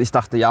gerechnet. Ich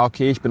dachte, ja,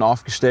 okay, ich bin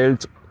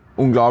aufgestellt,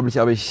 unglaublich,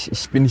 aber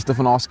ich bin nicht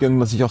davon ausgegangen,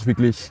 dass ich auch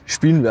wirklich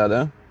spielen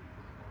werde.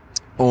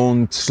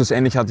 Und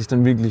schlussendlich hatte ich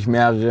dann wirklich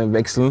mehrere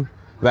Wechsel,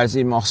 weil es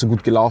eben auch so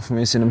gut gelaufen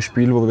ist in einem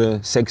Spiel, wo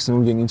wir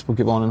 6-0 gegen Innsbruck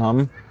gewonnen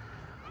haben.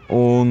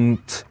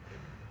 Und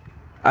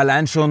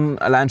allein schon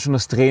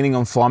das Training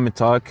am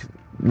Vormittag,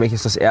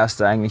 welches das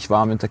erste eigentlich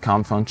war mit der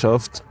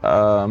Kampfmannschaft,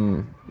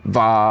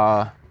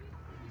 war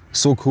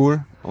so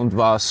cool und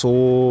war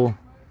so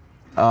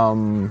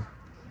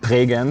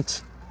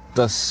prägend,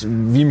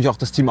 wie mich auch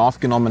das Team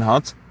aufgenommen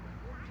hat.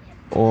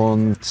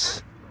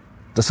 Und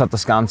das hat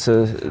das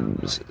Ganze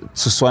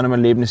zu so einem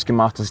Erlebnis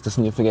gemacht, dass ich das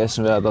nie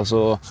vergessen werde.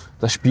 Also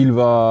das Spiel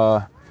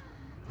war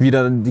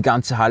wieder die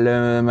ganze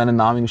Halle meinen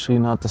Namen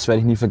geschrien hat, das werde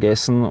ich nie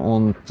vergessen.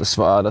 Und das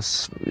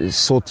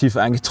ist so tief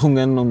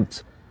eingedrungen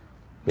und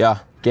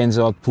ja,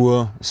 Gänsehaut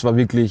pur. Es war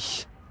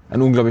wirklich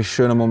ein unglaublich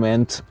schöner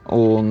Moment.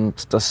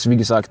 Und das, wie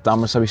gesagt,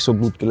 damals habe ich so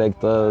Blut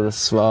geleckt.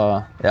 Das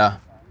war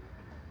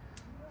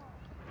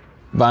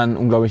ein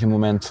unglaublicher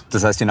Moment.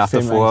 Das heißt, die Nacht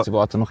davor... die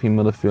Worte noch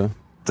immer dafür.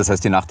 Das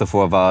heißt, die Nacht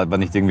davor war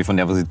nicht irgendwie von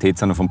Nervosität,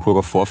 sondern von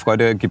purer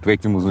Vorfreude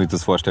geprägt. Wie muss man sich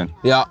das vorstellen?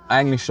 Ja,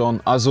 eigentlich schon.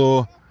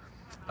 Also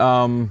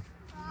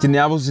die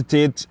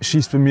Nervosität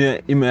schießt bei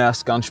mir immer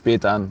erst ganz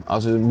spät ein.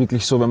 Also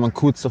wirklich so, wenn man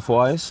kurz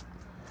davor ist.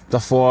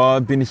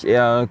 Davor bin ich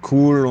eher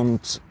cool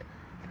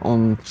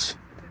und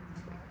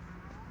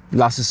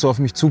lasse es so auf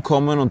mich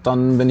zukommen. Und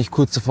dann, wenn ich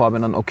kurz davor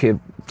bin, dann okay,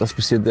 das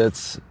passiert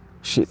jetzt,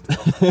 shit.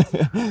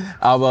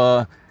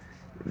 Aber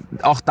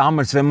auch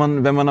damals, wenn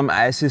man am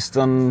Eis ist,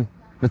 dann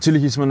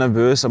natürlich ist man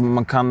nervös, aber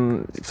man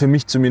kann, für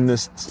mich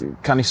zumindest,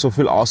 kann ich so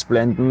viel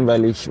ausblenden,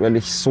 weil ich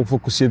so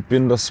fokussiert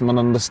bin, dass man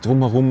dann das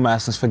Drumherum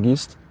meistens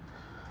vergisst.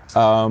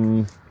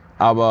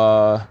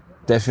 Aber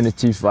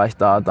definitiv war ich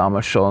da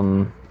damals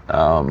schon,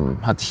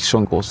 hatte ich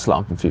schon großes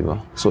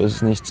Lampenfieber. So ist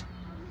es nicht.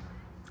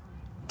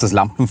 Das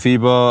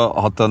Lampenfieber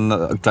hat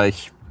dann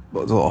gleich,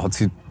 also hat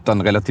sie dann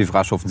relativ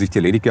rasch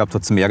offensichtlich erledigt gehabt,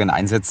 hat zu mehreren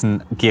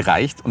Einsätzen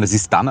gereicht und es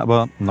ist dann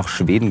aber nach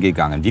Schweden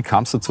gegangen. Wie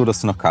kam es dazu,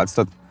 dass du nach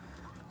Karlstad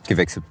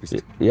gewechselt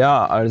bist?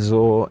 Ja,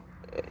 also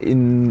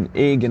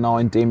genau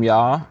in dem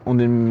Jahr und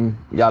im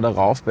Jahr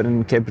darauf bei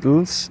den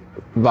Capitals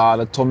war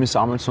der Tommy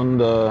Samuelsson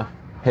der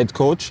Head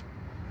Coach,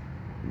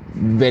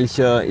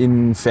 welcher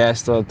in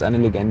Färjestad eine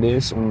Legende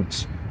ist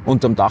und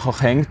unterm Dach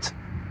auch hängt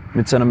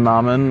mit seinem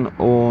Namen.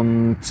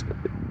 Und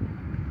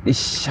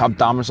ich habe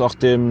damals auch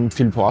dem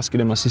Phil Porski,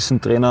 dem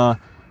Assistant-Trainer,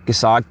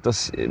 gesagt,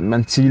 dass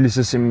mein Ziel ist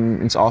es,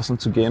 ins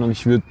Ausland zu gehen und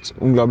ich würde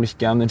unglaublich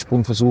gern den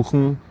Sprung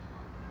versuchen.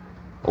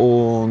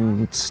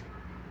 Und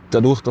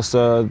dadurch, dass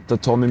der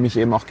Tommy mich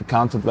eben auch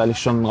gekannt hat, weil ich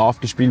schon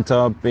raufgespielt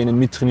habe, bei ihnen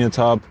mittrainiert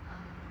habe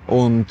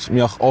und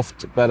mir auch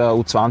oft bei der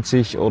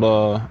U20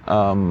 oder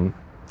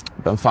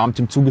beim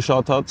Farmteam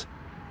zugeschaut hat,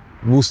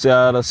 wusste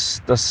er,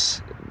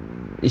 dass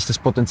ich das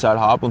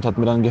Potenzial habe und hat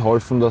mir dann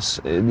geholfen,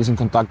 diesen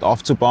Kontakt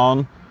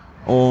aufzubauen.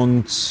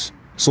 Und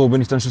so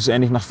bin ich dann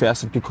schlussendlich nach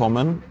Färjestad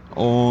gekommen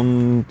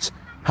und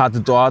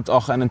hatte dort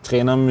auch einen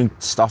Trainer mit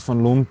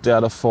Staffan Lund,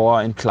 der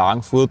davor in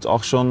Klagenfurt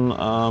auch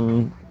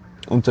schon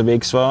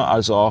unterwegs war,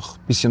 also auch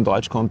ein bisschen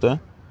Deutsch konnte,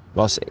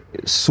 was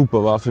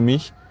super war für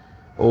mich.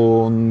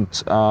 Und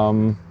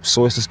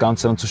so ist das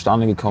Ganze dann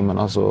zustande gekommen,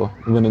 also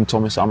über den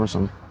Tommy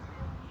Samuelsson.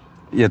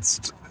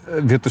 Jetzt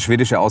wird das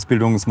schwedische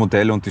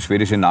Ausbildungsmodell und die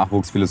schwedische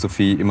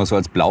Nachwuchsphilosophie immer so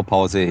als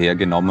Blaupause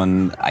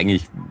hergenommen,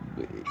 eigentlich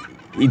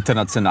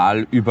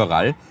international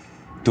überall.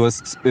 Du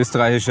hast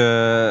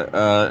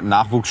österreichische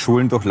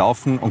Nachwuchsschulen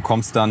durchlaufen und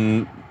kommst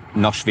dann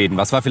nach Schweden.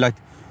 Was war vielleicht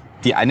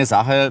die eine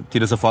Sache, die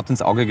dir sofort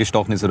ins Auge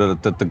gestochen ist oder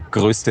der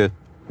größte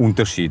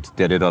Unterschied,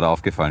 der dir dort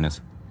aufgefallen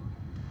ist?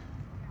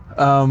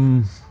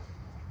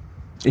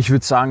 Ich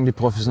würde sagen, die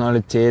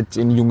Professionalität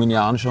in jungen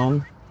Jahren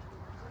schon.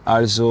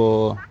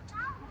 Also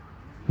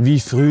wie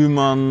früh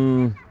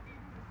man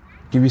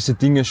gewisse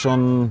Dinge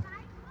schon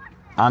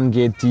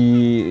angeht,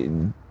 die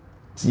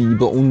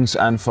bei uns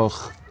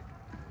einfach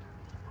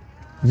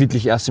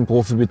wirklich erst im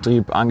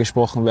Profibetrieb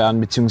angesprochen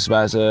werden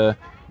bzw.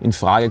 in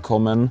Frage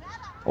kommen.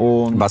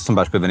 Und was zum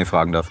Beispiel, wenn ich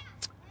fragen darf?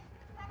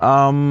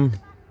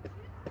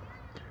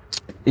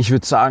 Ich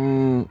würde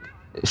sagen,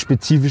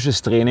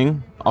 spezifisches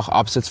Training, auch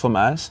abseits vom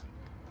Eis.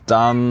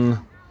 Dann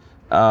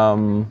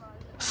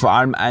vor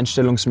allem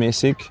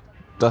einstellungsmäßig,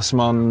 dass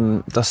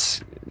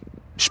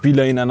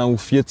Spieler in einer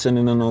U14,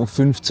 in einer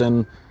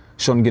U15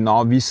 schon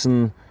genau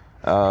wissen,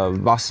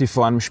 was sie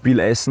vor einem Spiel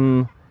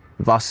essen,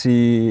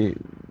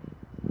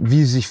 wie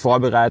sie sich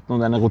vorbereiten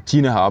und eine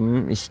Routine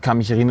haben. Ich kann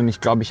mich erinnern, ich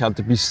glaube, ich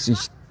hatte bis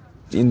ich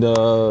in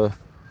der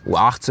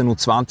U18,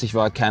 U20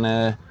 war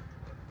keine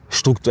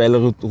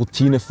strukturelle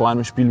Routine vor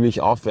einem Spiel, wie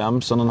ich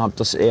aufwärme, sondern habe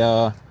das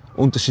eher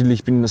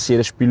unterschiedlich, bin das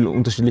jedes Spiel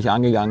unterschiedlich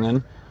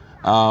angegangen.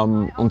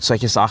 Und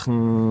solche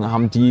Sachen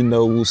haben die in der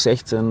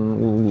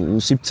U16,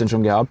 U17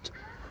 schon gehabt.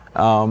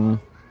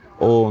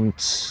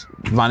 Und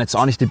waren jetzt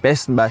auch nicht die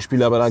besten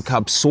Beispiele, aber da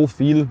gab es so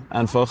viel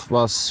einfach,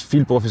 was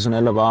viel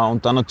professioneller war.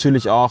 Und dann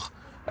natürlich auch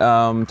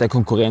der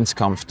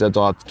Konkurrenzkampf, der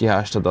dort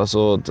geherrscht hat.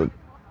 Also da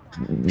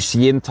ist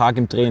jeden Tag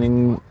im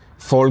Training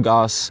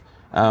Vollgas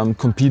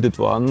competed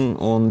worden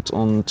und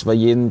war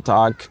jeden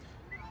Tag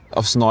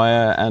aufs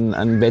Neue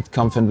ein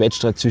Wettkampf, ein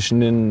Wettstreit zwischen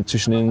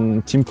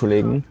den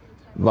Teamkollegen,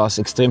 was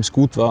extrem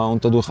gut war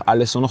und dadurch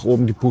alles so nach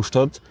oben gepusht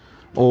hat.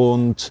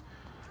 Und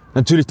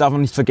natürlich darf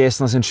man nicht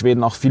vergessen, dass in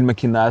Schweden auch viel mehr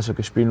Kinder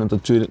Eishockey spielen und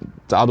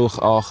dadurch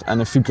auch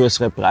eine viel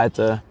größere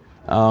Breite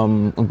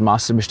und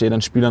Masse besteht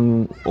an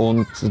Spielern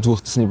und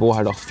dadurch das Niveau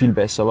halt auch viel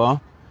besser war.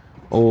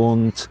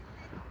 Und,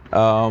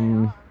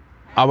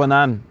 aber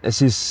nein,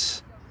 es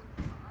ist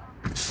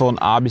von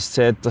A bis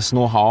Z das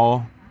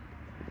Know-how.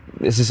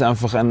 Es ist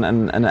einfach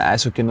eine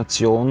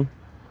Eishockey-Nation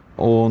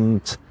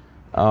und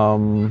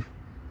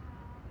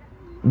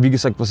wie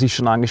gesagt, was ich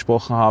schon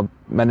angesprochen habe,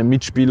 meine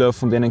Mitspieler,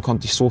 von denen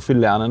konnte ich so viel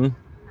lernen.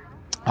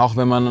 Auch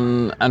wenn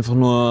man einfach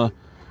nur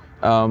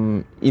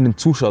ihnen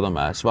zuschaut am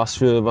Eis, was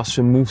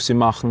für Moves sie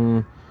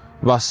machen,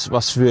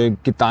 was für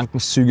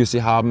Gedankenszüge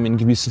sie haben in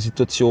gewissen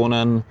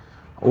Situationen.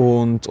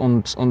 Und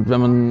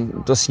wenn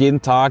man das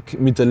jeden Tag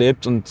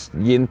miterlebt und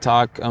jeden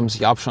Tag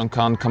sich abschauen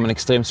kann, kann man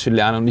extrem viel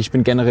lernen. Und ich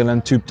bin generell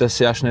ein Typ, der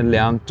sehr schnell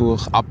lernt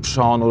durch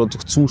Abschauen oder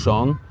durch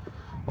Zuschauen.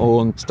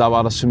 Und da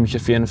war das für mich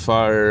auf jeden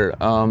Fall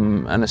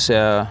eine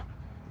sehr,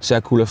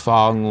 sehr coole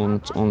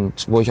Erfahrung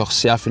und wo ich auch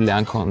sehr viel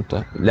lernen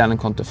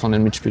konnte von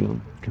den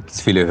Mitspielern. Gibt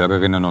es viele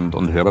Hörerinnen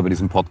und Hörer bei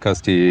diesem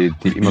Podcast, die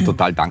immer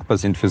total dankbar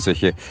sind für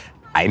solche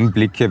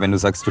Einblicke, wenn du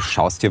sagst, du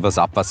schaust dir was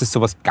ab. Was ist so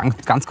was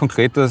ganz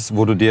Konkretes,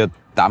 wo du dir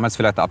damals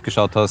vielleicht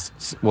abgeschaut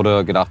hast, wo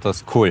du gedacht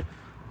hast, cool,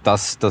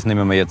 das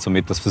nehmen wir jetzt so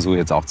mit, das versuche ich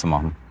jetzt auch zu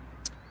machen?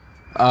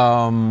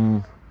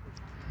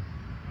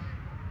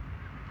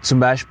 Zum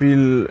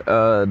Beispiel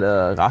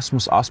der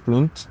Rasmus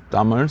Asplund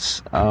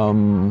damals,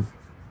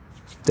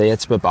 der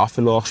jetzt bei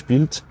Buffalo auch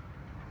spielt.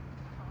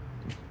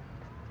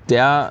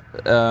 Der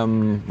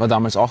war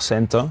damals auch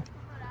Center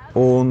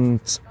und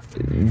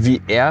wie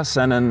er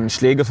seinen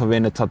Schläger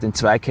verwendet hat in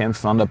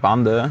Zweikämpfen an der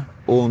Bande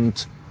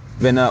und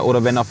wenn er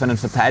auf einen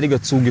Verteidiger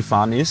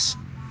zugefahren ist,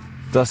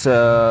 dass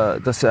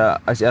er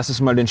als erstes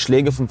mal den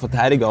Schläger vom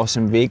Verteidiger aus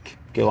dem Weg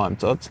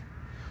geräumt hat,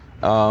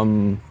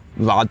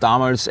 war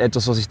damals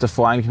etwas, was ich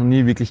davor eigentlich noch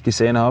nie wirklich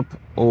gesehen habe.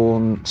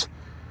 Und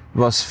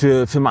was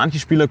für manche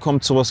Spieler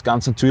kommt sowas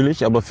ganz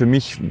natürlich, aber für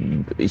mich,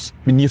 ich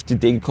bin nie auf die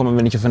Idee gekommen,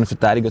 wenn ich auf einen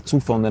Verteidiger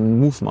zufahre und einen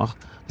Move mache,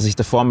 dass ich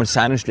davor mal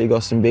seinen Schläger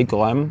aus dem Weg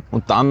räume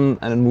und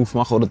dann einen Move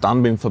mache oder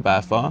dann bei ihm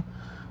vorbeifahre.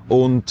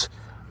 Und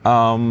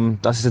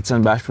das ist jetzt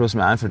ein Beispiel, was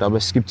mir einfällt, aber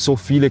es gibt so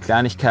viele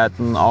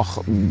Kleinigkeiten,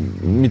 auch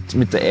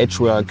mit der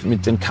Edgework,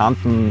 mit den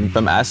Kanten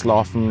beim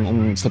Eislaufen,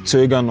 um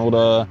verzögern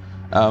oder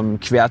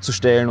quer zu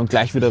stellen und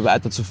gleich wieder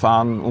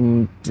weiterzufahren,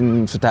 um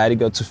den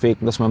Verteidiger zu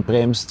faken, dass man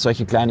bremst,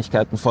 solche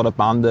Kleinigkeiten vor der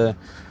Bande.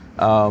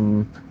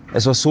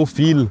 Es war so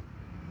viel.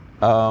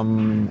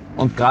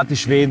 Und gerade die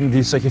Schweden,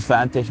 die solche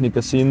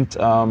Feintechniker sind,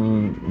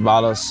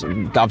 gab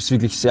es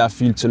wirklich sehr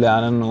viel zu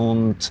lernen.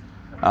 Und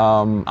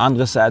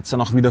andererseits dann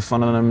auch wieder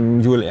von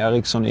einem Joel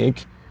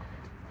Eriksson-Ek,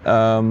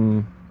 der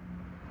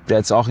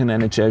jetzt auch in der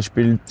NHL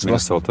spielt.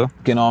 Minnesota?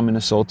 Genau,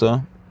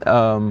 Minnesota.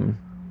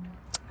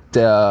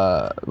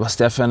 Was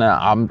der für eine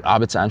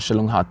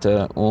Arbeitseinstellung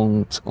hatte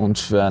und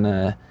für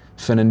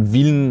einen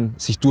Willen,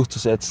 sich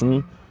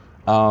durchzusetzen,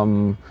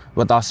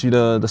 war das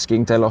wieder das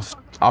Gegenteil auf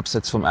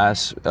abseits vom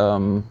Eis.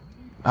 Habe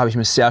ich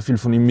mir sehr viel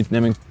von ihm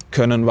mitnehmen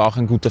können, war auch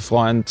ein guter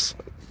Freund,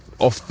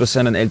 oft bei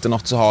seinen Eltern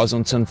noch zu Hause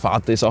und sein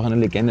Vater ist auch eine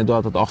Legende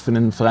dort, hat auch für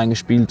den Verein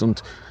gespielt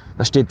und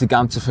da steht die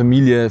ganze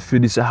Familie für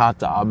diese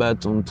harte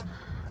Arbeit und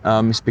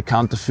ist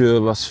bekannt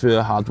dafür, was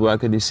für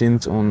Hardworker die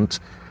sind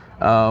und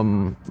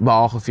war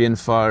auch auf jeden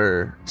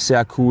Fall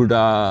sehr cool,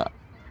 da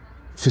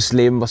fürs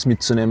Leben was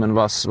mitzunehmen,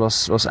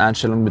 was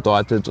Einstellung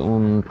bedeutet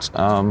und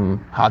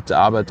harte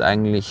Arbeit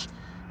eigentlich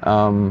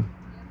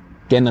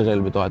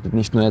generell bedeutet.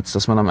 Nicht nur jetzt,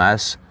 dass man am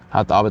Eis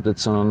hart arbeitet,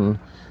 sondern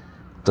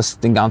dass es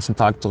den ganzen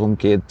Tag darum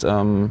geht,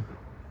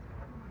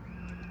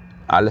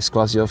 alles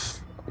quasi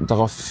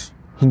darauf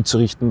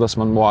hinzurichten, dass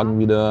man morgen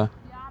wieder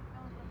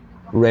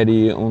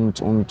ready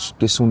und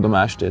gesund am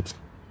Eis steht.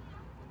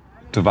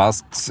 Du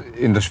warst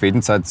in der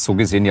Schwedenzeit so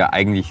gesehen ja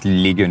eigentlich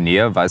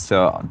Legionär, weißt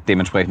ja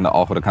dementsprechend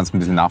auch oder kannst ein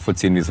bisschen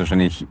nachvollziehen, wie es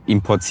wahrscheinlich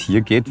imports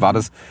hier geht. War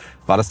das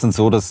dann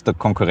so, dass der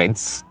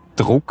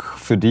Konkurrenzdruck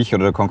für dich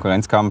oder der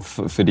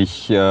Konkurrenzkampf für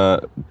dich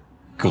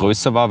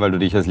größer war, weil du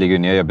dich als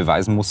Legionär ja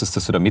beweisen musstest,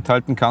 dass du da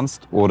mithalten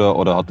kannst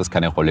oder hat das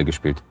keine Rolle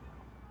gespielt?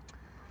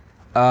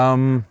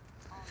 Man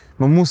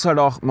muss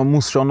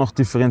schon noch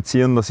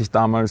differenzieren, dass ich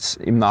damals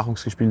im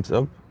Nachwuchs gespielt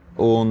habe.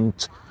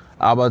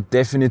 Aber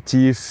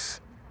definitiv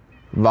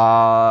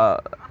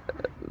habe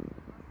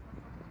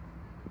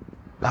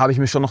ich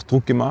mir schon noch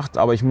Druck gemacht,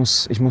 aber ich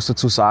muss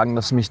dazu sagen,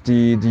 dass mich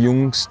die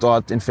Jungs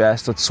dort in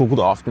Ferstad so gut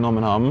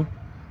aufgenommen haben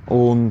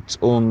und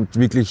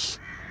wirklich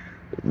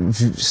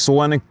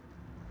so eine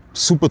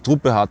super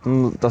Truppe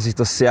hatten, dass ich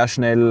das sehr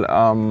schnell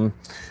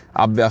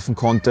abwerfen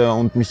konnte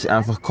und mich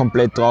einfach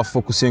komplett darauf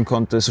fokussieren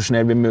konnte, so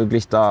schnell wie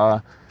möglich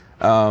da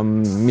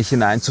mich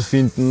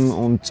hineinzufinden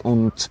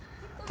und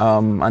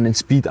an den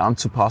Speed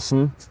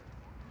anzupassen.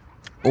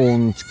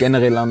 Und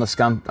generell an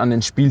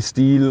den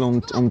Spielstil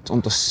und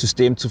das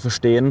System zu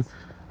verstehen,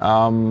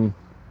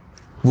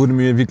 wurde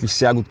mir wirklich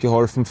sehr gut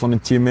geholfen von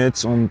den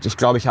Teammates und ich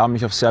glaube, ich habe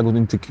mich auch sehr gut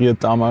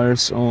integriert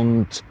damals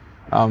und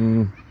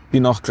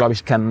bin auch, glaube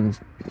ich, kein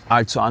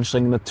allzu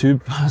anstrengender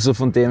Typ. Also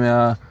von dem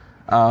her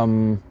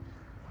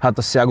hat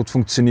das sehr gut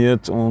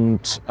funktioniert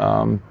und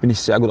bin ich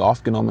sehr gut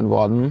aufgenommen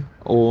worden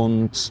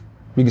und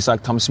wie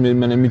gesagt, haben es mir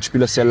meine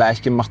Mitspieler sehr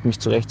leicht gemacht, mich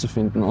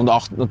zurechtzufinden. Und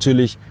auch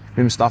natürlich mit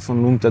dem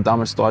Staffan Lund, der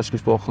damals Deutsch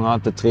gesprochen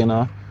hat, der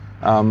Trainer,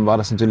 war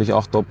das natürlich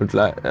auch doppelt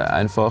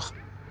einfach.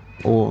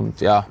 Und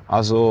ja,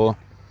 also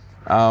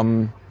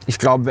ich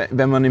glaube,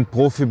 wenn man im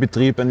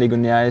Profibetrieb ein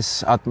Legionär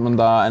ist, hat man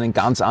da einen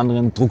ganz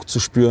anderen Druck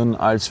zu spüren,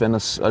 als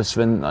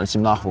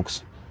im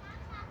Nachwuchs.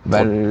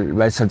 Weil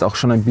es halt auch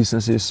schon ein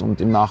Business ist und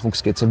im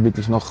Nachwuchs geht es halt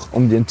wirklich noch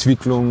um die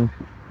Entwicklung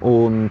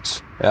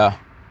und ja,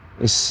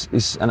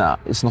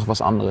 ist noch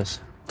was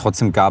anderes.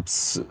 Trotzdem gab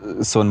es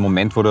so einen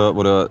Moment, wo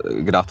du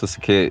gedacht hast,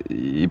 okay,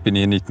 ich bin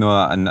hier nicht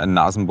nur ein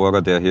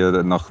Nasenburger, der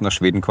hier nach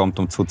Schweden kommt,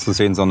 um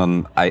zuzusehen,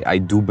 sondern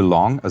I do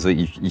belong. Also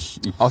ich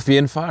auf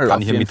jeden Fall,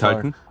 kann hier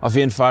mithalten. Auf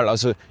jeden Fall.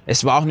 Also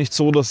es war auch nicht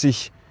so, dass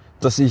ich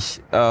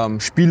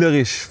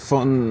spielerisch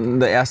von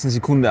der ersten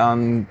Sekunde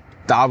an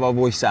da war,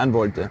 wo ich sein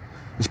wollte.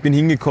 Ich bin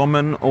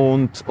hingekommen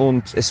und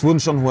es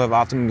wurden schon hohe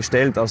Erwartungen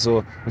gestellt.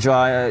 Also ich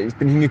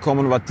bin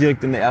hingekommen und war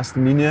direkt in der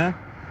ersten Linie.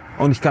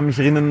 Und ich kann mich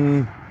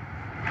erinnern,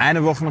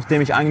 eine Woche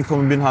nachdem ich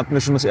angekommen bin, hatten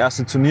wir schon das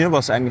erste Turnier,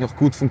 was eigentlich auch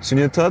gut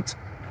funktioniert hat.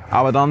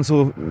 Aber dann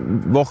so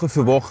Woche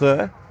für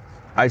Woche,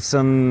 als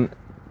dann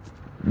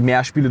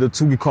mehr Spiele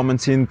dazugekommen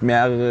sind,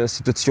 mehrere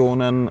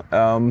Situationen,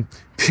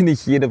 bin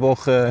ich jede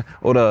Woche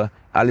oder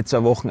alle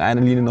 2 Wochen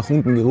eine Linie nach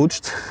unten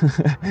gerutscht.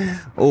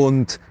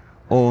 und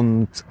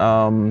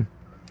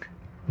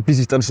bis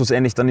ich dann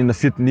schlussendlich dann in der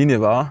 4.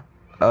 Linie war.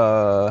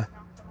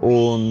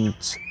 Und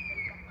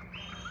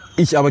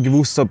ich aber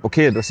gewusst habe,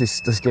 okay, das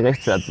ist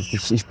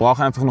gerechtfertigt. Ich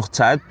brauche einfach noch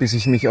Zeit, bis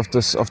ich mich auf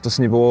das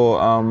Niveau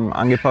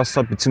angepasst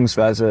habe,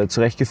 beziehungsweise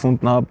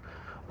zurechtgefunden habe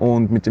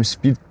und mit dem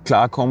Speed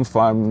klarkomme,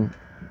 vor allem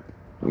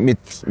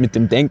mit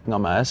dem Denken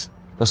am Eis,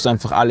 dass du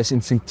einfach alles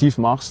instinktiv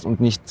machst und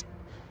nicht.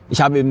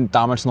 Ich habe eben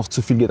damals noch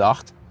zu viel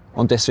gedacht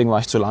und deswegen war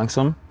ich zu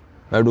langsam,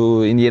 weil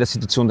du in jeder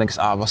Situation denkst,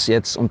 was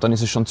jetzt, und dann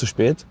ist es schon zu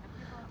spät.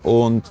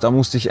 Und da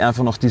musste ich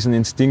einfach noch diesen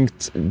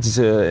Instinkt,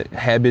 diese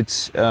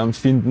Habits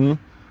finden.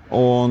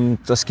 Und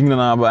das ging dann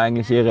aber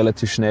eigentlich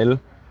relativ schnell.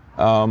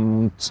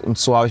 Und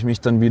so habe ich mich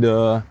dann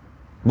wieder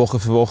Woche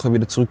für Woche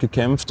wieder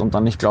zurückgekämpft. Und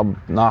dann, ich glaube,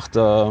 nach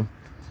der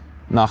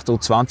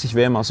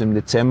U20-WM, also im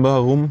Dezember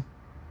herum,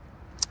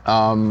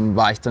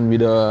 war ich dann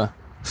wieder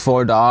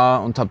voll da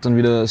und habe dann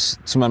wieder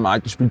zu meinem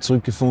alten Spiel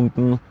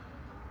zurückgefunden.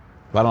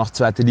 War dann auch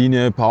 2.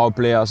 Linie,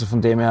 Powerplay, also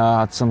von dem her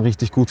hat es dann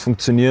richtig gut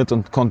funktioniert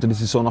und konnte die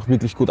Saison auch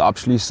wirklich gut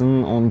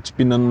abschließen und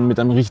bin dann mit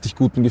einem richtig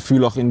guten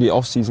Gefühl auch in die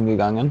Offseason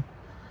gegangen.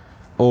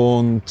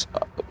 Und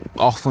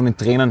auch von den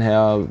Trainern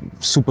her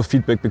super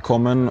Feedback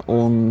bekommen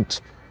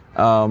und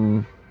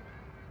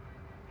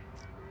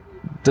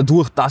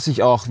dadurch, dass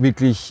ich auch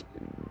wirklich,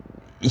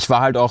 ich war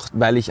halt auch,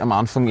 weil ich am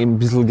Anfang eben ein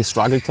bisschen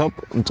gestruggelt habe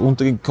und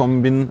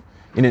runtergekommen bin,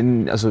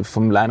 also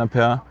vom Line-Up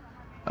her,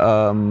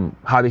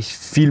 habe ich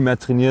viel mehr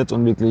trainiert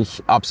und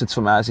wirklich abseits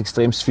vom Eis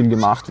extremst viel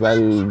gemacht,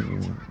 weil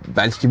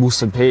ich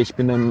gewusst habe, hey, ich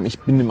bin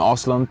im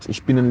Ausland,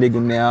 ich bin ein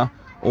Legionär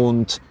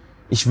und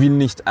ich will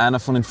nicht einer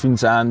von den vielen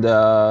sein,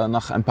 der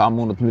nach ein paar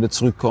Monaten wieder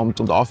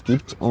zurückkommt und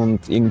aufgibt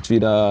und irgendwie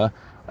da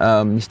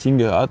nicht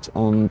hingehört.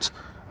 Und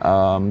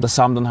das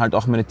haben dann halt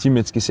auch meine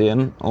Teammates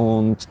gesehen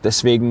und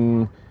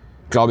deswegen,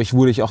 glaube ich,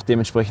 wurde ich auch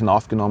dementsprechend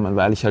aufgenommen,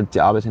 weil ich halt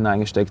die Arbeit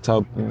hineingesteckt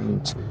habe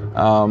und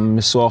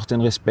mir so auch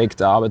den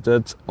Respekt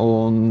erarbeitet.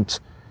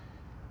 Und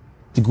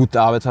die gute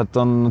Arbeit hat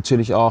dann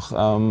natürlich auch,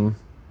 habe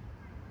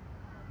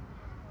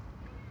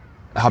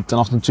dann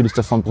auch natürlich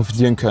davon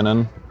profitieren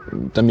können,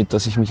 damit,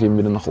 dass ich mich eben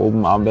wieder nach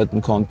oben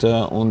arbeiten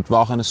konnte. Und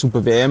war auch eine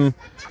super WM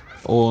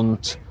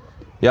und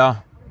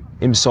ja,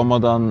 im Sommer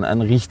dann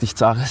eine richtig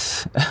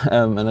zahre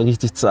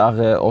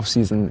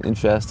Offseason in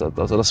Verstadt.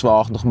 Also das war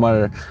auch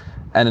nochmal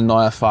eine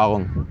neue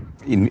Erfahrung.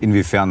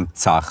 Inwiefern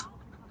zach?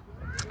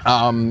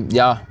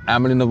 Ja,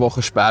 einmal in der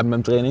Woche Sperren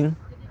beim Training.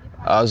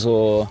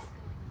 Also,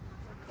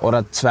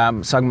 oder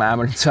sagen wir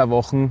einmal in 2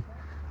 Wochen.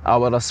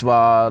 Aber das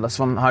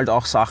waren halt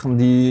auch Sachen,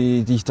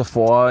 die ich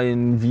davor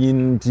in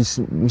Wien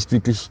nicht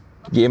wirklich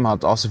gegeben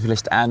hat, außer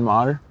vielleicht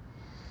einmal.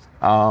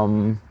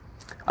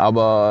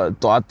 Aber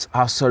dort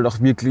hast du halt auch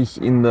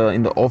wirklich in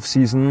der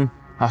Off-Season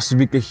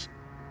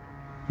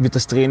wird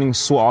das Training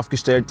so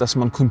aufgestellt, dass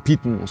man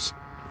competen muss.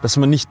 Dass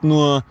man nicht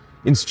nur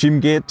ins Gym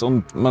geht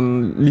und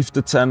man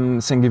liftet sein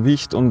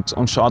Gewicht und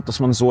schaut, dass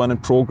man so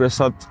einen Progress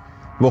hat,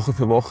 Woche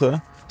für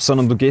Woche,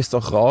 sondern du gehst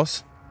auch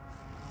raus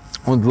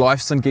und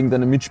läufst dann gegen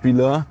deine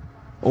Mitspieler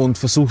und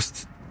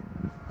versuchst,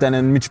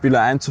 deinen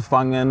Mitspieler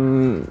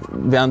einzufangen,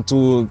 während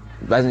du,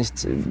 weiß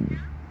nicht,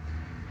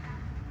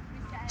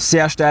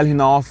 sehr steil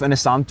hinauf eine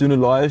Sanddüne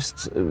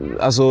läufst.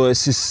 Also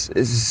es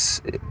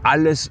ist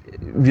alles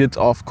wird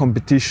auf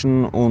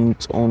Competition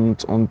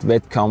und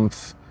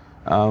Wettkampf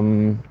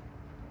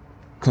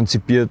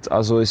konzipiert.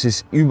 Also es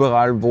ist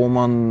überall, wo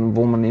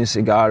man ist,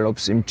 egal ob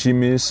es im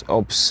Gym ist,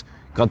 ob es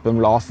gerade beim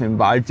Laufen im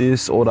Wald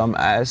ist oder am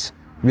Eis,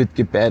 wird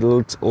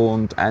gebattelt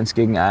und 1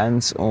 gegen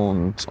 1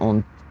 und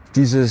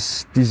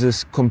dieses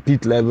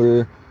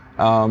Compete-Level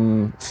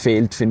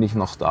fehlt, finde ich,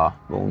 noch da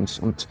bei uns.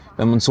 Und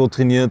wenn man so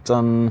trainiert,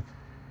 dann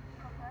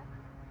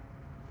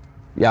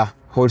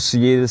holst du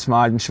jedes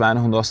Mal den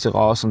Schweinehund aus dir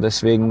raus und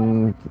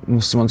deswegen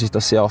musste man sich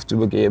das sehr oft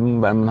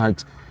übergeben, weil man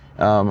halt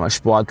als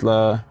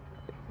Sportler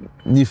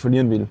nie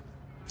verlieren will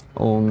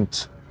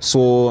und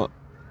so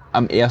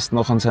am ersten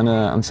noch an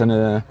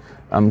seine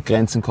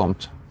Grenzen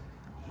kommt.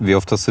 Wie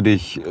oft hast du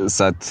dich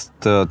seit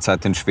der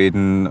Zeit in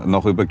Schweden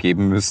noch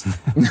übergeben müssen?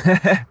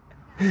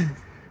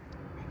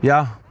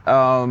 Oder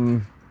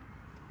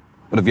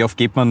wie oft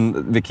geht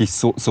man wirklich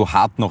so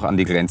hart noch an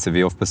die Grenze?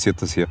 Wie oft passiert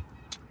das hier?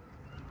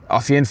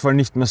 Auf jeden Fall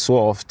nicht mehr so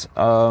oft.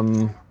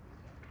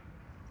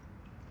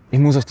 ich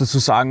muss auch dazu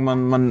sagen,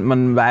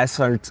 man weiß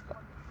halt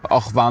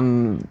auch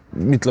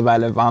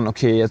mittlerweile wann,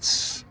 okay,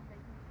 jetzt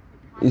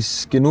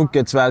ist genug,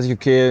 jetzt weiß ich,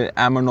 okay,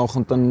 einmal noch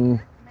und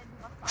dann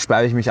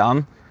speise ich mich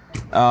an.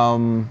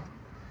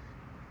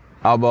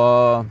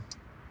 Aber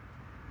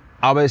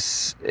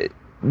es,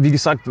 wie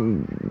gesagt,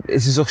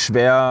 es ist auch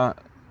schwer,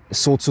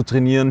 so zu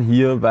trainieren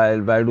hier,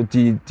 weil du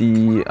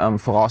die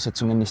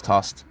Voraussetzungen nicht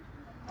hast.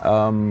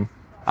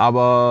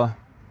 Aber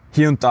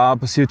hier und da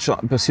passiert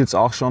es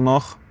auch schon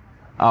noch,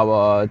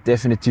 aber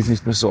definitiv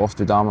nicht mehr so oft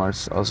wie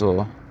damals.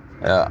 Also,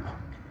 ja.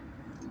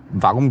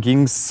 Warum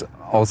ging es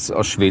aus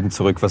Schweden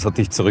zurück? Was hat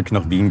dich zurück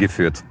nach Wien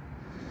geführt?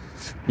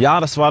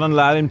 Ja, das war dann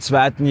leider im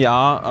zweiten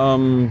Jahr.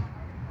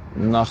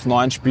 Nach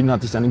 9 Spielen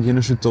hatte ich dann eine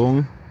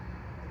Gehirnerschütterung.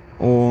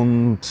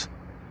 Und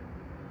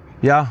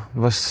ja,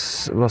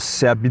 was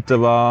sehr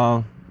bitter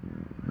war,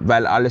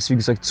 weil alles, wie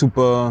gesagt,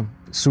 super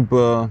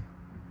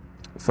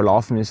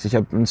verlaufen ist. Ich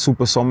habe einen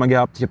super Sommer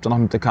gehabt. Ich habe dann auch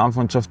mit der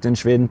Kampfmannschaft in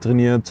Schweden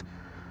trainiert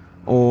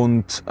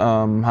und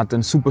hatte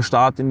einen super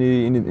Start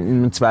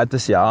in mein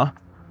zweites Jahr.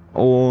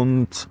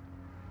 Und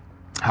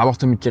habe auch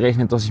damit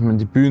gerechnet, dass ich mein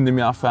Debüt in dem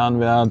Jahr feiern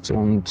werde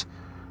und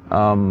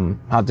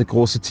hatte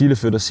große Ziele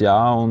für das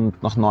Jahr.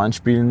 Und nach 9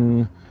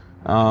 Spielen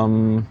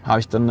habe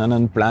ich dann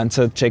einen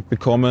Blindside-Check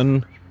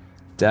bekommen,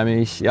 der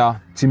mich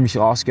ziemlich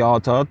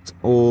rausgehaut hat.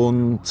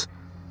 Und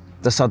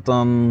das hat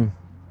dann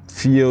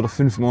 4 oder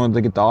 5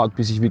 Monate gedauert,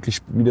 bis ich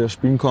wirklich wieder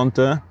spielen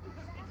konnte.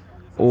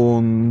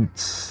 Und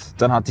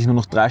dann hatte ich nur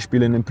noch 3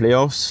 Spiele in den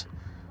Playoffs.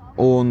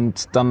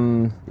 Und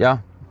dann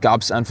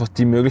gab es einfach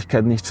die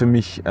Möglichkeit nicht für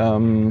mich,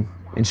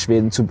 in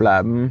Schweden zu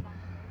bleiben,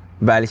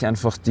 weil ich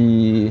einfach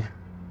die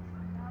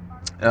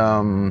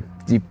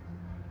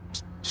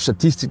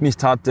Statistik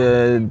nicht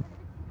hatte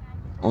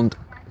und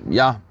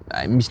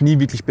mich nie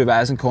wirklich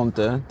beweisen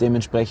konnte.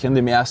 Dementsprechend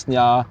im ersten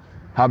Jahr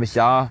habe ich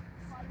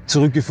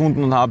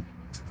zurückgefunden und habe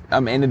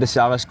am Ende des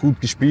Jahres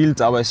gut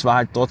gespielt, aber es war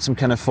halt trotzdem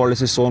keine volle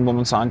Saison, wo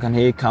man sagen kann,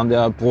 hey, kann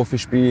der Profi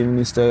spielen,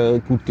 ist der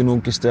gut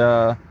genug, ist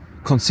der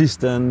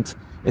consistent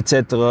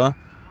etc.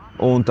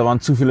 Und da waren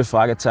zu viele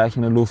Fragezeichen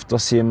in der Luft,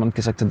 dass jemand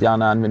gesagt hat, ja,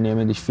 nein, wir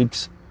nehmen dich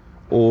fix.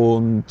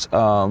 Und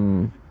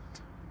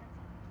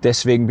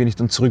deswegen bin ich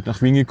dann zurück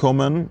nach Wien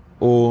gekommen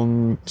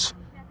und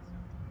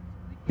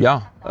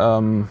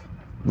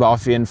war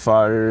auf jeden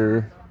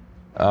Fall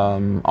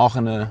auch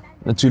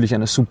natürlich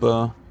eine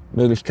super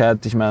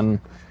Möglichkeit. Ich meine,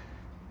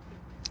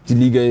 die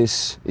Liga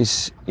ist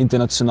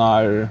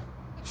international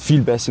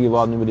viel besser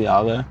geworden über die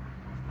Jahre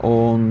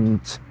und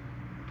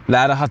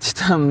leider hatte ich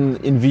dann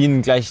in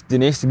Wien gleich die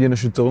nächste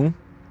Gehirnerschütterung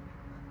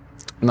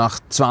nach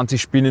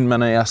 20 Spielen in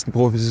meiner ersten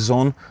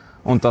Profisaison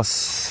und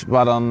das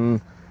war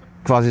dann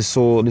quasi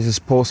so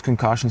dieses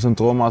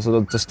Post-Concussion-Syndrom,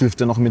 also das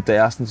dürfte noch mit der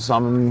ersten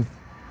zusammen,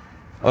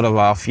 oder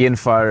war auf jeden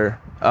Fall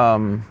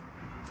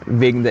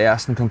wegen der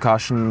ersten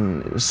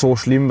Concussion so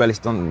schlimm, weil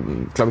ich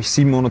dann, glaube ich,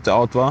 7 Monate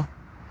out war.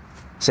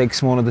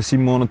 6 Monate,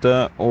 7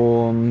 Monate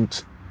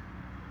und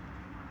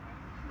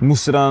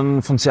musste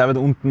dann von sehr weit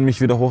unten mich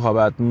wieder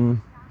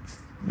hocharbeiten.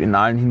 In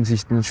allen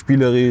Hinsichten,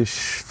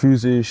 spielerisch,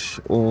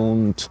 physisch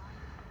und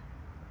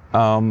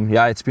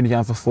jetzt bin ich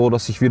einfach froh,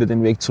 dass ich wieder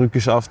den Weg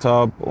zurückgeschafft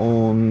habe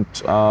und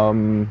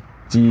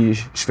die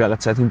schwere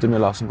Zeit hinter mir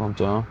lassen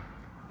konnte. Ja.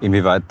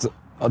 Inwieweit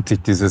hat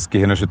sich dieses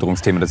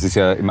Gehirnerschütterungsthema, das ist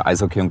ja im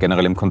Eishockey und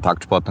generell im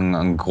Kontaktsport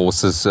ein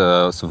großes,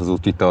 so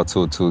versucht dich da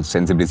zu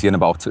sensibilisieren,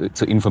 aber auch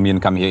zu informieren.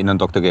 Ich kann mich erinnern,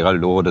 Dr.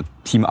 Geraldo, der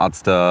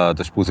Teamarzt der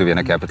spusu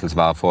Vienna Capitals,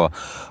 war vor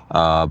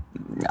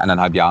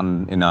 1,5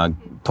 Jahren in einer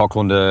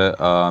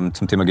Talkrunde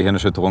zum Thema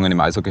Gehirnerschütterungen im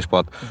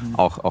Eishockey-Sport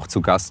auch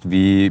zu Gast.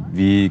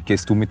 Wie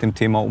gehst du mit dem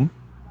Thema um?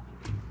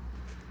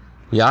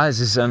 Ja, es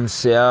ist ein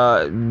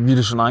sehr, wie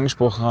du schon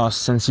angesprochen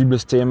hast,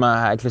 sensibles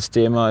Thema, heikles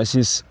Thema. Es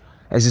ist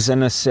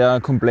eine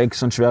sehr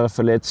komplexe und schwere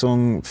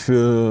Verletzung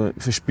für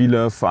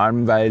Spieler, vor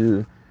allem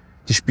weil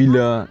die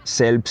Spieler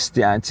selbst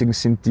die einzigen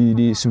sind, die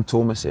die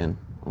Symptome sehen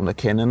und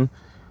erkennen.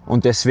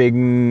 Und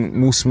deswegen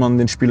muss man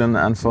den Spielern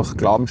einfach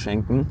Glauben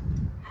schenken.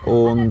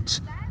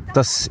 Und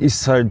das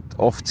ist halt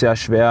oft sehr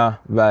schwer,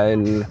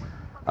 weil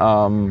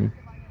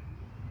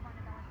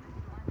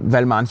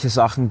manche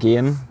Sachen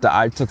gehen, der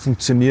Alltag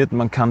funktioniert,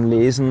 man kann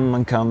lesen,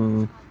 man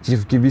kann sich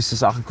auf gewisse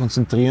Sachen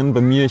konzentrieren.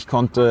 Bei mir, ich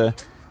konnte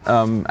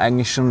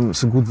eigentlich schon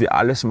so gut wie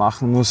alles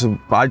machen, nur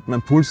sobald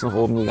mein Puls nach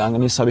oben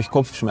gegangen ist, habe ich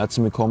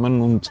Kopfschmerzen bekommen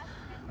und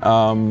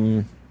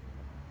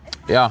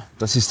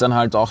das ist dann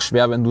halt auch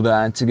schwer, wenn du der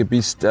Einzige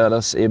bist, der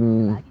das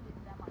eben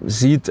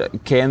sieht,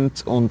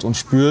 kennt und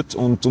spürt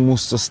und du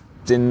musst das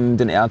den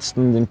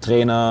Ärzten, dem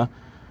Trainer,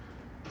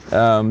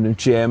 dem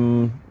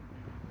GM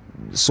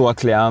so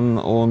erklären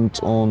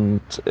und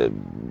wenn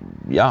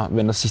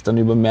das sich dann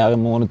über mehrere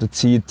Monate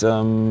zieht,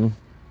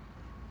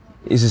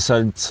 ist es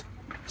halt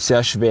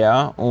sehr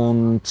schwer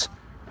und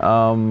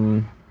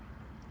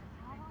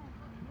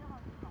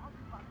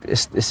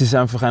es ist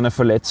einfach eine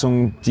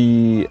Verletzung,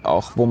 die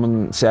auch, wo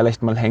man sehr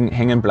leicht mal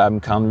hängen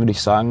bleiben kann, würde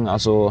ich sagen.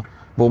 Also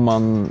wo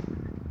man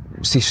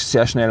sich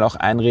sehr schnell auch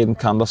einreden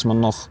kann, dass man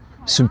noch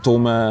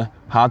Symptome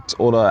hat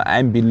oder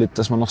einbildet,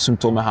 dass man noch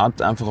Symptome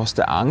hat, einfach aus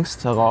der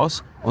Angst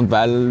heraus und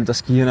weil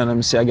das Gehirn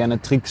einem sehr gerne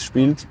Tricks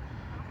spielt.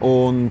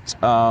 Und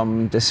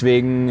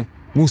deswegen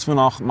muss man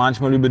auch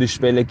manchmal über die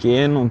Schwelle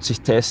gehen und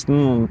sich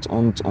testen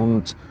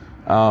und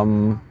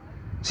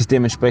sich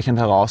dementsprechend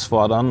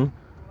herausfordern.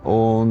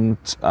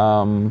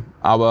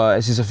 Aber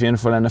es ist auf jeden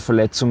Fall eine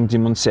Verletzung, die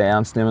man sehr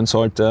ernst nehmen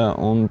sollte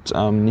und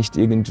nicht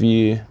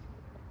irgendwie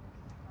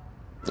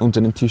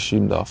unter den Tisch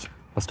schieben darf.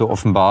 Was du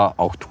offenbar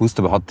auch tust,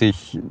 aber hat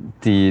dich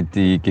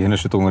die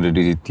Gehirnerschütterung oder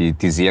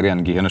die Serie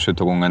an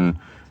Gehirnerschütterungen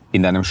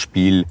in deinem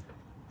Spiel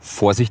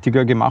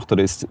vorsichtiger gemacht?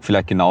 Oder ist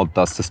vielleicht genau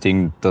das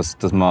Ding, dass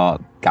man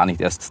gar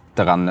nicht erst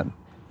daran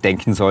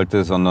denken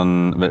sollte,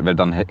 sondern weil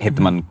dann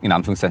hätte man in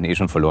Anführungszeichen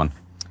schon verloren?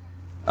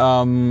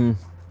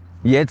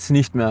 Jetzt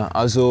nicht mehr.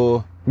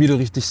 Also wie du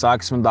richtig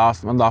sagst, man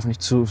darf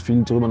nicht zu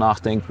viel drüber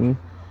nachdenken.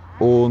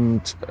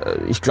 Und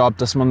ich glaube,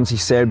 dass man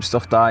sich selbst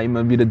auch da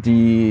immer wieder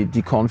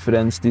die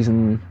Confidence,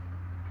 dieses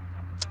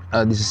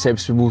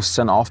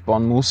Selbstbewusstsein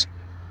aufbauen muss.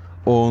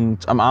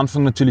 Und am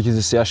Anfang natürlich ist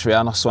es sehr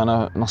schwer nach so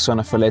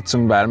einer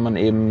Verletzung, weil man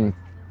eben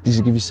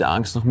diese gewisse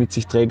Angst noch mit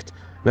sich trägt.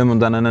 Wenn man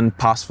dann einen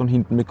Pass von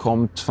hinten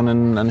bekommt,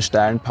 einen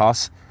steilen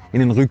Pass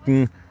in den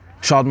Rücken,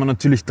 schaut man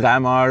natürlich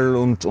dreimal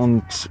und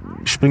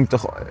springt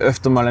auch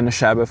öfter mal eine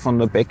Scheibe von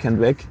der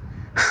Backhand weg.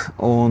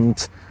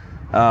 Und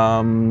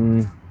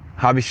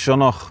habe ich schon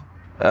noch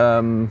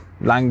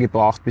lange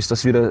gebraucht, bis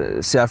das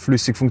wieder sehr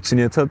flüssig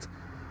funktioniert hat.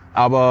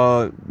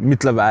 Aber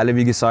mittlerweile,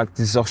 wie gesagt,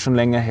 das ist auch schon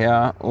länger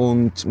her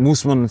und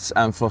muss man es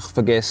einfach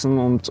vergessen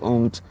und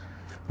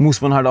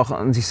muss man halt auch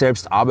an sich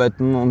selbst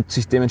arbeiten und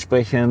sich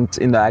dementsprechend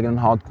in der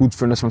eigenen Haut gut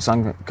fühlen, dass man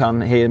sagen kann,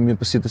 hey, mir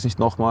passiert das nicht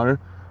nochmal.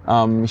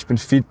 Ich bin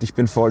fit, ich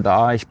bin voll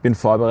da, ich bin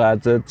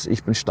vorbereitet,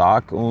 ich bin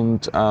stark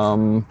und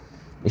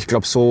ich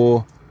glaube,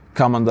 so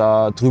kann man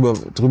da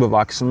drüber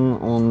wachsen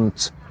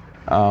und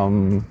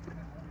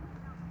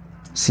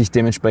sich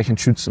dementsprechend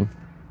schützen.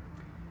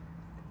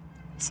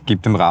 Es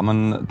gibt im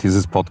Rahmen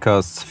dieses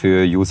Podcasts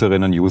für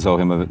Userinnen und User auch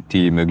immer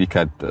die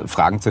Möglichkeit,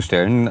 Fragen zu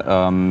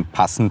stellen.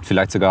 Passend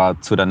vielleicht sogar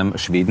zu deinem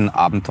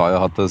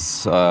Schweden-Abenteuer hat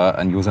das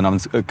ein User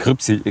namens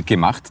Krypsi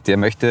gemacht. Der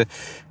möchte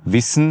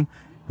wissen,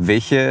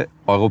 welche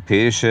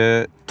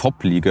europäische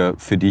Top-Liga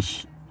für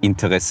dich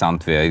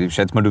interessant wäre. Ich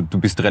schätze mal, du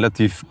bist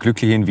relativ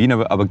glücklich in Wien,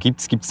 aber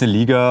gibt's eine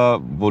Liga,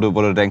 wo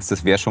du denkst,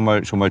 das wäre schon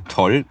mal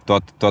toll,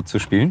 dort zu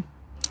spielen?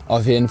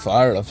 Auf jeden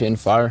Fall, auf jeden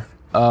Fall.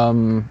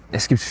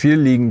 Es gibt viele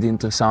Ligen, die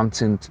interessant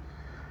sind.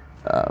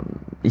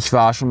 Ich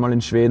war schon mal in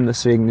Schweden,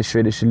 deswegen die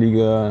schwedische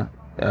Liga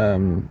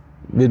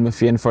wird mir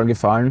auf jeden Fall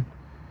gefallen.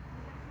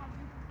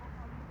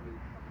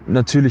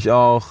 Natürlich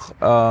auch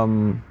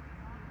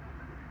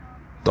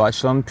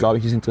Deutschland, glaube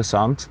ich, ist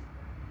interessant.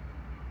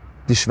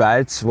 Die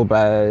Schweiz,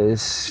 wobei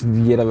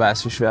jeder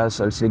weiß, wie schwer es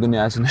als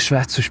Legionär ist, in der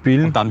Schweiz zu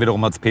spielen. Und dann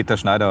wiederum hat es Peter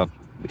Schneider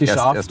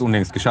erst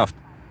unlängst geschafft.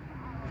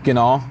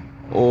 Genau.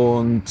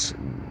 Und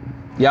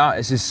ja,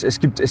 es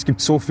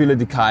gibt so viele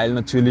DKL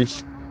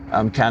natürlich,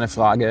 keine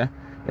Frage.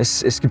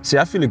 Es gibt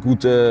sehr viele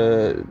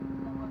gute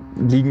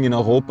Ligen in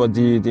Europa,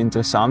 die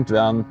interessant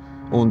wären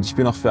und ich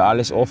bin auch für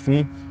alles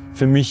offen.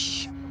 Für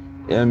mich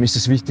ist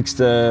das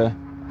Wichtigste,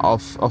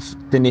 auf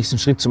den nächsten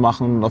Schritt zu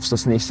machen und auf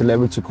das nächste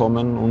Level zu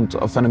kommen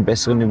und auf einem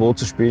besseren Niveau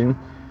zu spielen.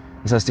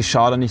 Das heißt, ich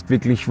schaue da nicht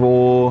wirklich,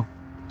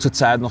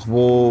 zurzeit noch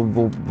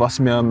was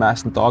mir am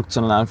meisten taugt,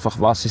 sondern einfach,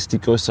 was ist die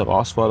größte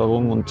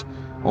Herausforderung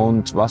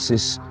und was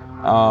ist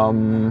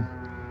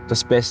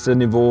das beste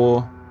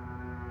Niveau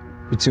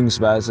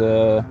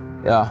beziehungsweise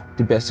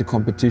die beste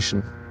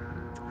Competition.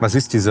 Was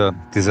ist dieser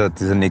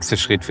nächste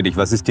Schritt für dich?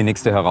 Was ist die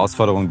nächste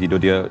Herausforderung, die du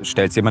dir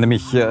stellst? Ich habe mir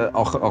nämlich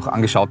auch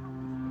angeschaut,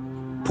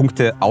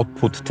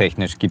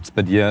 Punkte-Output-technisch gibt es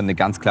bei dir eine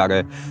ganz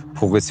klare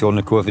Progression,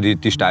 eine Kurve,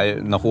 die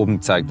steil nach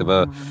oben zeigt.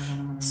 Aber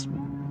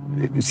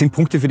sind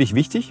Punkte für dich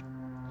wichtig?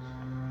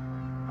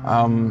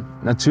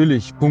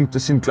 Natürlich, Punkte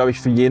sind, glaube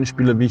ich, für jeden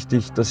Spieler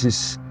wichtig. Das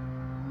ist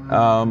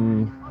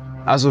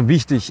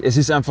wichtig. Es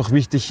ist einfach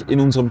wichtig in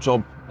unserem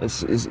Job.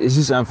 Es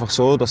ist einfach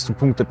so, dass du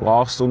Punkte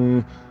brauchst,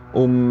 um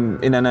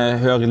in eine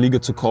höhere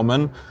Liga zu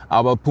kommen.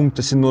 Aber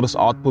Punkte sind nur das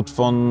Output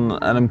von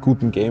einem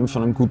guten Game,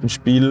 von einem guten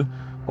Spiel.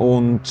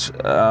 Und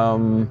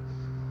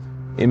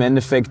im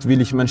Endeffekt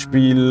will ich mein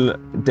Spiel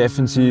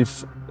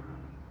defensiv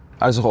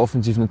als auch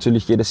offensiv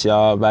natürlich jedes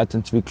Jahr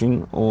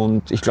weiterentwickeln.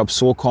 Und ich glaube,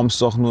 so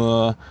kommst du auch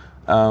nur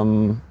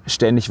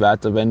ständig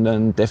weiter, wenn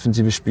dein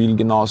defensives Spiel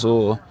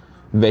genauso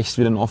wächst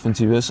wie dein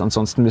offensives.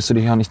 Ansonsten wirst du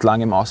dich auch nicht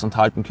lange im Ausland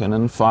halten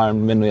können, vor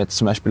allem wenn du jetzt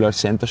zum Beispiel als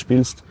Center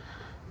spielst.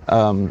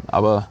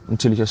 Aber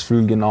natürlich als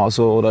Flügel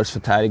genauso oder als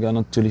Verteidiger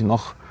natürlich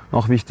noch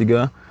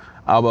wichtiger.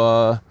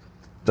 Aber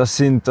das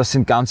sind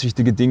ganz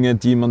wichtige Dinge,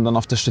 die man dann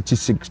auf der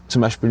Statistik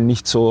zum Beispiel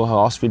nicht so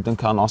herausfiltern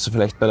kann, außer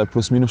vielleicht bei der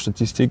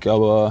Plus-Minus-Statistik.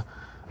 Aber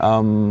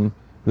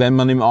wenn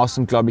man im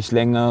Ausland, glaube ich,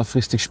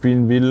 längerfristig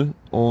spielen will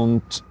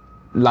und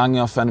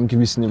lange auf einem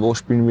gewissen Niveau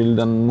spielen will,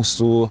 dann musst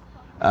du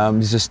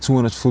dieses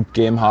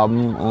 200-Foot-Game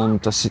haben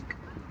und das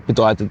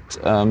bedeutet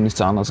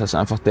nichts anderes als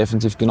einfach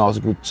defensiv genauso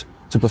gut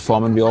zu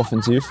performen wie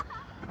offensiv.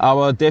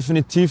 Aber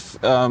definitiv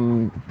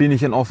bin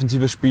ich ein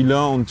offensiver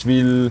Spieler und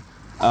will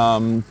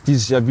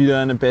dieses Jahr wieder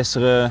eine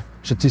bessere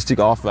Statistik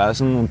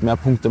aufweisen und mehr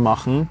Punkte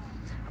machen.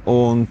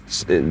 Und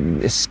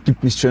es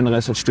gibt nichts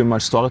Schöneres, als Stürmer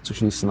als Tore zu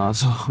schießen.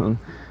 Also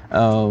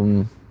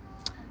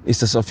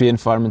ist das auf jeden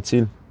Fall mein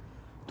Ziel.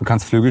 Du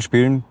kannst Flügel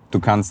spielen, du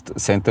kannst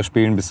Center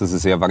spielen, bist also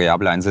sehr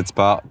variabel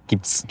einsetzbar.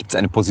 Gibt's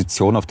eine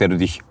Position, auf der du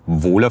dich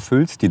wohler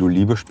fühlst, die du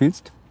lieber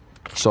spielst?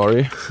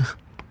 Sorry.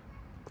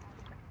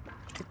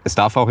 Es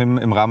darf auch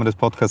im Rahmen des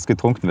Podcasts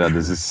getrunken werden,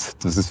 das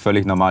ist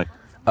völlig normal.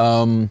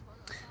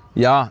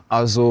 Ja,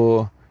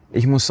 also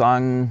ich muss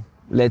sagen,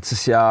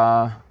 letztes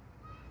Jahr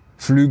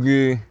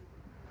Flügel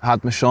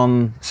hat mir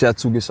schon sehr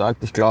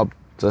zugesagt. Ich glaube,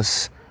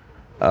 dass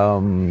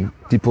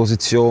die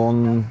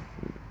Position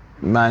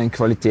meinen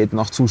Qualitäten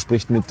auch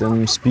zuspricht mit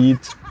dem Speed.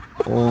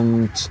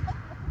 Und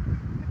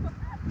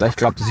ich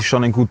glaube, dass ich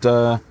schon ein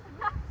guter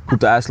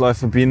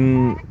Eisläufer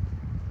bin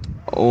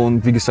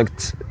und wie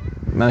gesagt,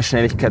 meine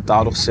Schnelligkeit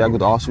dadurch sehr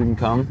gut ausüben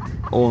kann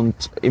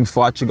und im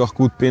Vorcheck auch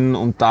gut bin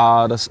und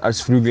da das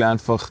als Flügel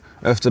einfach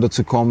öfter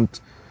dazu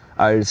kommt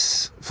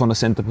als von der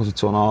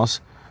Center-Position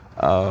aus.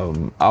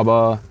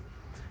 Aber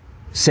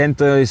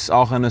Center ist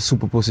auch eine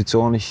super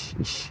Position.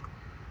 Ich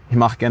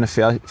mache gerne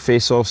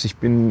Face-Offs,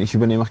 ich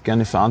übernehme auch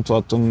gerne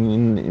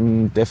Verantwortung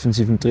im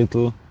defensiven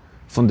Drittel.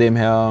 Von dem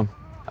her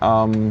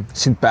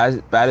sind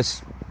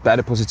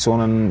beide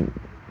Positionen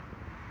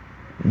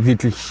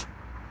wirklich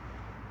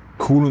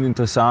cool und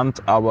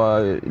interessant,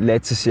 aber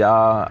letztes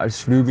Jahr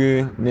als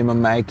Flügel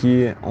neben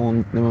Mikey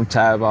und neben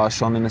Tai war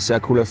schon eine sehr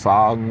coole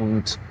Erfahrung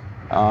und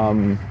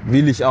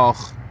will ich auch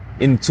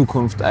in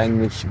Zukunft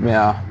eigentlich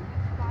mehr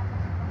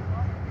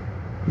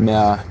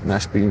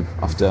spielen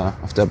auf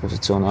der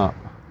Position. Ja.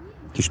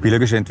 Die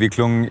spielerische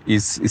Entwicklung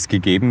ist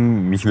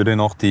gegeben. Mich würde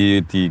noch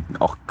die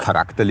auch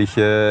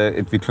charakterliche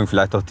Entwicklung,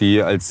 vielleicht auch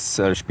die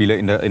als Spieler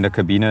in der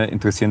Kabine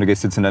interessieren. Du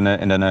gehst jetzt in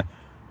deine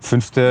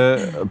 5.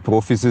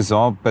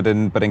 Profisaison bei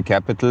den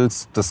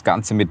Capitals, das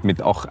Ganze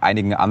mit auch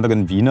einigen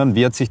anderen Wienern.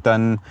 Wie hat sich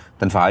dein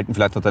Verhalten,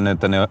 vielleicht auch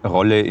deine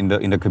Rolle in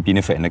der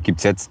Kabine verändert? Gibt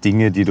es jetzt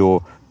Dinge, die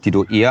du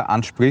eher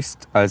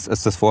ansprichst, als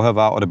das vorher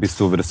war, oder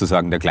würdest du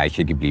sagen, der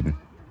gleiche geblieben?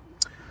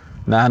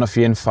 Nein, auf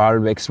jeden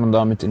Fall wächst man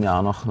da mit den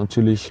Jahren auch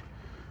natürlich.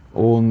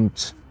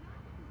 Und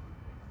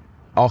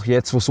auch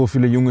jetzt, wo so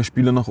viele junge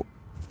Spieler nach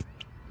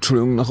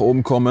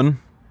oben kommen,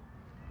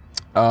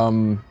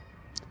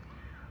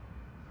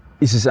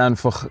 ist es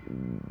einfach,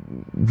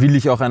 will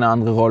ich auch eine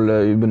andere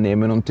Rolle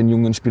übernehmen und den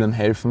jungen Spielern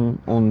helfen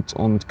und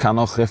kann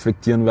auch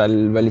reflektieren,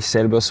 weil ich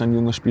selber so ein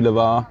junger Spieler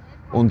war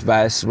und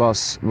weiß,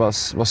 was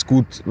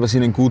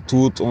ihnen gut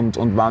tut und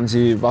wann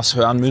sie was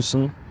hören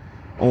müssen.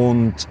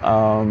 Und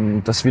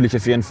das will ich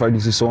auf jeden Fall die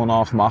Saison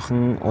auch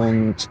machen.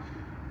 Und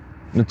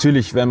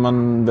natürlich, wenn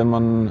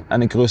man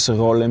eine größere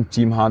Rolle im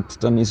Team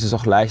hat, dann ist es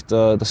auch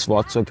leichter, das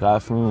Wort zu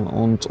ergreifen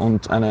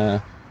und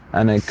eine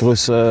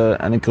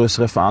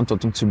größere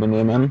Verantwortung zu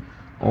übernehmen.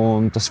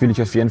 Und das will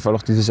ich auf jeden Fall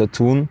auch dieses Jahr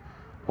tun.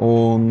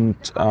 Und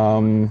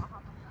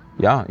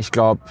ja, ich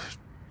glaube,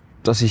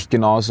 dass ich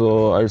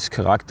genauso als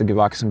Charakter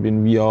gewachsen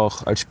bin wie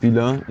auch als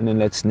Spieler in den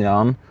letzten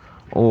Jahren.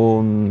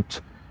 Und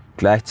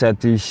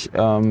gleichzeitig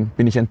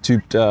bin ich ein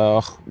Typ, der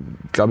auch,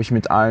 glaube ich,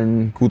 mit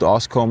allen gut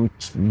auskommt,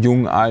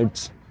 jung,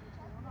 alt.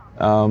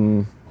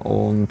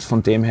 Und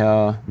von dem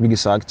her, wie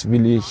gesagt,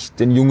 will ich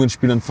den jungen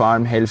Spielern vor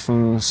allem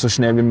helfen, so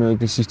schnell wie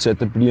möglich sich zu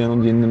etablieren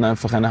und ihnen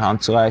einfach eine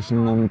Hand zu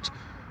reichen und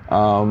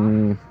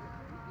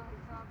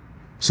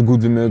so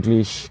gut wie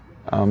möglich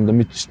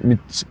damit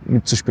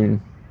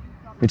mitspielen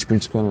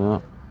zu können.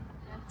 Ja.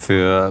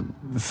 Für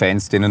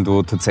Fans, denen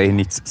du tatsächlich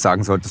nichts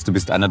sagen solltest, du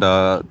bist einer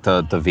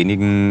der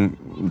wenigen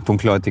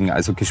dunkelhäutigen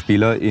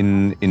Eishockeyspieler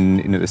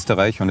in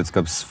Österreich, und jetzt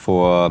gab es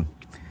vor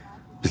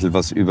ein bisschen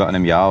was über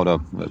einem Jahr oder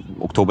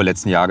Oktober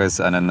letzten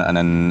Jahres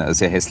einen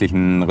sehr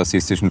hässlichen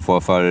rassistischen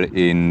Vorfall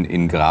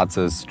in Graz,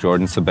 als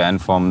Jordan Saban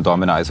vom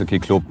Daumener Eishockey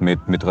Club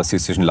mit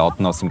rassistischen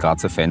Lauten aus dem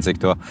Grazer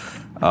Fansektor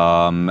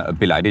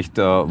beleidigt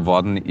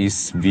worden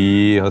ist.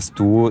 Wie hast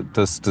du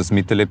das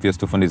miterlebt? Wie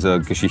hast du von dieser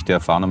Geschichte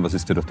erfahren und was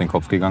ist dir durch den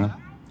Kopf gegangen?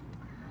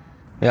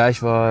 Ja,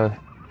 ich war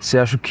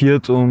sehr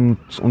schockiert und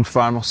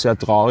vor allem auch sehr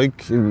traurig,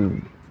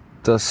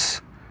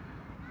 dass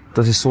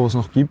es sowas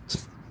noch gibt.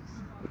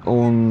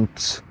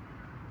 Und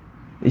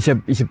ich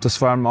hab das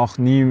vor allem auch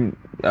nie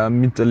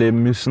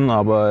miterleben müssen,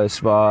 aber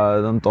es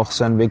war dann doch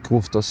so ein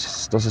Weckruf,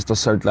 dass es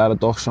das halt leider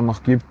doch schon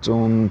noch gibt.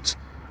 Und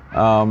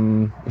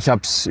ich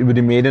habe es über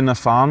die Medien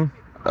erfahren.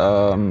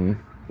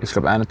 Ich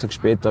glaube, einen Tag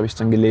später habe ich es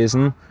dann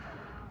gelesen.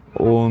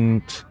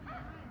 Und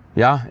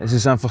ja, es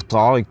ist einfach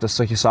traurig, dass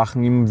solche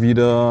Sachen immer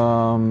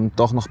wieder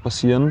doch noch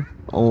passieren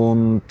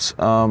und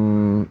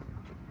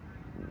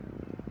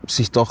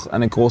sich doch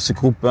eine große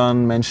Gruppe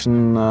an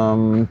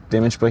Menschen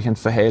dementsprechend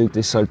verhält,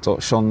 ist halt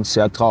schon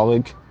sehr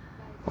traurig.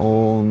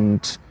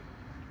 Und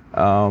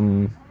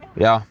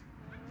ja,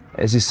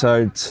 es ist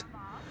halt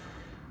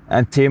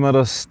ein Thema,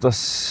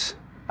 das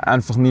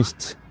einfach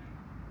nicht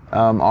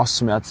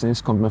auszumerzen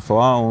ist, kommt mir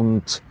vor.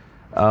 Und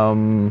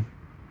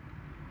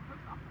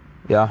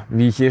ja,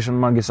 wie ich schon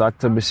mal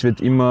gesagt habe, es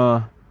wird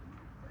immer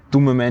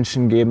dumme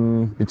Menschen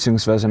geben,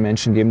 beziehungsweise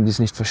Menschen geben, die es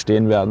nicht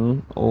verstehen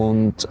werden.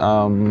 Und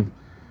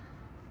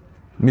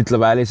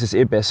Mittlerweile ist es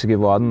besser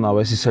geworden,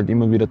 aber es ist halt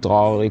immer wieder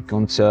traurig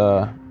und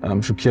sehr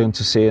schockierend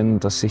zu sehen,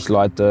 dass sich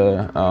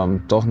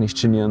Leute doch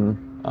nicht genieren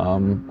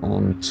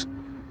und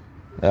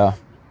ja,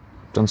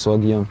 dann so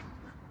agieren.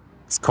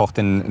 Es kocht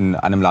in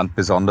einem Land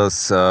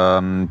besonders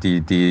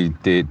die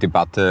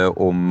Debatte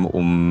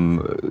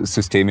um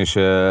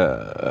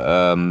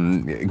systemische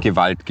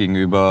Gewalt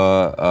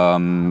gegenüber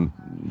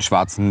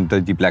Schwarzen,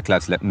 die Black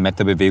Lives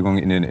Matter Bewegung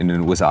in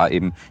den USA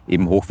eben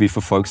hoch. Wie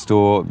verfolgst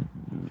du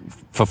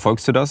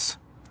das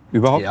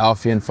überhaupt? Ja,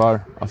 auf jeden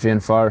Fall.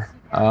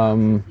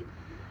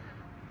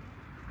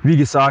 Wie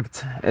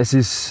gesagt, es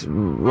ist,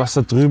 was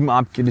da drüben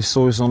abgeht, ist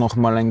sowieso noch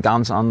mal ein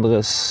ganz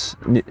anderes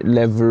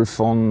Level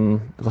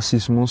von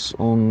Rassismus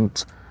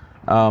und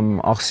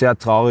auch sehr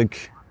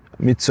traurig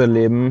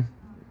mitzuerleben,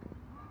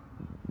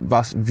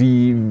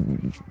 wie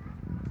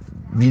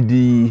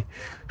die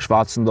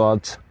Schwarzen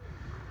dort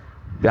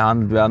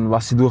behandelt werden,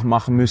 was sie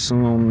durchmachen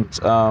müssen,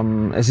 und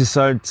es ist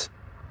halt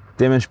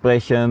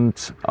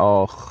dementsprechend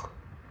auch,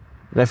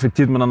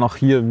 reflektiert man dann auch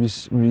hier, wie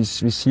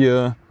es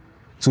hier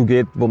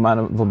zugeht,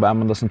 wobei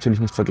man das natürlich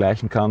nicht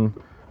vergleichen kann.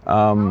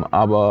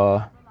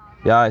 Aber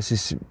ja, es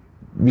ist,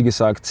 wie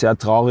gesagt, sehr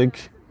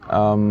traurig.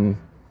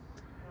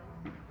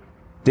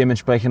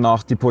 Dementsprechend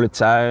auch die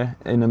Polizei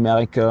in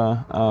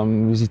Amerika,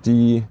 wie sich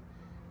die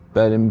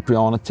bei dem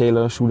Breonna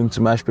Taylor Shooting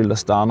zum Beispiel,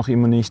 dass da noch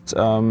immer nicht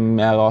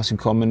mehr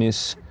herausgekommen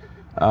ist.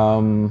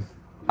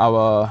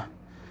 Aber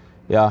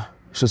ja,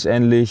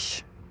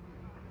 schlussendlich,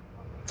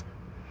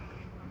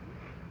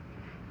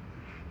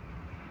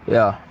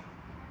 ja,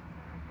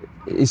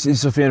 es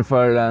ist auf jeden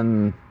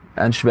Fall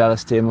ein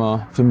schweres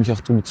Thema für mich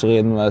auch drüber zu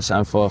reden, weil es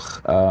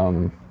einfach,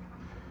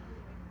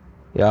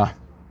 ja,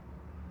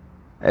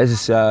 es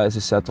ist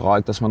sehr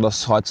traurig, dass man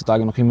das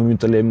heutzutage noch immer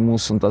miterleben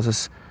muss und dass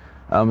es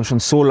schon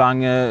so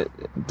lange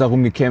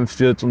darum gekämpft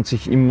wird und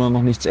sich immer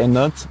noch nichts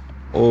ändert.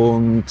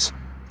 Und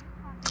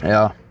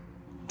ja.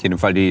 Auf jeden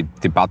Fall, die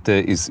Debatte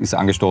ist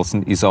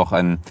angestoßen, ist auch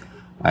ein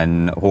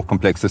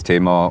hochkomplexes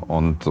Thema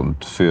und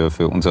für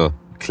unser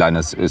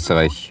kleines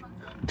Österreich,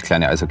 die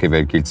kleine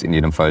Eishockey-Welt, gilt es in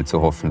jedem Fall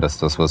zu hoffen, dass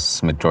das,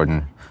 was mit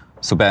Jordan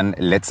Subban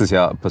letztes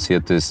Jahr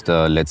passiert ist,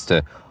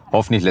 der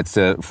hoffentlich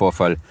letzte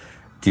Vorfall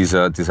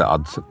dieser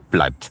Art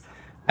bleibt.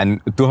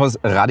 Ein durchaus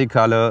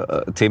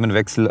radikaler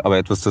Themenwechsel, aber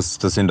etwas,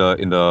 das in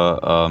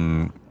der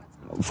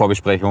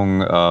Vorbesprechung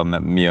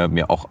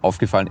mir auch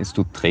aufgefallen ist: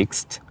 Du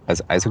trägst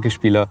als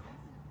Eishockeyspieler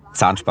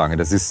Zahnspange.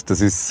 Das ist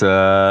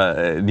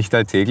nicht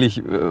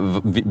alltäglich.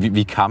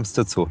 Wie kam es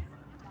dazu?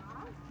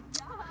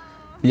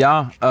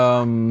 Ja,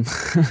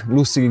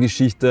 lustige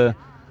Geschichte.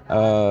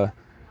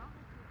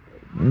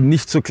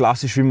 Nicht so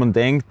klassisch, wie man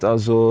denkt.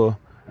 Also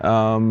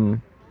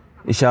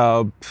ich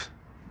habe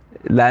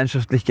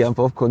leidenschaftlich gern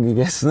Popcorn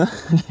gegessen.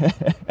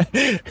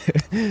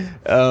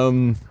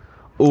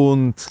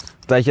 Und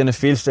da ich eine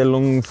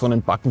Fehlstellung von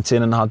den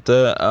Backenzähnen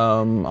hatte,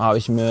 habe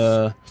ich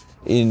mir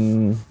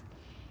in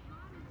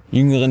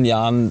jüngeren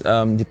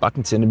Jahren die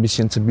Backenzähne ein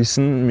bisschen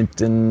zerbissen mit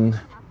den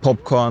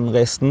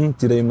Popcorn-Resten,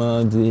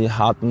 die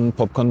harten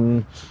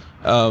Popcorn,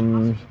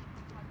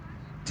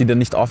 die da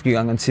nicht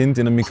aufgegangen sind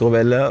in der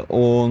Mikrowelle.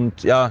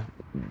 Und ja,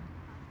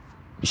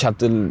 ich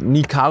hatte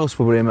nie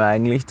Karies-Probleme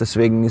eigentlich,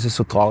 deswegen ist es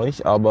so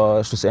traurig.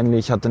 Aber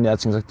schlussendlich hat dann die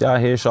Ärztin gesagt, ja,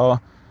 hey, schau,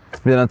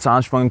 mit einer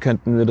Zahnspange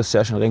könnten wir das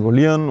sehr schön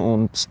regulieren.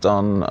 Und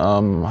dann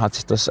hat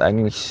sich das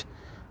eigentlich,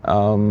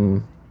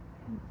 dann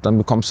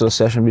bekommst du das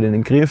sehr schön wieder in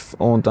den Griff.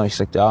 Und dann habe ich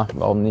gesagt, ja,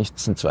 warum nicht,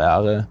 das sind 2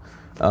 Jahre,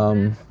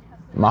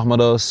 machen wir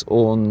das.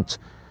 Und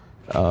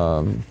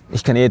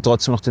ich kann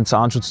trotzdem noch den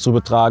Zahnschutz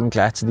drüber tragen.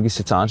 Gleichzeitig ist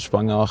die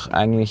Zahnspange auch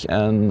eigentlich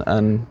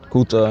ein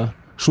guter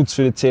Schutz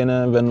für die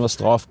Zähne, wenn was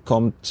drauf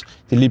kommt.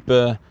 Die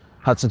Lippe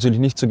hat es natürlich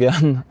nicht so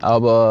gern,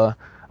 aber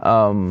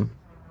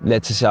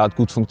letztes Jahr hat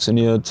gut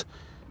funktioniert.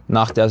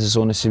 Nach der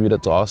Saison ist sie wieder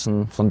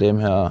draußen. Von dem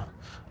her,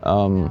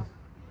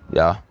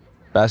 ja,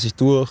 beiß ich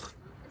durch.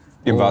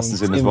 Im wahrsten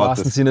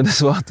Sinne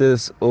des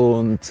Wortes.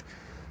 Und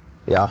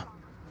ja,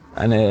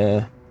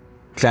 eine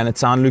kleine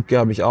Zahnlücke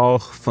habe ich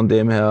auch. Von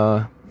dem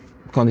her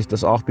konnte ich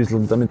das auch ein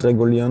bisschen damit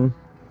regulieren.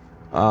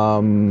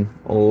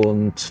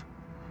 Und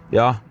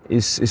ja,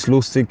 ist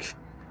lustig.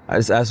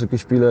 Als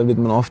Eishockeyspieler wird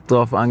man oft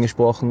darauf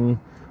angesprochen,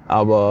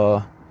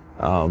 aber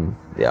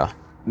ja.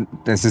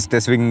 Das ist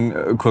deswegen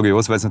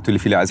kurios, weil es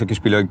natürlich viele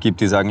Eishockeyspieler gibt,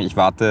 die sagen, ich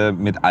warte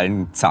mit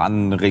allen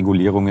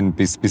Zahnregulierungen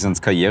bis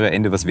ans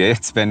Karriereende. Was wäre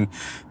jetzt, wenn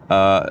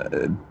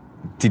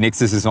die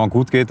nächste Saison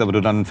gut geht, aber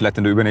du dann vielleicht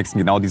in der übernächsten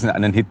genau diesen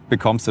einen Hit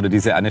bekommst oder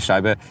diese eine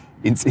Scheibe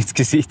ins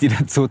Gesicht, die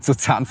dann zu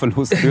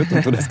Zahnverlust führt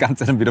und du das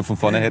Ganze dann wieder von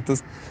vorne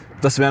hättest?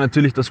 Das wäre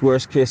natürlich das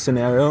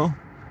Worst-Case-Szenario.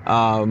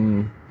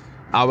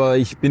 Aber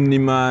ich bin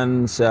immer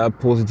ein sehr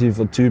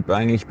positiver Typ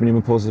eigentlich. Ich bin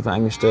immer positiv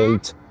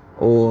eingestellt.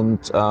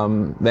 Und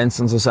wenn es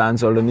dann so sein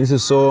soll, dann ist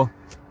es so.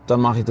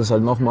 Dann mache ich das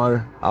halt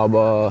nochmal.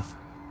 Aber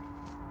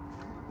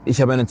ich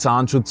habe einen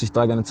Zahnschutz, ich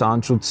trage einen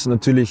Zahnschutz.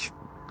 Natürlich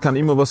kann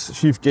immer was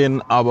schief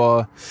gehen,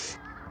 aber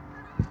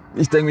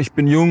ich denke, ich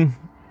bin jung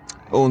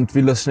und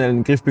will das schnell in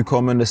den Griff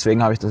bekommen.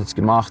 Deswegen habe ich das jetzt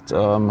gemacht,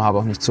 habe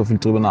auch nicht so viel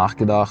drüber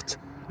nachgedacht.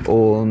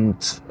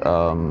 Und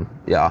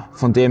ja,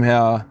 von dem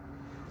her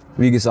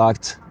wie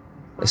gesagt,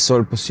 es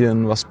soll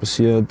passieren, was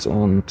passiert,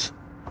 und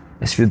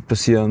es wird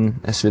passieren,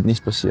 es wird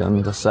nicht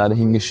passieren. Das sei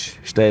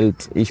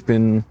dahingestellt. Ich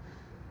bin,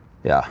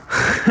 ja.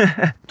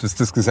 Du hast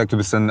das gesagt, du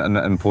bist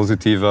ein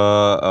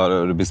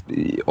positiver, du bist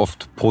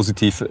oft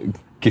positiv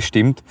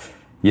gestimmt.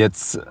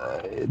 Jetzt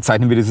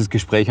zeichnen wir dieses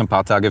Gespräch ein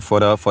paar Tage vor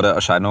der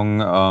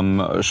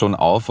Erscheinung schon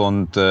auf,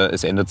 und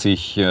es ändert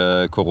sich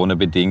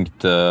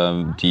Corona-bedingt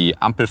die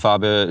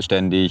Ampelfarbe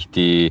ständig,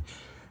 die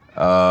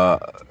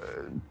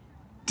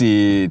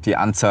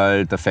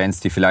Anzahl der Fans,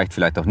 die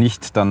vielleicht auch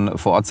nicht dann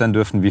vor Ort sein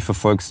dürfen. Wie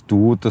verfolgst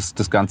du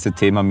das ganze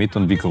Thema mit,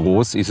 und wie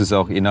groß ist es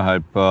auch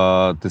innerhalb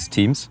des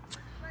Teams?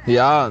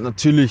 Ja,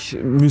 natürlich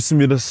müssen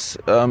wir das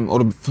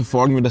oder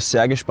verfolgen wir das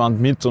sehr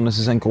gespannt mit, und es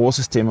ist ein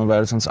großes Thema,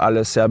 weil es uns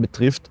alle sehr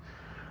betrifft.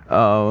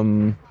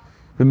 Wir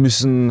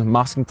müssen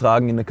Masken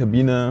tragen in der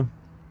Kabine,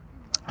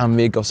 am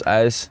Weg aufs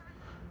Eis,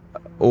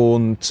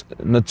 und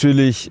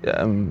natürlich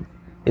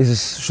ist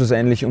es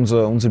schlussendlich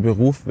unser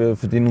Beruf, wir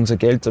verdienen unser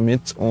Geld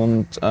damit,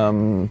 und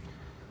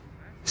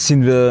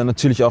sind wir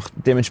natürlich auch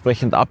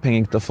dementsprechend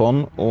abhängig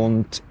davon,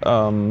 und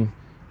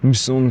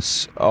müssen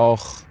uns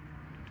auch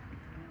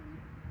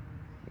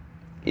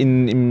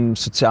im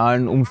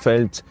sozialen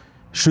Umfeld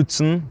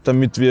schützen,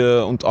 damit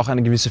wir und auch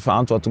eine gewisse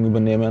Verantwortung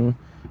übernehmen,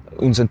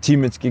 unseren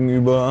Teammates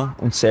gegenüber,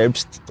 uns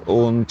selbst,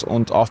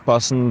 und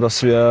aufpassen,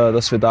 dass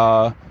wir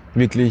da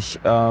wirklich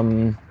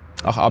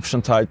auch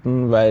Abstand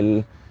halten,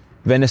 weil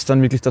wenn es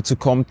dann wirklich dazu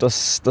kommt,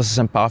 dass es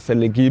ein paar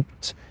Fälle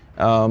gibt,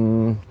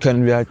 können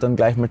wir halt dann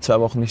gleich mal 2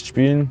 Wochen nicht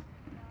spielen,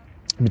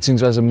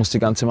 beziehungsweise muss die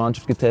ganze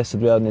Mannschaft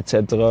getestet werden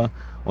etc.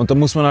 Und da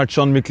muss man halt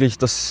schon wirklich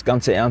das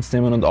Ganze ernst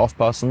nehmen und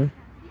aufpassen.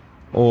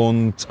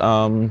 Und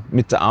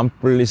mit der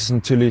Ampel ist es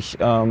natürlich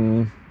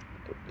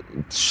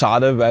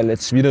schade, weil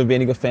jetzt wieder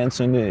weniger Fans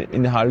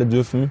in die Halle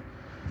dürfen.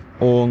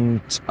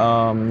 Und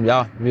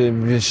ja,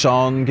 wir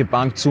schauen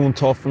gebannt zu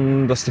und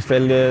hoffen, dass die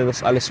Fälle,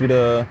 dass alles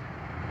wieder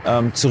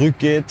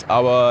zurückgeht.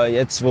 Aber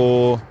jetzt,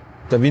 wo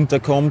der Winter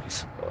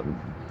kommt,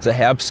 der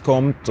Herbst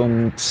kommt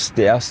und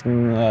die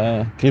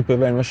ersten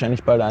Grippewellen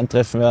wahrscheinlich bald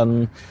eintreffen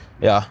werden,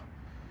 ja,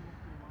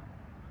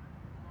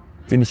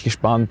 bin ich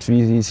gespannt,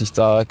 wie sich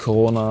da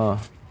Corona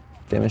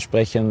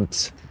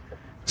dementsprechend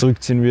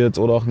zurückziehen wird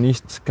oder auch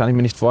nicht, kann ich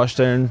mir nicht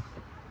vorstellen.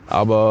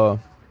 Aber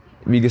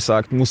wie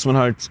gesagt, muss man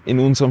halt in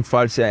unserem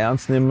Fall sehr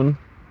ernst nehmen,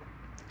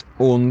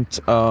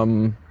 und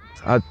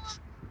hat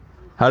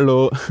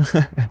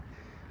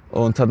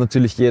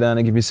natürlich jeder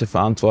eine gewisse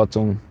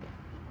Verantwortung,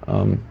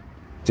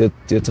 die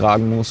er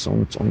tragen muss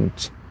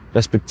und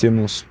respektieren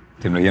muss.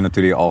 Dem du hier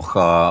natürlich auch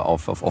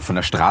auf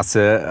offener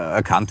Straße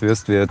erkannt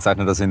wirst. Wir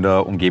zeichnen das in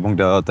der Umgebung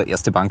der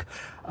Erste Bank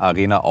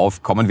Arena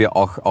auf. Kommen wir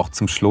auch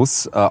zum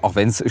Schluss, auch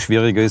wenn es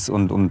schwierig ist,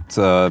 und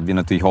wir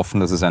natürlich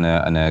hoffen, dass es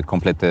eine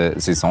komplette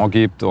Saison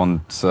gibt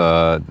und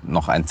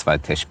noch 1-2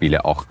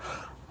 Testspiele auch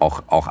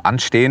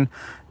anstehen.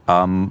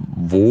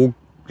 Wo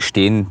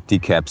stehen die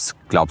Caps,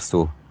 glaubst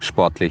du,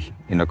 sportlich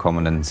in der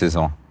kommenden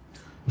Saison?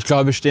 Ich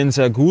glaube, wir stehen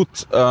sehr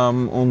gut,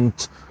 und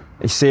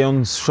ich sehe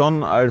uns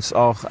schon als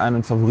auch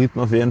einen Favoriten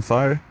auf jeden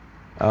Fall.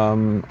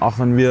 Auch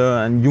wenn wir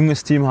ein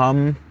junges Team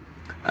haben,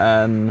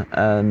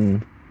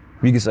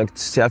 wie gesagt,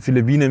 sehr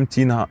viele Wiener im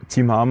Team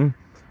haben.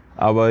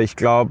 Aber ich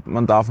glaube,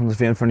 man darf uns auf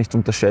jeden Fall nicht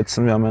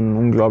unterschätzen. Wir haben ein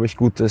unglaublich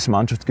gutes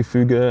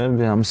Mannschaftsgefüge.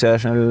 Wir haben sehr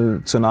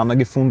schnell zueinander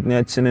gefunden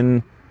jetzt in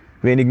den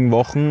wenigen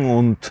Wochen.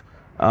 Und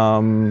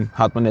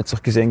hat man jetzt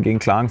auch gesehen, gegen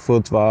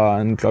Klagenfurt war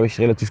ein, glaube ich,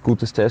 relativ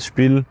gutes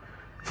Testspiel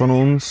von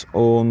uns.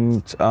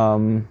 Und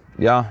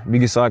ja, wie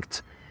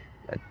gesagt,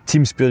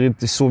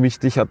 Teamspirit ist so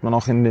wichtig, hat man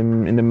auch in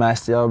dem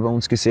Meisterjahr bei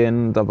uns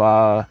gesehen. Da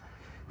war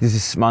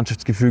dieses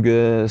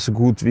Mannschaftsgefüge so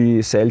gut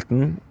wie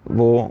selten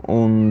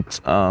und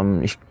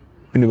ich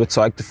bin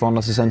überzeugt davon,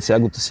 dass es ein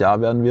sehr gutes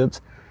Jahr werden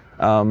wird,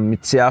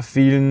 mit sehr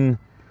vielen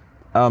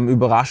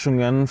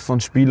Überraschungen von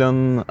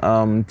Spielern,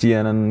 die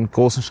einen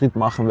großen Schritt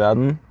machen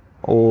werden.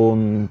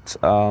 Und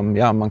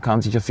ja, man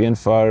kann sich auf jeden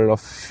Fall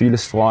auf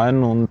vieles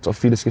freuen und auf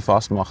vieles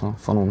gefasst machen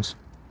von uns.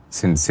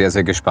 Sind sehr,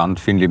 sehr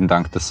gespannt. Vielen lieben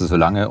Dank, dass du so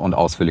lange und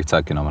ausführlich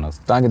Zeit genommen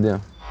hast. Danke dir.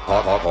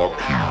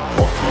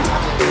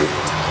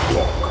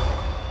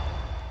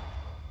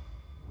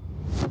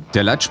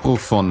 Der Leitspruch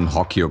von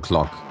Hockey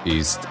O'Clock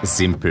ist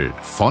simpel.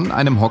 Von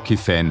einem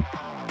Hockey-Fan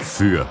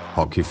für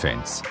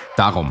Hockey-Fans.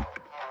 Darum,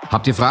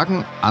 habt ihr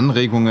Fragen,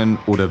 Anregungen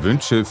oder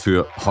Wünsche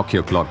für Hockey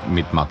O'Clock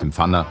mit Martin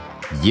Pfanner?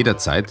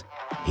 Jederzeit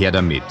her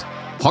damit.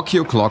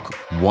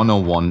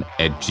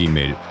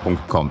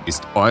 hockeyo'clock101@gmail.com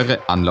ist eure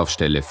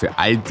Anlaufstelle für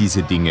all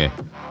diese Dinge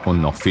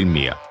und noch viel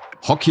mehr.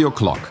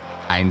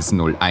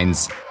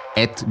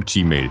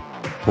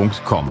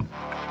 hockeyo'clock101@gmail.com.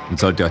 Und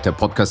sollte euch der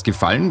Podcast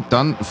gefallen,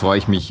 dann freue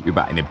ich mich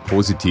über eine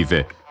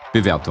positive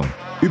Bewertung.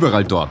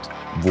 Überall dort,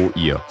 wo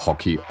ihr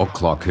Hockey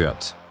O'Clock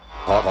hört.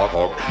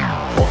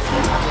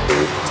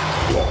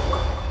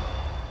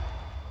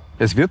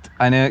 Es wird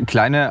eine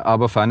kleine,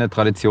 aber feine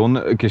Tradition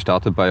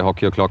gestartet bei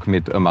Hockey O'Clock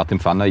mit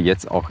Martin Pfanner,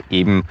 jetzt auch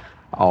eben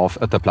auf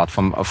der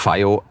Plattform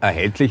FIO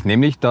erhältlich,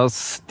 nämlich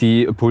dass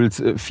die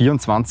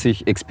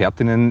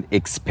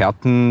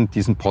Puls24-Expertinnen-Experten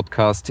diesen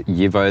Podcast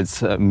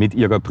jeweils mit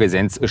ihrer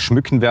Präsenz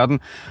schmücken werden.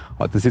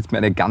 Heute sitzt mir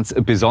eine ganz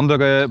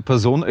besondere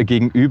Person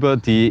gegenüber,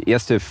 die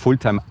erste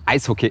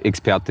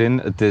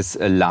Fulltime-Eishockey-Expertin des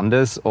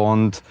Landes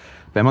und,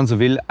 wenn man so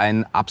will,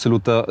 ein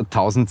absoluter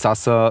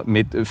Tausendsasser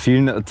mit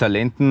vielen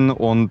Talenten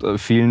und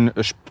vielen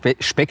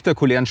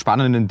spektakulären,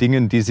 spannenden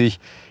Dingen, die sich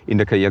in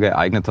der Karriere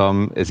ereignet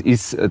haben. Es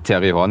ist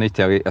Theri Hornich.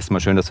 Theri, erstmal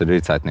schön, dass du dir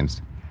die Zeit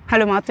nimmst.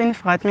 Hallo Martin,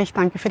 freut mich.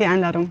 Danke für die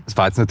Einladung. Es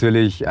war jetzt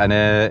natürlich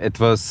eine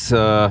etwas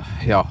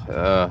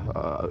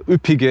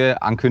üppige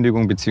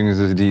Ankündigung,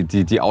 beziehungsweise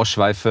die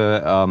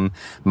Ausschweife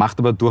macht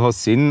aber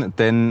durchaus Sinn,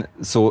 denn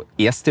so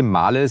erste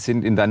Male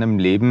sind in deinem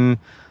Leben,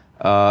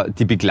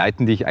 die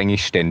begleiten dich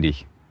eigentlich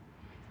ständig.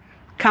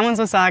 Kann man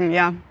so sagen,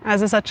 ja.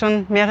 Also es hat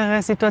schon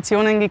mehrere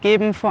Situationen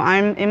gegeben, vor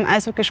allem im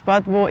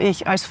Eishockey-Sport, wo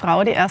ich als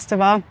Frau die erste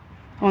war.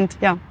 Und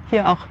ja,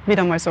 hier auch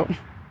wieder mal so.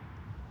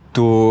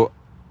 Du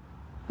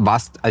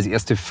warst als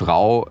erste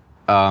Frau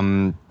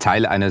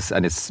Teil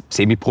eines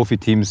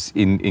Semi-Profi-Teams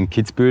in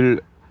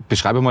Kitzbühel.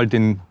 Beschreibe mal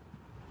den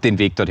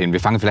Weg dorthin. Wir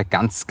fangen vielleicht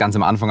ganz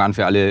am Anfang an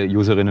für alle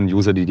Userinnen und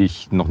User, die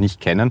dich noch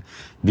nicht kennen.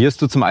 Wie hast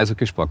du zum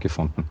Eishockey-Sport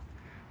gefunden?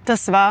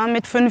 Das war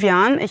mit 5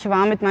 Jahren. Ich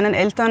war mit meinen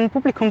Eltern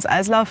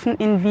Publikumseislaufen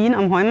in Wien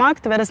am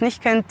Heumarkt. Wer das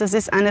nicht kennt, das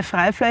ist eine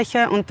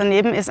Freifläche und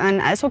daneben ist ein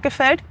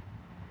Eishockeyfeld,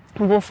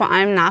 wo vor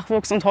allem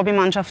Nachwuchs- und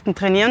Hobbymannschaften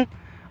trainieren.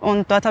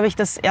 Und dort habe ich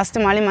das erste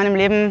Mal in meinem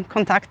Leben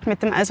Kontakt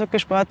mit dem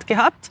Eishockeysport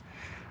gehabt.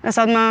 Es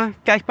hat mir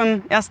gleich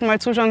beim ersten Mal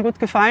Zuschauen gut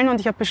gefallen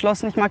und ich habe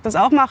beschlossen, ich mag das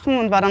auch machen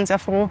und war dann sehr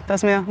froh,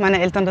 dass mir meine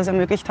Eltern das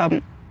ermöglicht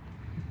haben.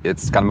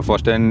 Jetzt kann man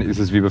vorstellen, ist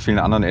es wie bei vielen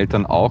anderen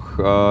Eltern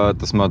auch,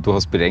 dass man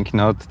durchaus Bedenken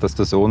hat, dass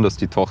der Sohn, dass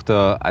die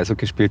Tochter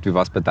Eishockey spielt. Wie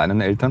war es bei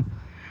deinen Eltern?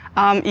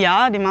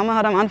 Ja, die Mama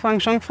hat am Anfang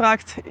schon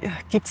gefragt,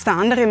 gibt es da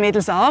andere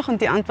Mädels auch? Und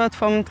die Antwort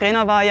vom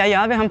Trainer war,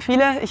 ja, wir haben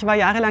viele. Ich war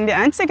jahrelang die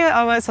Einzige,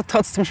 aber es hat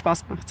trotzdem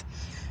Spaß gemacht.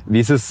 Wie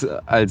ist es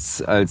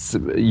als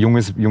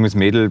junges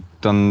Mädel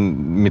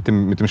dann mit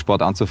dem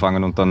Sport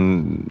anzufangen und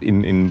dann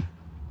in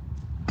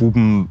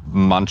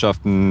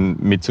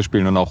Bubenmannschaften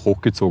mitzuspielen und auch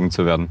hochgezogen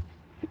zu werden?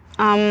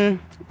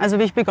 Also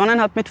wie ich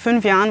begonnen habe mit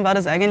 5 Jahren, war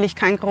das eigentlich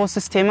kein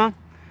großes Thema.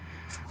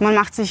 Man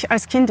macht sich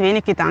als Kind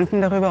wenig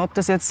Gedanken darüber, ob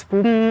das jetzt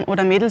Buben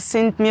oder Mädels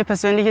sind. Mir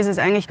persönlich ist es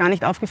eigentlich gar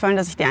nicht aufgefallen,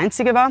 dass ich die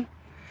Einzige war.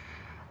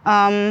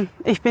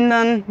 Ich bin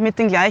dann mit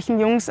den gleichen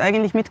Jungs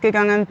eigentlich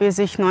mitgegangen, bis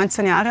ich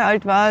 19 Jahre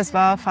alt war. Es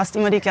war fast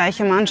immer die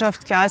gleiche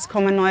Mannschaft. Klar, es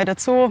kommen neue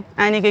dazu,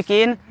 einige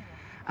gehen.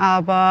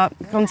 Aber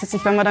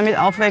grundsätzlich, wenn man damit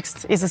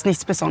aufwächst, ist es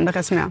nichts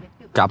Besonderes mehr.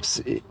 Gab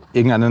es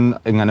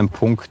irgendeinen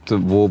Punkt,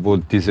 wo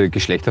diese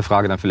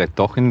Geschlechterfrage dann vielleicht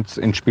doch ins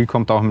Spiel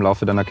kommt, auch im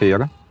Laufe deiner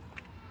Karriere?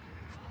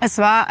 Es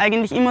war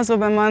eigentlich immer so,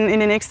 wenn man in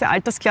die nächste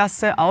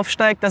Altersklasse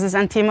aufsteigt, dass es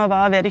ein Thema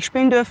war, werde ich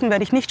spielen dürfen,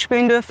 werde ich nicht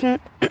spielen dürfen.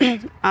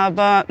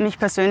 Aber mich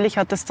persönlich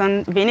hat das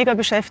dann weniger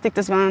beschäftigt.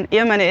 Das waren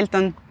eher meine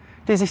Eltern,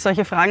 die sich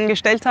solche Fragen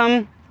gestellt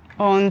haben.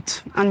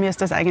 Und an mir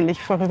ist das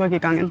eigentlich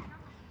vorübergegangen.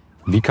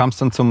 Wie kam es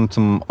dann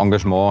zum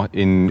Engagement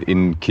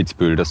in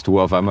Kitzbühel, dass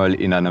du auf einmal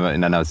in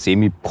einer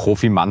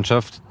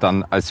Semi-Profi-Mannschaft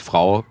dann als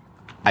Frau,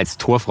 als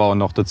Torfrau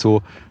noch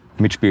dazu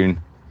mitspielen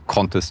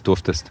konntest,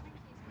 durftest?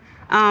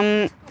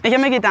 Ich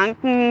habe mir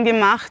Gedanken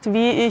gemacht,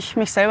 wie ich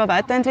mich selber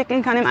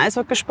weiterentwickeln kann im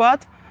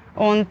Eishockeysport.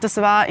 Und das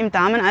war im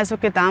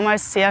Damen-Eishockey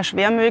damals sehr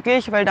schwer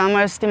möglich, weil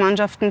damals die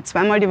Mannschaften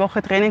 2-mal die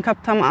Woche Training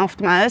gehabt haben auf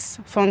dem Eis,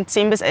 von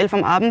 10 bis 11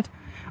 am Abend.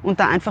 Und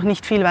da einfach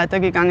nicht viel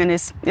weitergegangen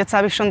ist. Jetzt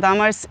habe ich schon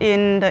damals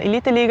in der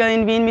Elite-Liga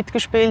in Wien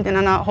mitgespielt, in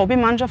einer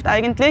Hobbymannschaft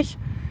eigentlich.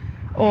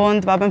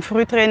 Und war beim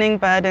Frühtraining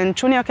bei den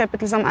Vienna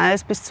Capitals am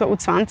Eis bis zur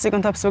U20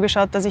 und habe so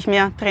geschaut, dass ich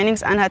mehr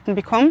Trainingseinheiten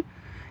bekomme.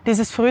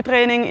 Dieses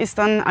Frühtraining ist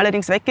dann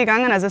allerdings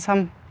weggegangen, also es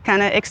haben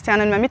keine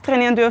Externen mehr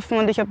mittrainieren dürfen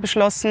und ich habe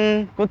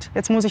beschlossen, gut,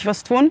 jetzt muss ich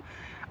was tun.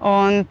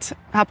 Und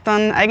habe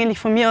dann eigentlich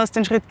von mir aus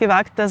den Schritt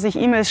gewagt, dass ich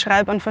E-Mails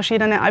schreibe an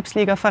verschiedene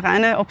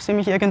Alpsliga-Vereine, ob sie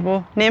mich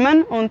irgendwo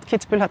nehmen, und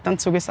Kitzbühel hat dann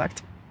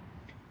zugesagt.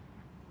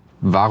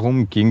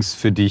 Warum ging es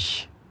für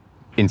dich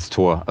ins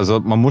Tor? Also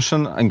man muss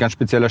schon ein ganz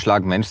spezieller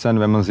Schlag Mensch sein,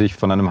 wenn man sich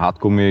von einem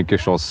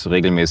Hartgummigeschoss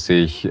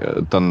regelmäßig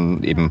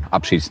dann eben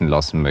abschießen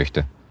lassen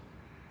möchte.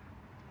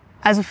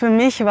 Also für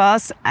mich war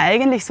es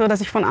eigentlich so,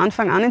 dass ich von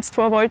Anfang an ins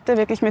Tor wollte,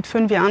 wirklich mit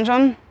 5 Jahren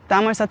schon.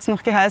 Damals hat es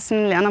noch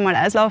geheißen, lerne mal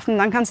Eislaufen,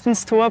 dann kannst du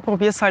ins Tor,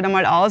 probier's halt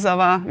einmal aus,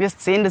 aber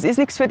wirst sehen, das ist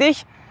nichts für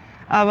dich.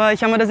 Aber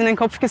ich habe mir das in den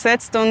Kopf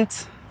gesetzt und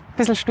ein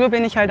bisschen stur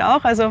bin ich halt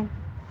auch, also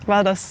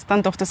war das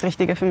dann doch das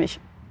Richtige für mich.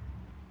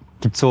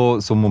 Gibt es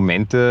so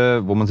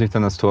Momente, wo man sich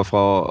dann als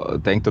Torfrau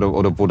denkt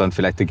oder wo dann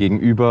vielleicht der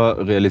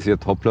Gegenüber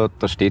realisiert, hoppla,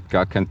 da steht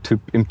gar kein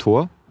Typ im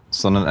Tor,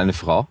 sondern eine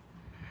Frau?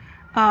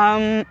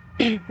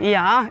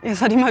 Ja,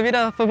 es hat immer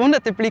wieder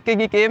verwunderte Blicke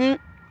gegeben,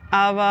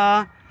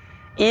 aber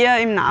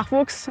eher im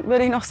Nachwuchs,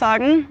 würde ich noch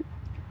sagen.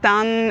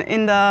 Dann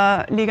in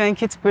der Liga in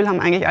Kitzbühel haben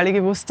eigentlich alle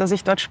gewusst, dass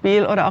ich dort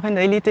spiele, oder auch in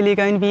der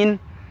Elite-Liga in Wien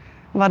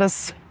war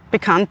das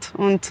bekannt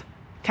und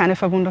keine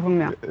Verwunderung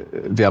mehr.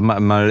 Wir haben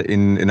einmal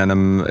in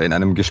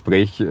einem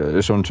Gespräch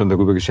schon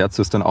darüber gescherzt,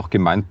 du hast dann auch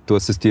gemeint, du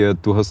hast es dir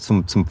durchaus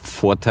zum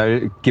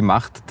Vorteil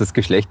gemacht, das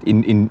Geschlecht,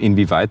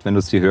 inwieweit, wenn du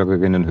es die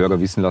Hörerinnen und Hörer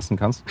wissen lassen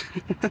kannst?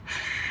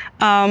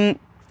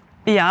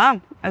 Ja,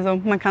 also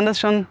man kann das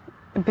schon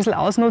ein bisschen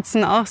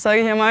ausnutzen auch,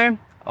 sage ich einmal,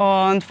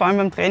 und vor allem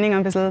beim Training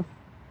ein bisschen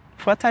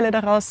Vorteile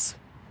daraus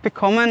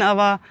bekommen,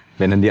 aber...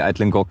 Wenn dann die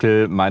eitlen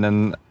Gockel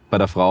meinen, bei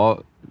der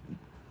Frau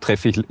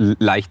treffe ich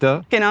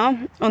leichter. Genau,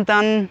 und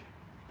dann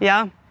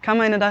ja, kann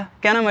man ihnen da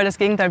gerne mal das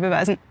Gegenteil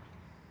beweisen.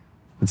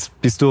 Jetzt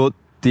bist du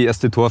die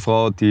erste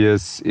Torfrau, die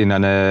es in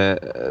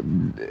eine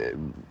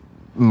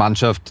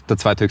Mannschaft der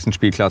zweithöchsten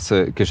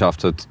Spielklasse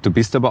geschafft hat. Du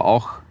bist aber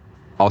auch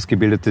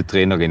ausgebildete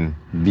Trainerin.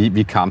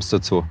 Wie kam es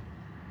dazu?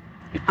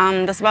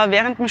 Das war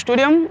während dem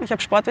Studium. Ich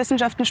habe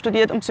Sportwissenschaften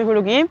studiert und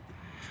Psychologie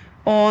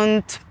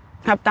und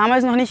habe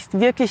damals noch nicht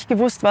wirklich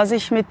gewusst, was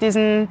ich mit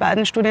diesen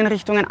beiden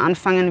Studienrichtungen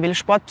anfangen will.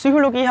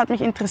 Sportpsychologie hat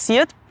mich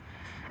interessiert.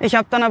 Ich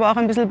habe dann aber auch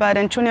ein bisschen bei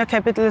den Vienna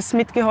Capitals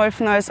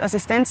mitgeholfen als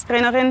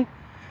Assistenztrainerin.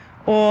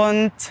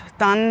 Und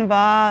dann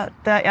war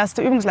der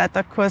erste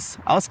Übungsleiterkurs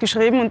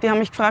ausgeschrieben und die haben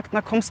mich gefragt,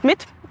 na kommst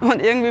mit?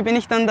 Und irgendwie bin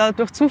ich dann da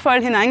durch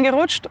Zufall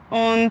hineingerutscht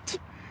und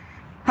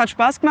hat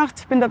Spaß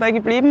gemacht, bin dabei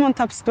geblieben und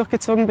habe es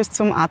durchgezogen bis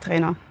zum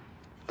A-Trainer.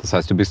 Das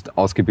heißt, du bist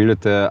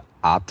ausgebildete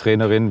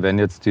A-Trainerin, wenn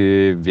jetzt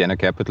die Vienna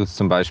Capitals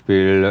zum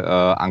Beispiel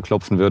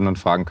anklopfen würden und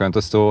fragen,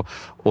 könntest du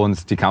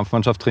uns die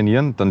Kampfmannschaft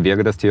trainieren, dann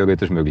wäre das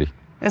theoretisch möglich?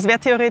 Es wäre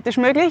theoretisch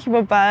möglich,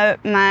 wobei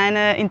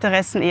meine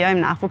Interessen eher im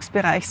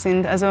Nachwuchsbereich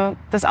sind. Also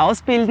das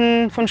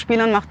Ausbilden von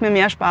Spielern macht mir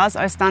mehr Spaß,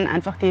 als dann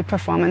einfach die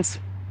Performance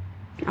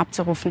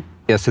abzurufen.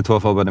 Erste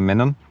Torfrau bei den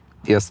Männern,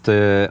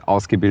 erste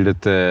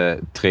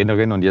ausgebildete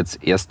Trainerin und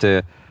jetzt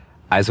erste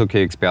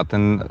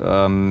Eishockey-Expertin.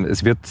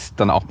 Es wird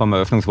dann auch beim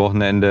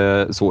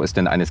Eröffnungswochenende, so es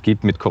denn eines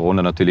gibt, mit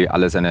Corona natürlich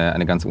alles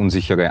eine ganz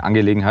unsichere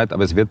Angelegenheit,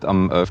 aber es wird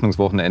am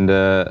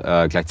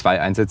Eröffnungswochenende gleich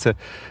 2 Einsätze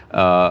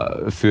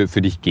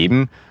für dich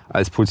geben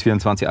als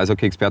Puls24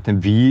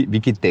 Eishockey-Expertin. Wie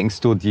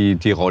gedenkst du,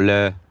 die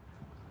Rolle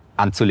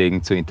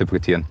anzulegen, zu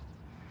interpretieren?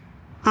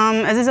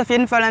 Es ist auf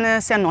jeden Fall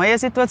eine sehr neue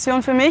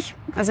Situation für mich.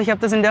 Also ich habe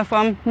das in der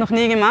Form noch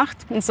nie gemacht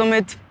und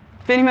somit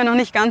bin ich mir noch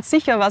nicht ganz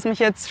sicher, was mich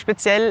jetzt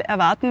speziell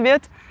erwarten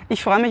wird.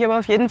 Ich freue mich aber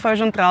auf jeden Fall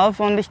schon drauf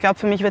und ich glaube,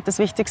 für mich wird das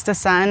Wichtigste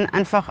sein,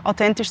 einfach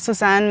authentisch zu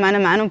sein, meine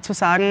Meinung zu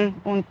sagen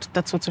und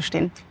dazu zu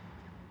stehen.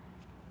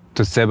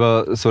 Du hast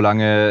selber so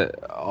lange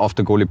auf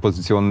der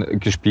Goalie-Position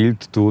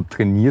gespielt. Du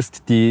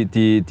trainierst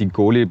die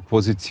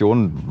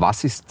Goalie-Position.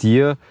 Was ist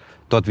dir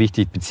dort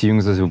wichtig,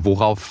 beziehungsweise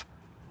worauf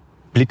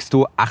blickst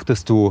du,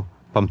 achtest du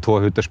beim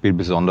Torhüterspiel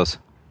besonders?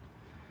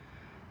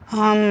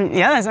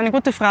 Ja, das ist eine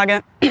gute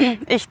Frage.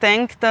 Ich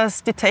denke,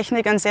 dass die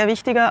Technik ein sehr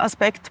wichtiger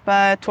Aspekt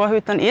bei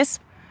Torhütern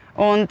ist.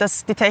 Und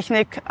dass die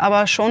Technik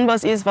aber schon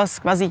was ist,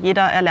 was quasi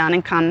jeder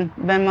erlernen kann,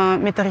 wenn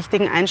man mit der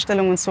richtigen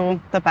Einstellung und so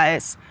dabei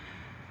ist.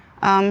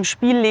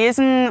 Spiel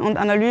lesen und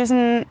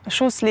Analysen,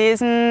 Schuss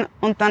lesen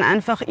und dann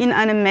einfach in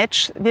einem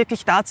Match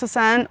wirklich da zu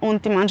sein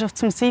und die Mannschaft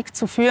zum Sieg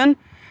zu führen,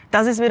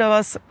 das ist wieder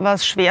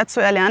was schwer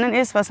zu erlernen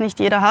ist, was nicht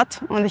jeder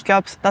hat. Und ich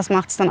glaube, das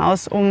macht es dann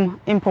aus,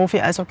 um im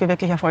Profi-Eishockey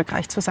wirklich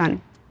erfolgreich zu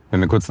sein. Wenn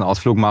wir kurz einen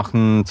Ausflug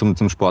machen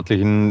zum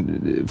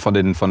Sportlichen von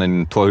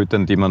den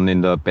Torhütern, die man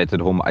in der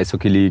Battered Home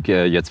Eishockey League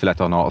jetzt vielleicht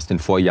auch noch aus den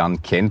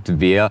Vorjahren kennt,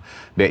 wer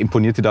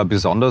imponiert dir da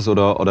besonders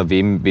oder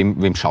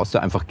wem schaust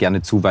du einfach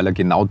gerne zu, weil er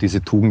genau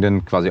diese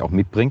Tugenden quasi auch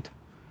mitbringt?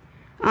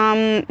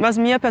 Was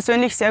mir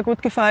persönlich sehr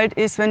gut gefällt,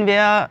 ist, wenn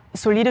wer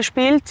solide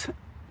spielt,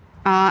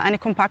 eine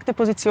kompakte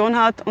Position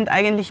hat und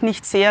eigentlich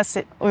nicht sehr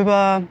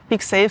über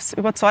Big Saves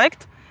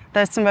überzeugt.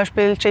 Da ist zum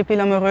Beispiel JP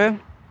Lamoureux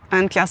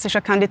ein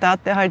klassischer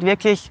Kandidat, der halt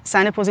wirklich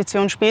seine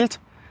Position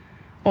spielt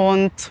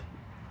und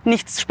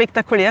nichts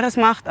Spektakuläres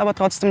macht, aber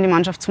trotzdem die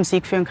Mannschaft zum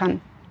Sieg führen kann.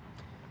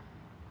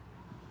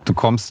 Du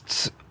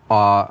hast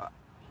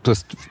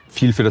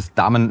viel für das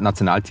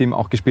Damen-Nationalteam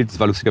auch gespielt. Das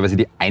war lustigerweise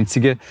die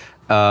einzige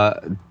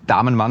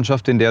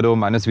Damenmannschaft, in der du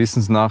meines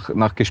Wissens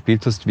nach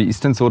gespielt hast. Wie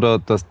ist denn so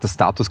der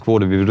Status Quo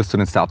oder wie würdest du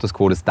den Status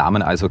Quo des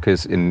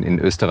Damen-Eishockeys in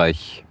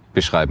Österreich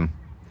beschreiben?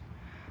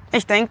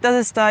 Ich denke, dass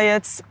es da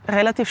jetzt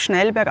relativ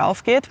schnell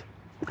bergauf geht.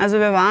 Also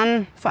wir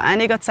waren vor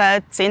einiger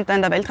Zeit 10.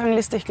 in der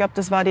Weltrangliste. Ich glaube,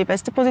 das war die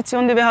beste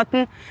Position, die wir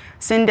hatten.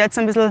 Sind jetzt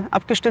ein bisschen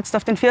abgestürzt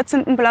auf den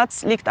 14.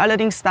 Platz. Liegt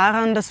allerdings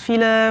daran, dass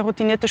viele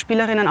routinierte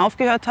Spielerinnen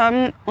aufgehört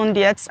haben und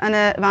jetzt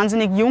eine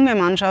wahnsinnig junge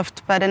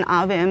Mannschaft bei den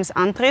AWMs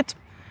antritt.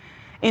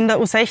 In der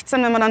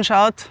U16, wenn man dann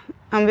schaut,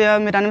 haben wir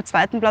mit einem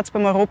 2. Platz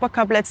beim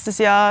Europacup letztes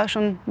Jahr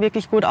schon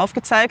wirklich gut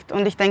aufgezeigt.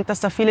 Und ich denke, dass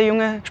da viele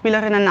junge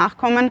Spielerinnen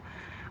nachkommen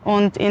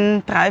und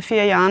in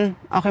 3-4 Jahren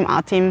auch im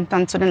A-Team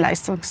dann zu den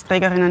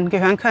Leistungsträgerinnen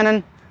gehören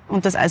können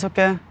und das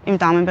Eishockey im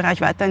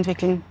Damenbereich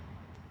weiterentwickeln.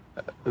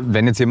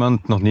 Wenn jetzt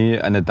jemand noch nie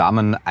eine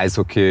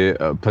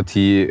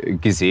Damen-Eishockey-Partie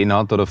gesehen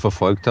hat oder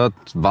verfolgt hat,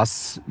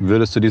 was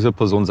würdest du dieser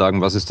Person sagen,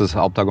 was ist das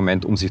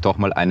Hauptargument, um sich doch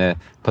mal eine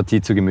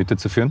Partie zu Gemüte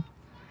zu führen?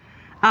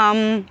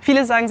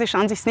 Viele sagen, sie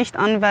schauen sich nicht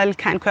an, weil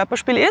kein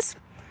Körperspiel ist.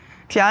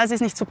 Klar, es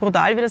ist nicht so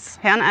brutal wie das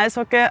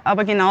Herren-Eishockey,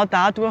 aber genau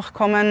dadurch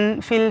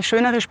kommen viel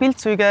schönere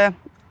Spielzüge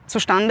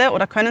zustande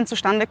oder können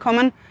zustande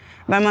kommen,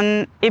 weil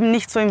man eben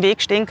nicht so im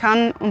Weg stehen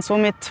kann und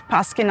somit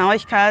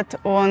Passgenauigkeit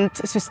und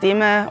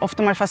Systeme oft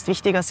einmal fast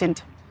wichtiger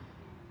sind.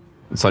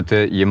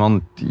 Sollte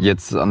jemand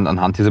jetzt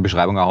anhand dieser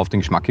Beschreibung auch auf den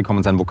Geschmack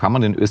gekommen sein, wo kann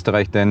man in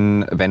Österreich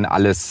denn, wenn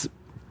alles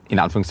in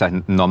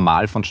Anführungszeichen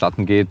normal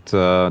vonstatten geht,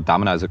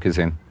 Damen-Eishockey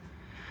sehen?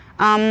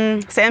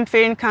 Sehr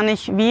empfehlen kann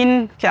ich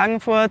Wien,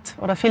 Klagenfurt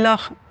oder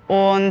Villach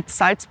und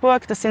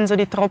Salzburg. Das sind so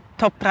die Top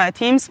 3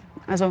 Teams.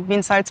 Also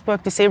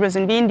Wien-Salzburg, die Sabres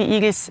in Wien, die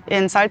Eagles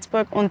in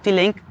Salzburg und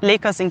die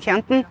Lakers in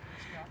Kärnten,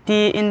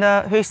 die in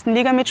der höchsten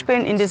Liga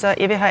mitspielen, in dieser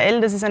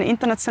EWHL. Das ist eine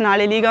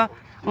internationale Liga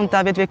und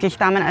da wird wirklich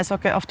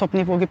Damen-Eishockey auf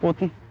Top-Niveau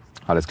geboten.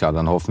 Alles klar,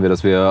 dann hoffen wir,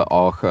 dass wir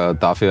auch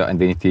dafür ein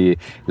wenig die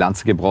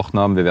Lanze gebrochen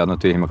haben. Wir werden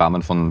natürlich im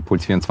Rahmen von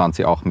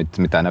Puls24 auch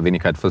mit deiner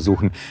Wenigkeit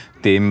versuchen,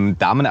 dem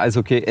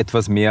Damen-Eishockey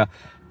etwas mehr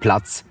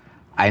Platz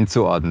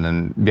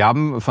einzuordnen. Wir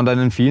haben von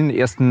deinen vielen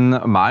ersten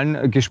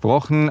Malen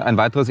gesprochen. Ein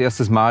weiteres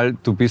erstes Mal,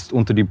 du bist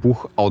unter die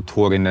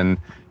Buchautorinnen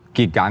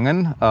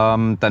gegangen.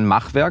 Dein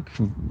Machwerk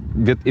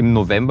wird im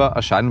November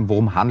erscheinen.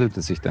 Worum handelt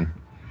es sich denn?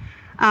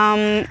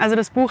 Also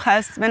das Buch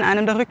heißt, wenn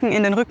einem der Rücken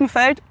in den Rücken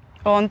fällt.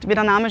 Und wie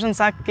der Name schon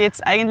sagt, geht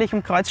es eigentlich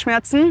um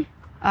Kreuzschmerzen.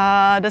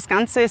 Das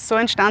Ganze ist so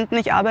entstanden,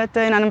 ich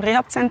arbeite in einem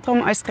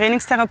Rehabzentrum als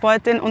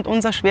Trainingstherapeutin und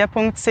unser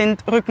Schwerpunkt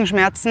sind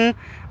Rückenschmerzen,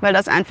 weil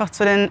das einfach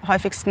zu den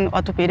häufigsten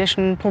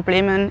orthopädischen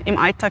Problemen im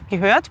Alltag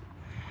gehört.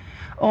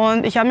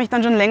 Und ich habe mich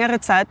dann schon längere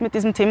Zeit mit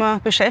diesem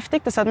Thema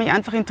beschäftigt. Das hat mich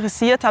einfach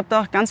interessiert, habe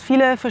da auch ganz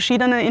viele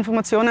verschiedene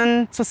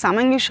Informationen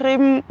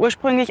zusammengeschrieben,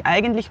 ursprünglich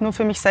eigentlich nur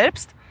für mich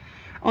selbst.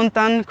 Und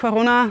dann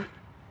Corona,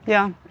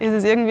 ja, ist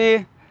es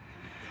irgendwie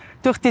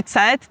durch die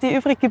Zeit, die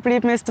übrig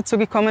geblieben ist, dazu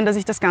gekommen, dass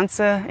ich das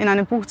Ganze in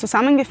einem Buch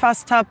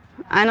zusammengefasst habe.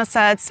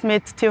 Einerseits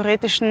mit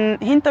theoretischen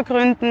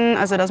Hintergründen,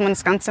 also dass man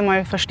das Ganze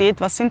mal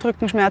versteht, was sind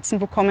Rückenschmerzen,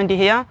 wo kommen die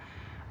her.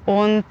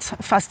 Und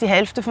fast die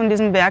Hälfte von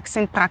diesem Werk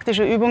sind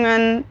praktische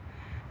Übungen,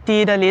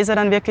 die der Leser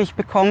dann wirklich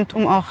bekommt,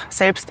 um auch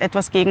selbst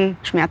etwas gegen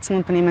Schmerzen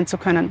unternehmen zu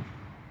können.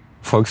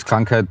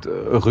 Volkskrankheit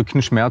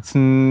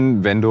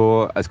Rückenschmerzen, wenn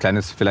du als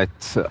kleines,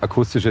 vielleicht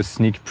akustisches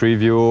Sneak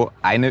Preview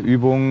eine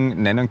Übung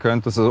nennen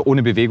könntest. Also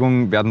ohne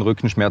Bewegung werden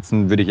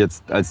Rückenschmerzen, würde ich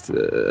jetzt als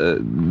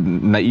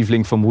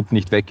Naivling vermuten,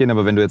 nicht weggehen.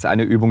 Aber wenn du jetzt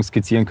eine Übung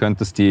skizzieren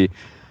könntest, die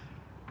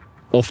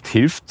oft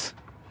hilft,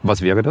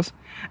 was wäre das?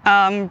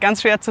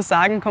 Ganz schwer zu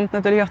sagen, kommt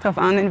natürlich auch darauf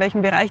an, in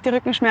welchem Bereich die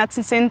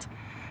Rückenschmerzen sind.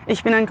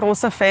 Ich bin ein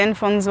großer Fan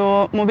von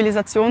so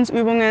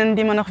Mobilisationsübungen,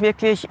 die man auch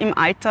wirklich im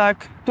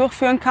Alltag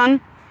durchführen kann.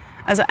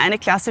 Also eine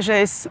klassische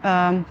ist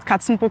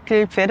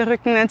Katzenbuckel,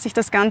 Pferderücken nennt sich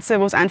das Ganze,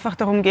 wo es einfach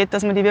darum geht,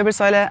 dass man die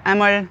Wirbelsäule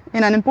einmal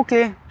in einen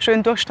Buckel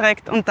schön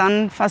durchstreckt und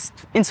dann fast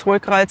ins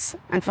Hohlkreuz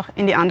einfach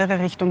in die andere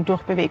Richtung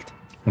durchbewegt.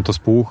 Und das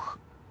Buch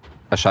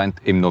erscheint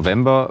im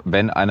November,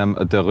 wenn einem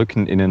der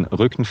Rücken in den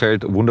Rücken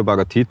fällt.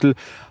 Wunderbarer Titel.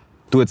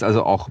 Du jetzt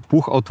also auch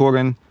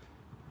Buchautorin.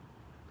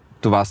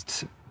 Du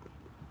warst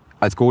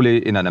als Goalie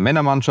in einer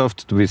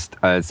Männermannschaft, du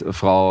bist als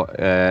Frau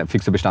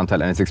fixer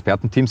Bestandteil eines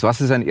Expertenteams. Was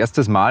ist ein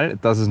erstes Mal,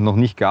 das es noch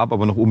nicht gab,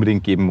 aber noch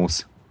unbedingt geben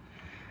muss?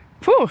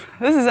 Puh,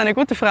 das ist eine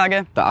gute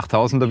Frage. Der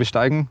 8000er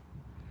besteigen?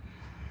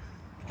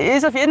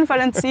 Ist auf jeden Fall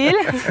ein Ziel.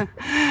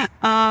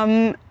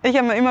 Ich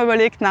habe mir immer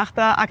überlegt, nach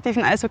der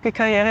aktiven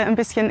Eishockey-Karriere ein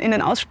bisschen in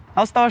den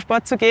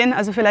Ausdauersport zu gehen.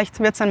 Also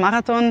vielleicht wird es ein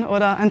Marathon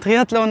oder ein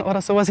Triathlon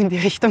oder sowas in die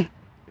Richtung.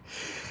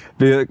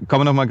 Wir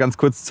kommen noch mal ganz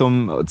kurz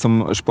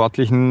zum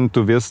Sportlichen.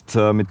 Du wirst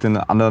mit den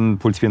anderen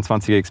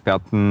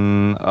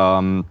Puls24-Experten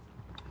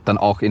dann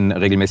auch in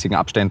regelmäßigen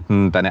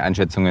Abständen deine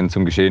Einschätzungen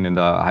zum Geschehen in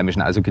der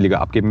heimischen Eishockey-Liga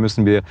abgeben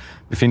müssen. Wir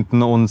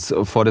befinden uns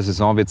vor der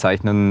Saison. Wir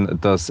zeichnen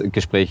das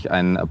Gespräch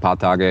ein paar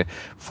Tage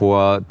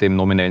vor dem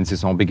nominellen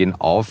Saisonbeginn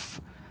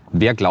auf.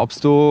 Wer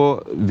glaubst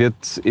du,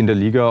 wird in der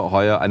Liga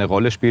heuer eine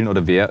Rolle spielen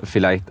oder wer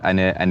vielleicht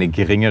eine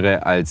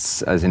geringere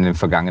als in den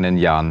vergangenen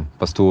Jahren,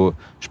 was du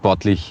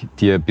sportlich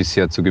dir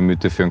bisher zu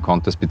Gemüte führen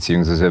konntest,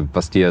 beziehungsweise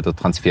was dir der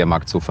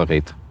Transfermarkt so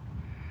verrät?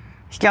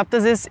 Ich glaube,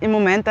 das ist im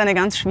Moment eine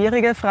ganz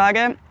schwierige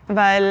Frage,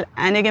 weil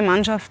einige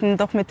Mannschaften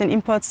doch mit den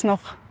Imports noch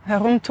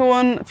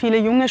herumtouren, viele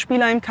junge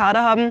Spieler im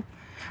Kader haben.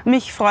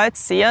 Mich freut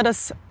sehr,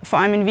 dass vor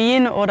allem in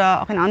Wien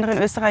oder auch in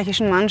anderen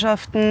österreichischen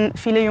Mannschaften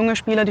viele junge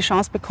Spieler die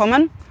Chance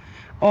bekommen.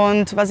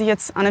 Und was ich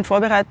jetzt an den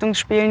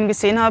Vorbereitungsspielen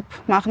gesehen habe,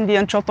 machen die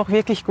ihren Job auch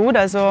wirklich gut.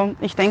 Also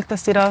ich denke,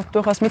 dass die da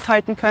durchaus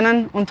mithalten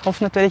können und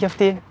hoffe natürlich auf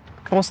die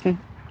großen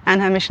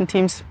einheimischen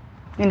Teams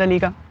in der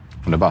Liga.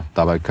 Wunderbar,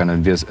 dabei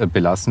können wir es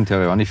belassen.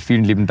 Theri Hornich,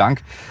 vielen lieben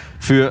Dank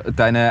für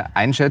deine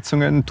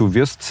Einschätzungen. Du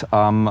wirst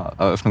am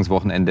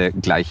Eröffnungswochenende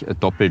gleich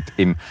doppelt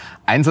im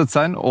Einsatz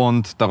sein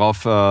und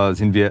darauf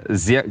sind wir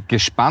sehr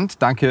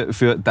gespannt. Danke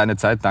für deine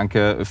Zeit,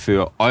 danke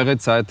für eure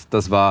Zeit.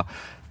 Das war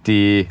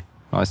die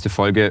neueste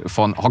Folge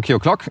von Hockey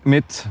O'Clock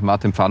mit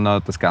Martin Pfanner.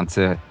 Das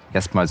Ganze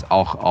erstmals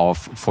auch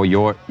auf For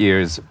Your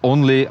Ears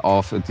Only.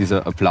 Auf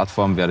dieser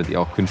Plattform werdet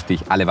ihr auch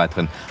künftig alle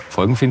weiteren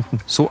Folgen finden.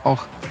 So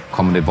auch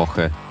kommende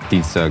Woche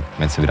Dienstag,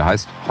 wenn es wieder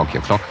heißt Hockey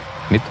O'Clock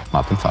mit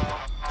Martin Pfanner.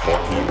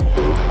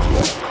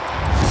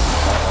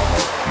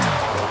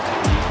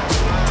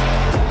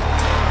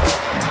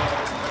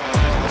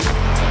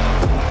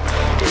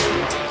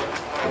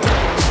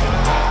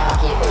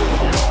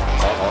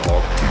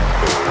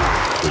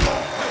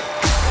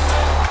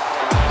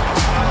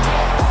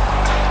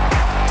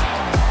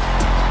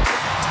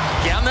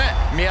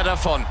 vorne, mehr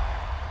davon.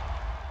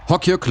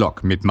 Hockey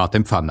O'Clock mit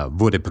Martin Pfanner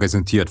wurde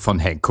präsentiert von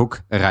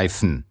Hankook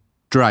Reifen.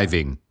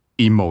 Driving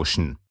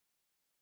Emotion.